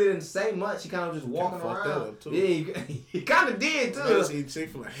 because he really didn't say much. He kind of just walking around. Yeah, he kind of did too.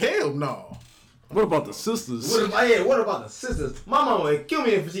 Chick-fil-A. Hell no. What about the sisters? What about the sisters? My mama would kill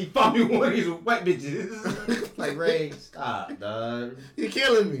me if she fought me with one of these white bitches. Like, Ray, stop, dog. You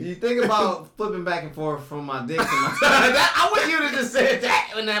killing me. You think about flipping back and forth from my dick to my I wish you would have just said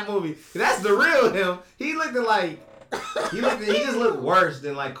that in that movie. That's the real him. He looked like he just looked worse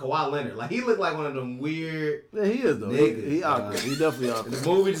than like Kawhi Leonard. Like he looked like one of them weird. Yeah, he is though. Niggas, he awkward. He definitely awkward. The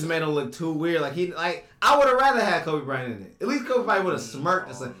movie just made him look too weird. Like I would have rather had Kobe Bryant in it. At least Kobe probably would have smirked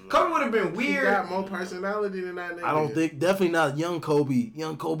or something. Kobe would have been weird. He got more personality than that nigga. I don't think, definitely not young Kobe.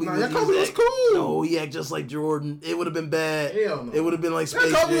 Young Kobe. Nah, young Kobe was cool. No, he act just like Jordan. It would have been bad. Hell no. It would have been like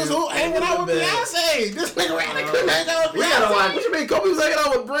Space Young Kobe was Jam. hanging out with Beyonce. This nigga really couldn't hang out with We gotta watch. Beyonce. What you mean? Kobe was hanging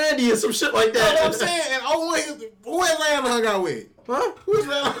out with Brandy and some shit like that. That's what I'm saying. And who has Rihanna hung out with? Huh? Who's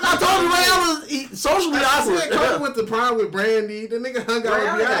Rihanna? I told you Ray Allen socially awkward. Kobe went to prom with Brandy. The nigga hung out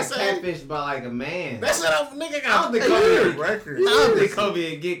Rihanna with got Beyonce. catfished by like a man. That's what nigga I got. don't think Kobe. Record. I don't think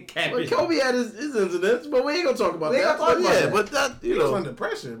Kobe would get But catfished. Kobe had his incidents, but we ain't gonna talk about We ain't that. gonna talk about that. But that He was under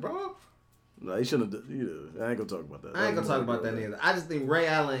pressure, bro. No, he shouldn't have. I ain't gonna talk about that. I ain't gonna talk about that neither. I just think Ray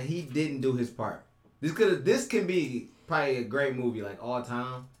Allen, he didn't do his part. This can be probably a great movie like all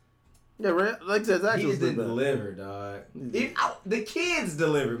time. Yeah, Ray, like I said, He actually just didn't deliver, dog. The kids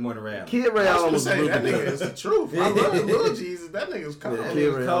delivered more than Ray Allen. Kid Ray I was Allen gonna was say really that nigga good. is the truth. I love Lil Jesus. That nigga's cold. Yeah, That Kid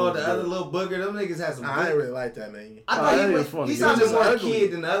nigga Ray was Allen cold. was The other good. little booger, them niggas had some. I ain't really like that nigga. I thought that he was was funny. he He sounded was more ugly.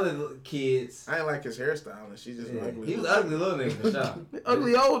 kid than the other kids. I ain't like his hairstyle, and she just Yeah, ugly. he was ugly little nigga for sure.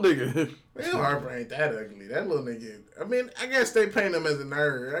 Ugly old nigga. Bill Harper ain't that ugly. That little nigga. I mean, I guess they paint him as a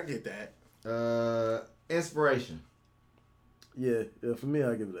nerd. I get that. Inspiration. Yeah, for me,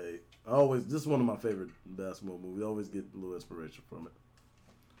 I give it an 8. This is one of my favorite basketball movies. I always get a little inspiration from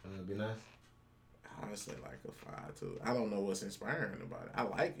it. Be nice. I would say like a 5 too. I don't know what's inspiring about it. I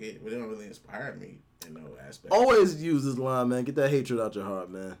like it, but it don't really inspire me in no aspect. Always use this line, man. Get that hatred out your heart,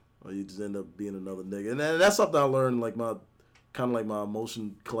 man. Or you just end up being another nigga. And that's something I learned, like my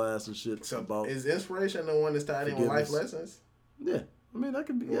emotion class and shit So about. is inspiration the one that's tied in with life Forgiveness. lessons? Yeah, I mean that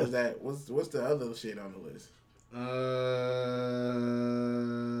could be. What was Yeah. that? What's the other shit on the list?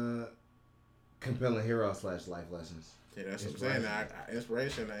 Compelling hero / life lessons. Yeah, that's what I'm saying.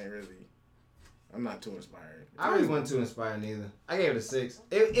 Inspiration ain't really. I'm not too inspired. I really wasn't too inspired neither. I gave it a 6.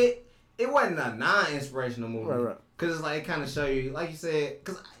 It wasn't a non-inspirational movie. Right. Cause it's like it kind of show you, like you said,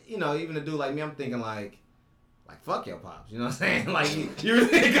 cause even a dude like me, I'm thinking like fuck your pops. You know what I'm saying? Like you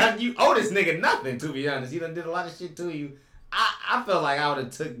really you owe this nigga nothing, to be honest. He done did a lot of shit to you. I felt like I would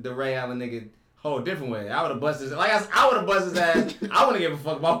have took the Ray Allen nigga whole different way. I would have busted his, I would have busted his ass. I wouldn't give a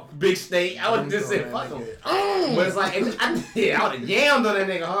fuck about Big State. I would have just said fuck him. But it's like I would have yammed on that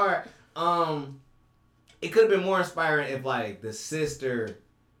nigga hard. It could have been more inspiring if like the sister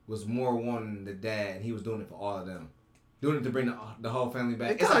was more wanting the dad and he was doing it for all of them. Doing it to bring the whole family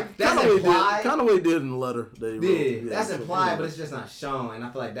back. It's like that's implied. Kind of what he did in the letter that he wrote. Yeah, that's implied, but it's just not shown. And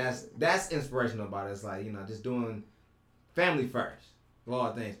I feel like that's inspirational about it. It's like, just doing family first of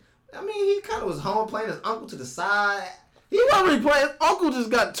all things. I mean, he kind of was home playing his uncle to the side. He wasn't really playing. Uncle just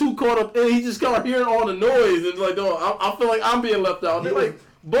got too caught up in it. He just started hearing all the noise and like, oh, I feel like I'm being left out. They're like,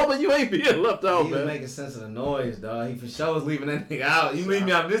 Bubba, you ain't being left out, He man. was making sense of the noise, dog. He for sure was leaving that nigga out. You leave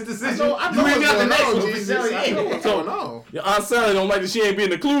me out of this decision. I know you leave me out the next one. For Jesus. sure, I know what's yeah. going on. Your Aunt Sally don't like that she ain't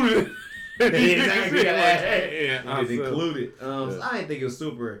being included. Exactly. Yeah, He was included. So I didn't think it was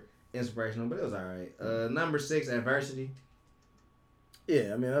super inspirational, but it was alright. Number 6, adversity.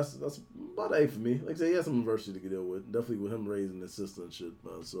 Yeah, I mean that's about 8 for me. Like I said, he had some adversity to deal with. Definitely with him raising his sister and shit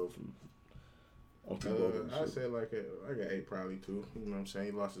by himself. I'd say like an 8 probably too. You know what I'm saying?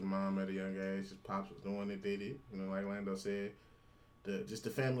 He lost his mom at a young age. His pops was the one that did it. You know, like Lando said, just the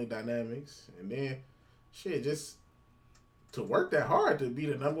family dynamics, and then shit, just to work that hard to be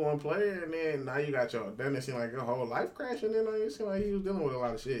the number one player, and then now you got then it seemed like your whole life crashing in on you. It seemed like he was dealing with a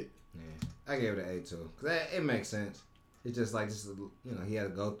lot of shit. Yeah, I gave it an 8 too, cause it makes sense. It's just like he had to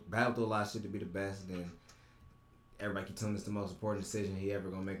go battle through a lot of shit to be the best. And then everybody keeps telling us the most important decision he ever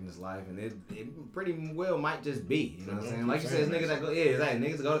gonna make in his life, and it pretty well might just be. You know what I'm saying? Like you said, niggas that go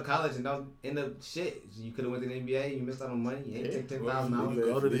niggas that go to college and don't end up shit. You could have went to the NBA, you missed out on money, you ain't take $10,000. You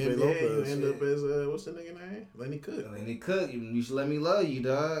go to the NBA, you end up as what's the nigga name? Lenny Cook. Lenny Cook. You should let me love you,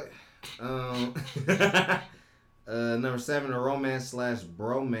 dog. Number 7, a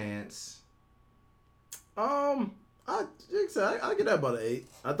romance/bromance. I get that about an 8.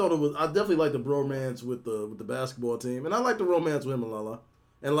 I definitely like the bromance with the basketball team, and I like the romance with him and Lala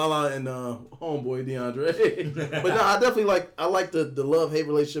and homeboy DeAndre. But no, I definitely like the love-hate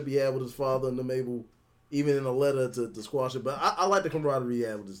relationship he had with his father and them able, even in a letter to squash it. But I like the camaraderie he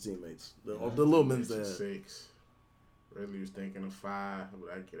had with his teammates, the little men's dad. 6. Really was thinking of 5,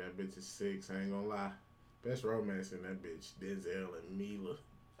 but I get that bitch is 6. I ain't gonna lie. Best romance in that bitch, Denzel and Mila.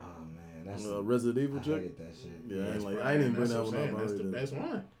 Oh man, that's Resident Evil I chick. hated that shit. Yeah, I ain't even bring that one up. That's the best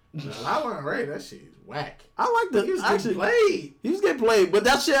one. Lala and Ray, that shit is whack. I like the He was getting played. He was getting played, but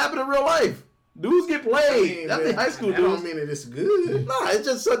that shit happened in real life. Dudes get played. That's the high school dudes. dudes. That don't mean that it's good. Nah, it's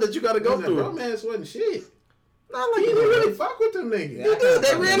just something that you got to go through. Romance wasn't shit. Not like He didn't really fuck with them niggas. They did.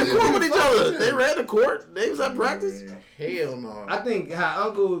 They ran the court with each other. They ran the court. They was at practice. Hell no. I think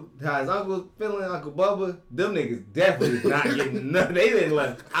how his uncle feeling, Uncle Bubba, them niggas definitely not getting nothing. They didn't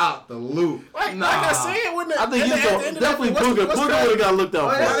left out the loop. Like I said, when I think definitely Booger would have got looked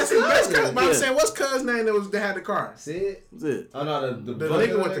out for. I'm saying, what's cuz name that had the car? Sid? That's it. Oh no, the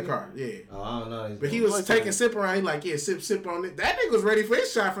nigga with the car. Yeah. Oh, I don't know. But he was taking sip around. He like, yeah, sip on it. That nigga was ready for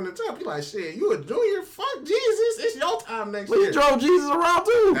his shot from the top. He like, shit, you a junior? Fuck Jesus. It's your time next year. He drove Jesus around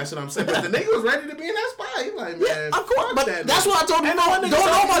too. That's what I'm saying. But the nigga was ready to be in that spot. He like, man, yeah, of course. But that's what I told you. Don't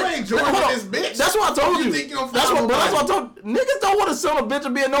nobody this bitch. That's what I told you. That's what I told niggas don't want to sell a bitch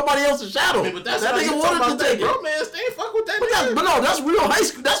and be in nobody else's shadow. But that's that nigga wanted to take it. Romance, they ain't fuck with that nigga. But no, that's real high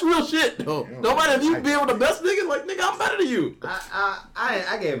school. That's real shit. No, nobody. If you be with the best niggas, like nigga, I'm better than you.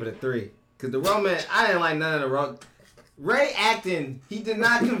 I gave it a 3 because the romance. I didn't like none of the romance. Ray acting, he did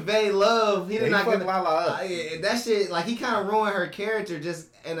not convey love. He did not fuck Lala up. That shit, like he kind of ruined her character just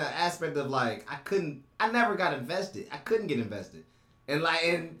in an aspect of like I never got invested. I couldn't get invested, and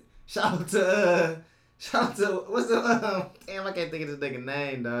shout out to what's the damn I can't think of this nigga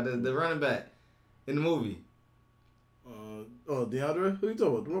name dog. The running back in the movie. DeAndre, who you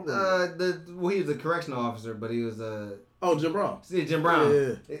talking about? He was a correctional officer, but he was Jim Brown. See, Jim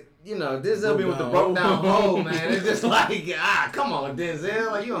Brown. Yeah. You know, Denzel be with the broke down hole, man. It's just like, come on,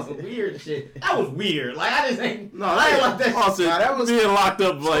 Denzel. Like, you on some weird shit. That was weird. Like, I just ain't. No, I ain't like that. Also, that was being locked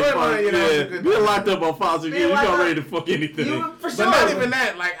up being locked up on foster years. You not ready to fuck anything. But not even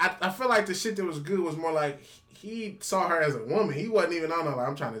that. Like, I feel like the shit that was good was more like he saw her as a woman. He wasn't even on her like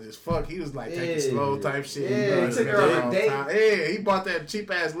I'm trying to just fuck. He was like taking slow type shit. Yeah, he took her on a date. Yeah, he bought that cheap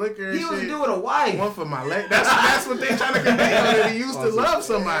ass liquor. He was doing a wife. One for my leg. That's what they trying to convey on it. He used to love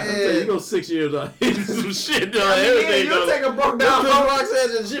somebody. Yeah. You go 6 years on some shit done. Everything you take a broke down hoe.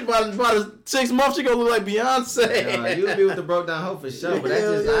 Roxanne and shit by 6 months she gonna look like Beyonce. You'll be with the broke down hoe for sure. But that's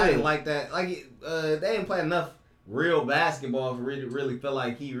just I didn't like that. Like they didn't play enough real basketball to really feel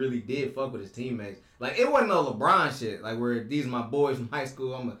like he really did fuck with his teammates. Like, it wasn't no LeBron shit, like, where these are my boys from high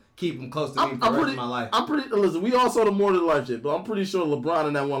school, I'm going to keep them close to me for the rest of my life. Listen, we all saw the more than life shit, but I'm pretty sure LeBron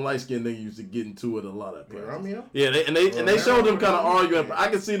and that one light-skinned nigga used to get into it a lot at practice. Romeo? Yeah, they showed them kind of arguing. I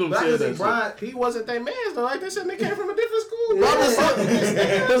can see them saying that Brian, he wasn't their man, though. Like, they said they came from a different school.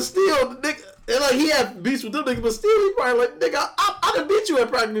 But still, the nigga, and like, he had beats with them niggas, but still, he probably like, nigga, I done beat you at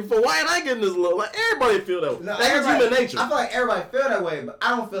practice before. Why ain't I getting this love? Like, everybody feel that way. No, that's human nature. I feel like everybody feel that way, but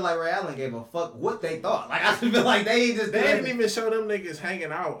I don't feel like Ray Allen gave a fuck what they thought. Like, I feel like they didn't even show them niggas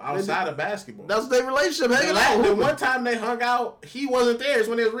hanging out outside of basketball. That's their relationship, hanging out. The one time they hung out, he wasn't there. It's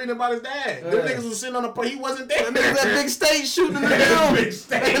when they was reading about his dad. Them niggas was sitting on the he wasn't there. That niggas that big stage shooting in the film. Big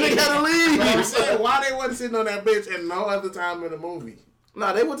stage. And they gotta leave. I'm saying, why they wasn't sitting on that bitch and no other time in the movie?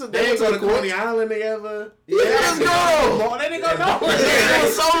 Nah, they went to the Coney Island together. Yeah, let's go. They didn't go nowhere. They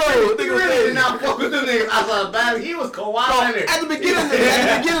was solo. He really did not fuck with them niggas outside of basketball. He was Kawhi Leonard. At the beginning,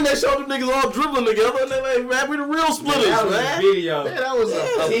 they showed them niggas all dribbling together, and they like, man, we the real splitters, that was man. A video. Yeah, that was a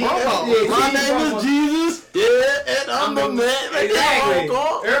promo. My name is Jesus. Yeah, and I'm the man. Exactly.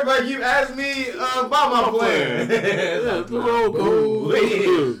 Everybody like you asked me about my plan. Yeah, Boo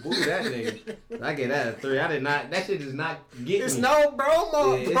that nigga. I get that a 3. I did not. That shit does not get It's me. no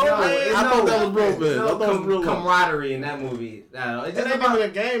bromo. It's Bro, no, man. I thought that was there's bromance. I no thought it was real life. camaraderie in that movie. No, it's It just ain't about even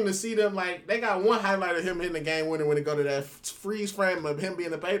a game to see them like they got one highlight of him hitting the game winner when they go to that freeze frame of him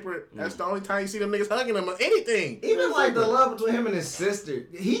being the paper. That's the only time you see them niggas hugging him or anything. even like the love between him and his sister.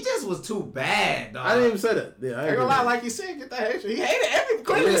 He just was too bad, dog. I didn't even say that. Yeah, I ain't gonna lie, like you said, get that hatred. He hated every.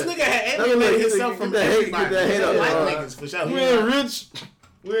 Clearly, this nigga had alienated himself from everybody. Get that hate He out. like niggas for sure. You ain't rich.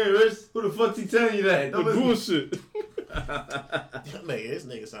 We ain't rich. Who the fuck's he telling you that? The Don't listen. bullshit. This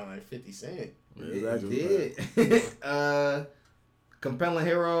nigga sound like 50 Cent. It did. Compelling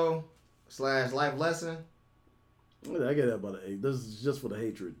hero / life lesson. I get that about an 8. This is just for the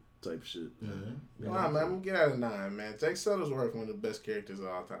hatred type shit. Nah, man, I'm gonna get out of 9, man. Jake Shuttlesworth, one of the best characters of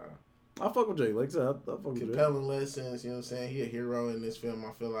all time. I fuck with Jake. Like I said, I fuck with Jake. Compelling lessons, you know what I'm saying? He a hero in this film,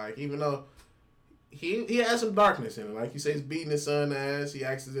 I feel like. Even though he has some darkness in it. Like you say, he's beating his son ass. He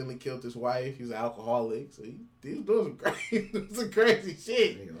accidentally killed his wife. He was an alcoholic. So he was doing some crazy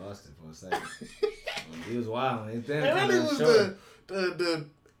shit. Nigga lost it for a second. He was wild. It really was the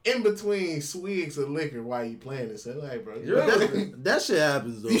in between swigs of liquor while you playing this. So like, bro, That shit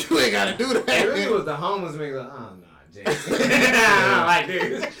happens though. you ain't gotta do that. It really was the homeless nigga. Like, oh no, Jay. Like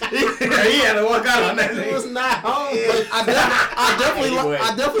this. He had to walk out on that It nigga. was not home. But I definitely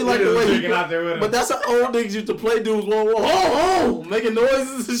like the way he out there with him. But that's how old niggas used to play dudes one, making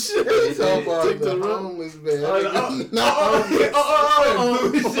noises and shit. He's talking about Take the the room. homeless man.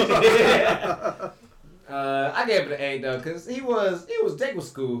 I gave it an 8 though, cause Jake was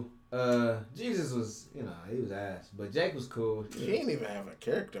cool. Jesus was, he was ass, but Jake was cool. He didn't even have a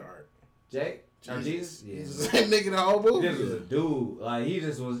character arc. Jake? Jesus? Yeah. Yeah. That nigga the whole movie. This was a dude. Like they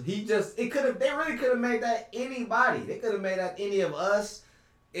really could have made that anybody. They could have made that any of us.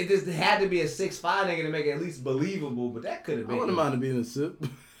 It just had to be a 6'5" nigga to make it at least believable, but that could have I been. wouldn't mind it being a sip.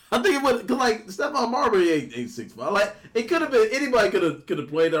 I think it would, cause like Stephon Marbury ain't 6'5". Like it could have been anybody could have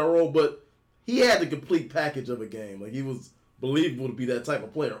played that role, but he had the complete package of a game. Like he was believable to be that type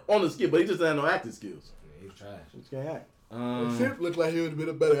of player on the skill, but he just had no acting skills. Yeah, he was trash. He just can't act. Sip looked like he would have been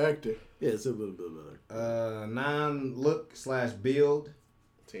a better actor. Yeah, Sip would have been better. 9 look / build.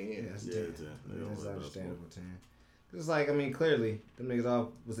 10. Yeah, that's Yeah, 10. 10. That's understandable. 10. It's like, clearly, them niggas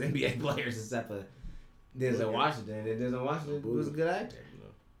all was NBA players except for Denzel Washington. And Denzel Washington was a good actor.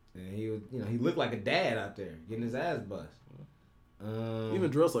 And he was, he looked like a dad out there getting his ass bust. Even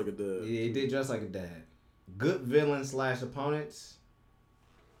dressed like a dad. Yeah, he did dress like a dad. Good villain / opponents.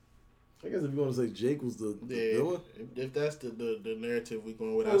 I guess if you want to say Jake was the villain. If that's the narrative we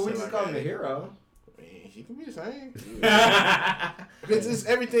going with, Well, we just call him the hero. I mean, he can be the same. Because it's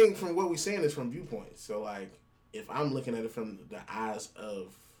everything from what we're saying is from viewpoints. So like, if I'm looking at it from the eyes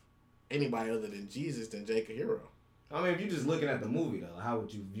of anybody other than Jesus, then Jake a hero. I mean, if you're just looking at the movie though, how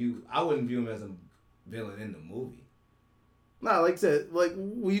would you view? I wouldn't view him as a villain in the movie. Nah, like I said, like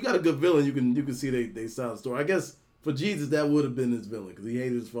when you got a good villain, you can see they side of the story. I guess for Jesus, that would have been his villain because he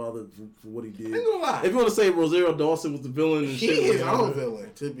hated his father for what he did. I ain't gonna lie. If you want to say Rosario Dawson was the villain, and He shit, is his own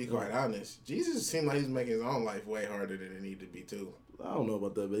villain, to be quite honest. Jesus seemed like he's making his own life way harder than it needed to be too. I don't know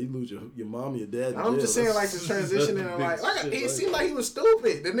about that, but you lose your mom, your dad. I'm just saying, like, the transitioning and like he seemed like he was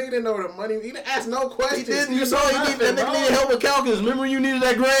stupid. The nigga didn't know where the money. He didn't ask no questions. He didn't. You saw he needed that nigga needed help with calculus. Remember you needed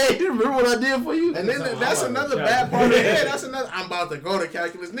that grade. Remember what I did for you? And then that's another bad part of it. Yeah, that's another. I'm about to go to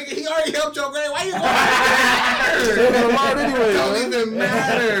calculus, nigga. He already helped your grade. Why you going? Anyway, Don't even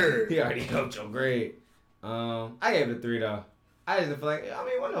matter. He already helped your grade. I gave it a 3 though. I just feel like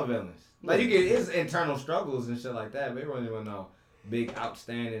what no villains. Like you get his internal struggles and shit like that, but everyone didn't know big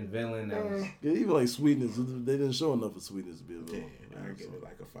outstanding villain that was. Yeah, even like Sweetness, they didn't show enough of Sweetness to be a villain. Yeah, I give it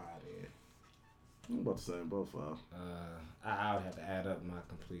like a 5 then. I'm about the same, about 5. I would have to add up my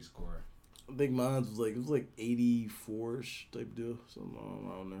complete score. I think mine was like 84ish type deal, something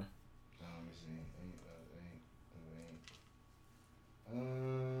around there. Let me see.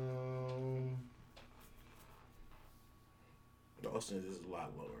 Dawson is a lot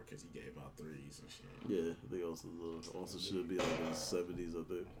lower because he gave out 3s and shit. Yeah, I think also should be like in the 70s, I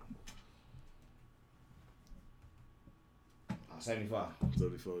think. 75.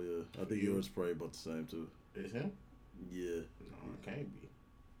 74, yeah. I think yours probably about the same too. Is him? Yeah. No, it can't be.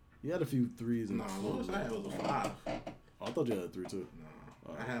 You had a few 3s and No, Lewis, I had was a 5. I thought you had a 3 too.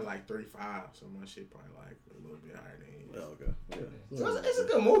 No, I had like 3.5, so my shit probably like a little bit higher than his. Oh, okay. Yeah. So it's a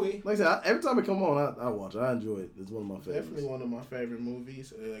good movie. Like I said, every time it come on, I watch it. I enjoy it. It's one of my favorites. Definitely one of my favorite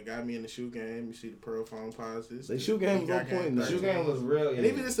movies. Got me in the shoe game. You see the Pearl Phone pauses. They shoe game was on point. The shoe game was real. And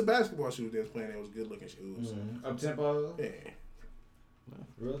even just the basketball shoes they was playing, it was good looking shoes. Up tempo. Yeah.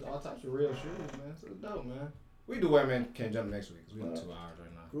 All types of real shoes, man. So it's dope, man. We do where man can't jump next week because we got 2 hours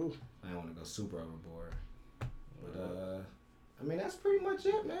right now. Cool. I don't want to go super overboard. But I mean that's pretty much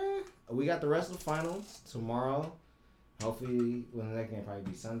it, man. We got the rest of the finals tomorrow. Hopefully, well, the next game probably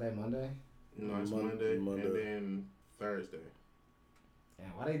be Sunday, Monday. No, it's Monday, and then Thursday.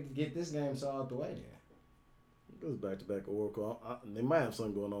 And why they get this game so out the way then? It goes back-to-back Oracle. They might have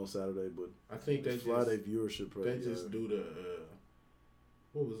something going on Saturday, but I think they Friday viewership. They just do the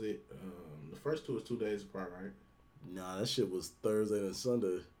what was it? The first 2 was 2 days apart, right? Nah, that shit was Thursday and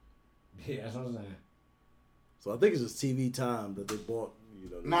Sunday. Yeah, that's what I'm saying. So I think it's just TV time that they bought. You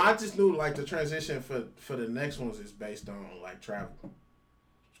know. No, I just knew like the transition for the next ones is based on like travel,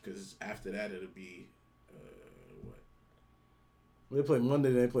 because after that it'll be what? They play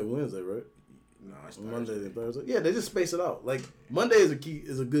Monday, they play Wednesday, right? No, it's Monday and Thursday. Yeah, they just space it out. Like Monday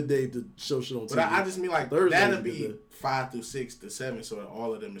is a good day to show shit on TV. But I just mean like Thursday that'll be 5 through 6 to 7, so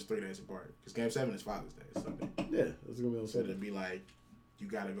all of them is 3 days apart. Because Game 7 is Father's Day, Sunday. Yeah, it's gonna be on So Sunday. it'll be like you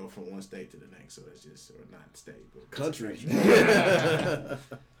got to go from one state to the next. So it's just or not state, but Country.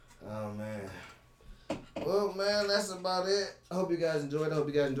 Oh man. Well, man, that's about it. I hope you guys enjoyed. I hope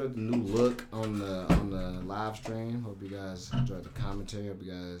you guys enjoyed the new look on the live stream. Hope you guys enjoyed the commentary. Hope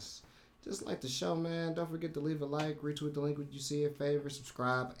you guys just like the show, man. Don't forget to leave a like, retweet the link when you see it, favorite,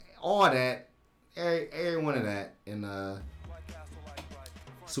 subscribe, all that, every one of that. And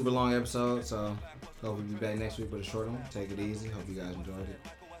super long episode, so hope we'll be back next week with a short one. Take it easy. Hope you guys enjoyed it.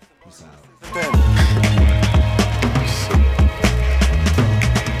 Peace out.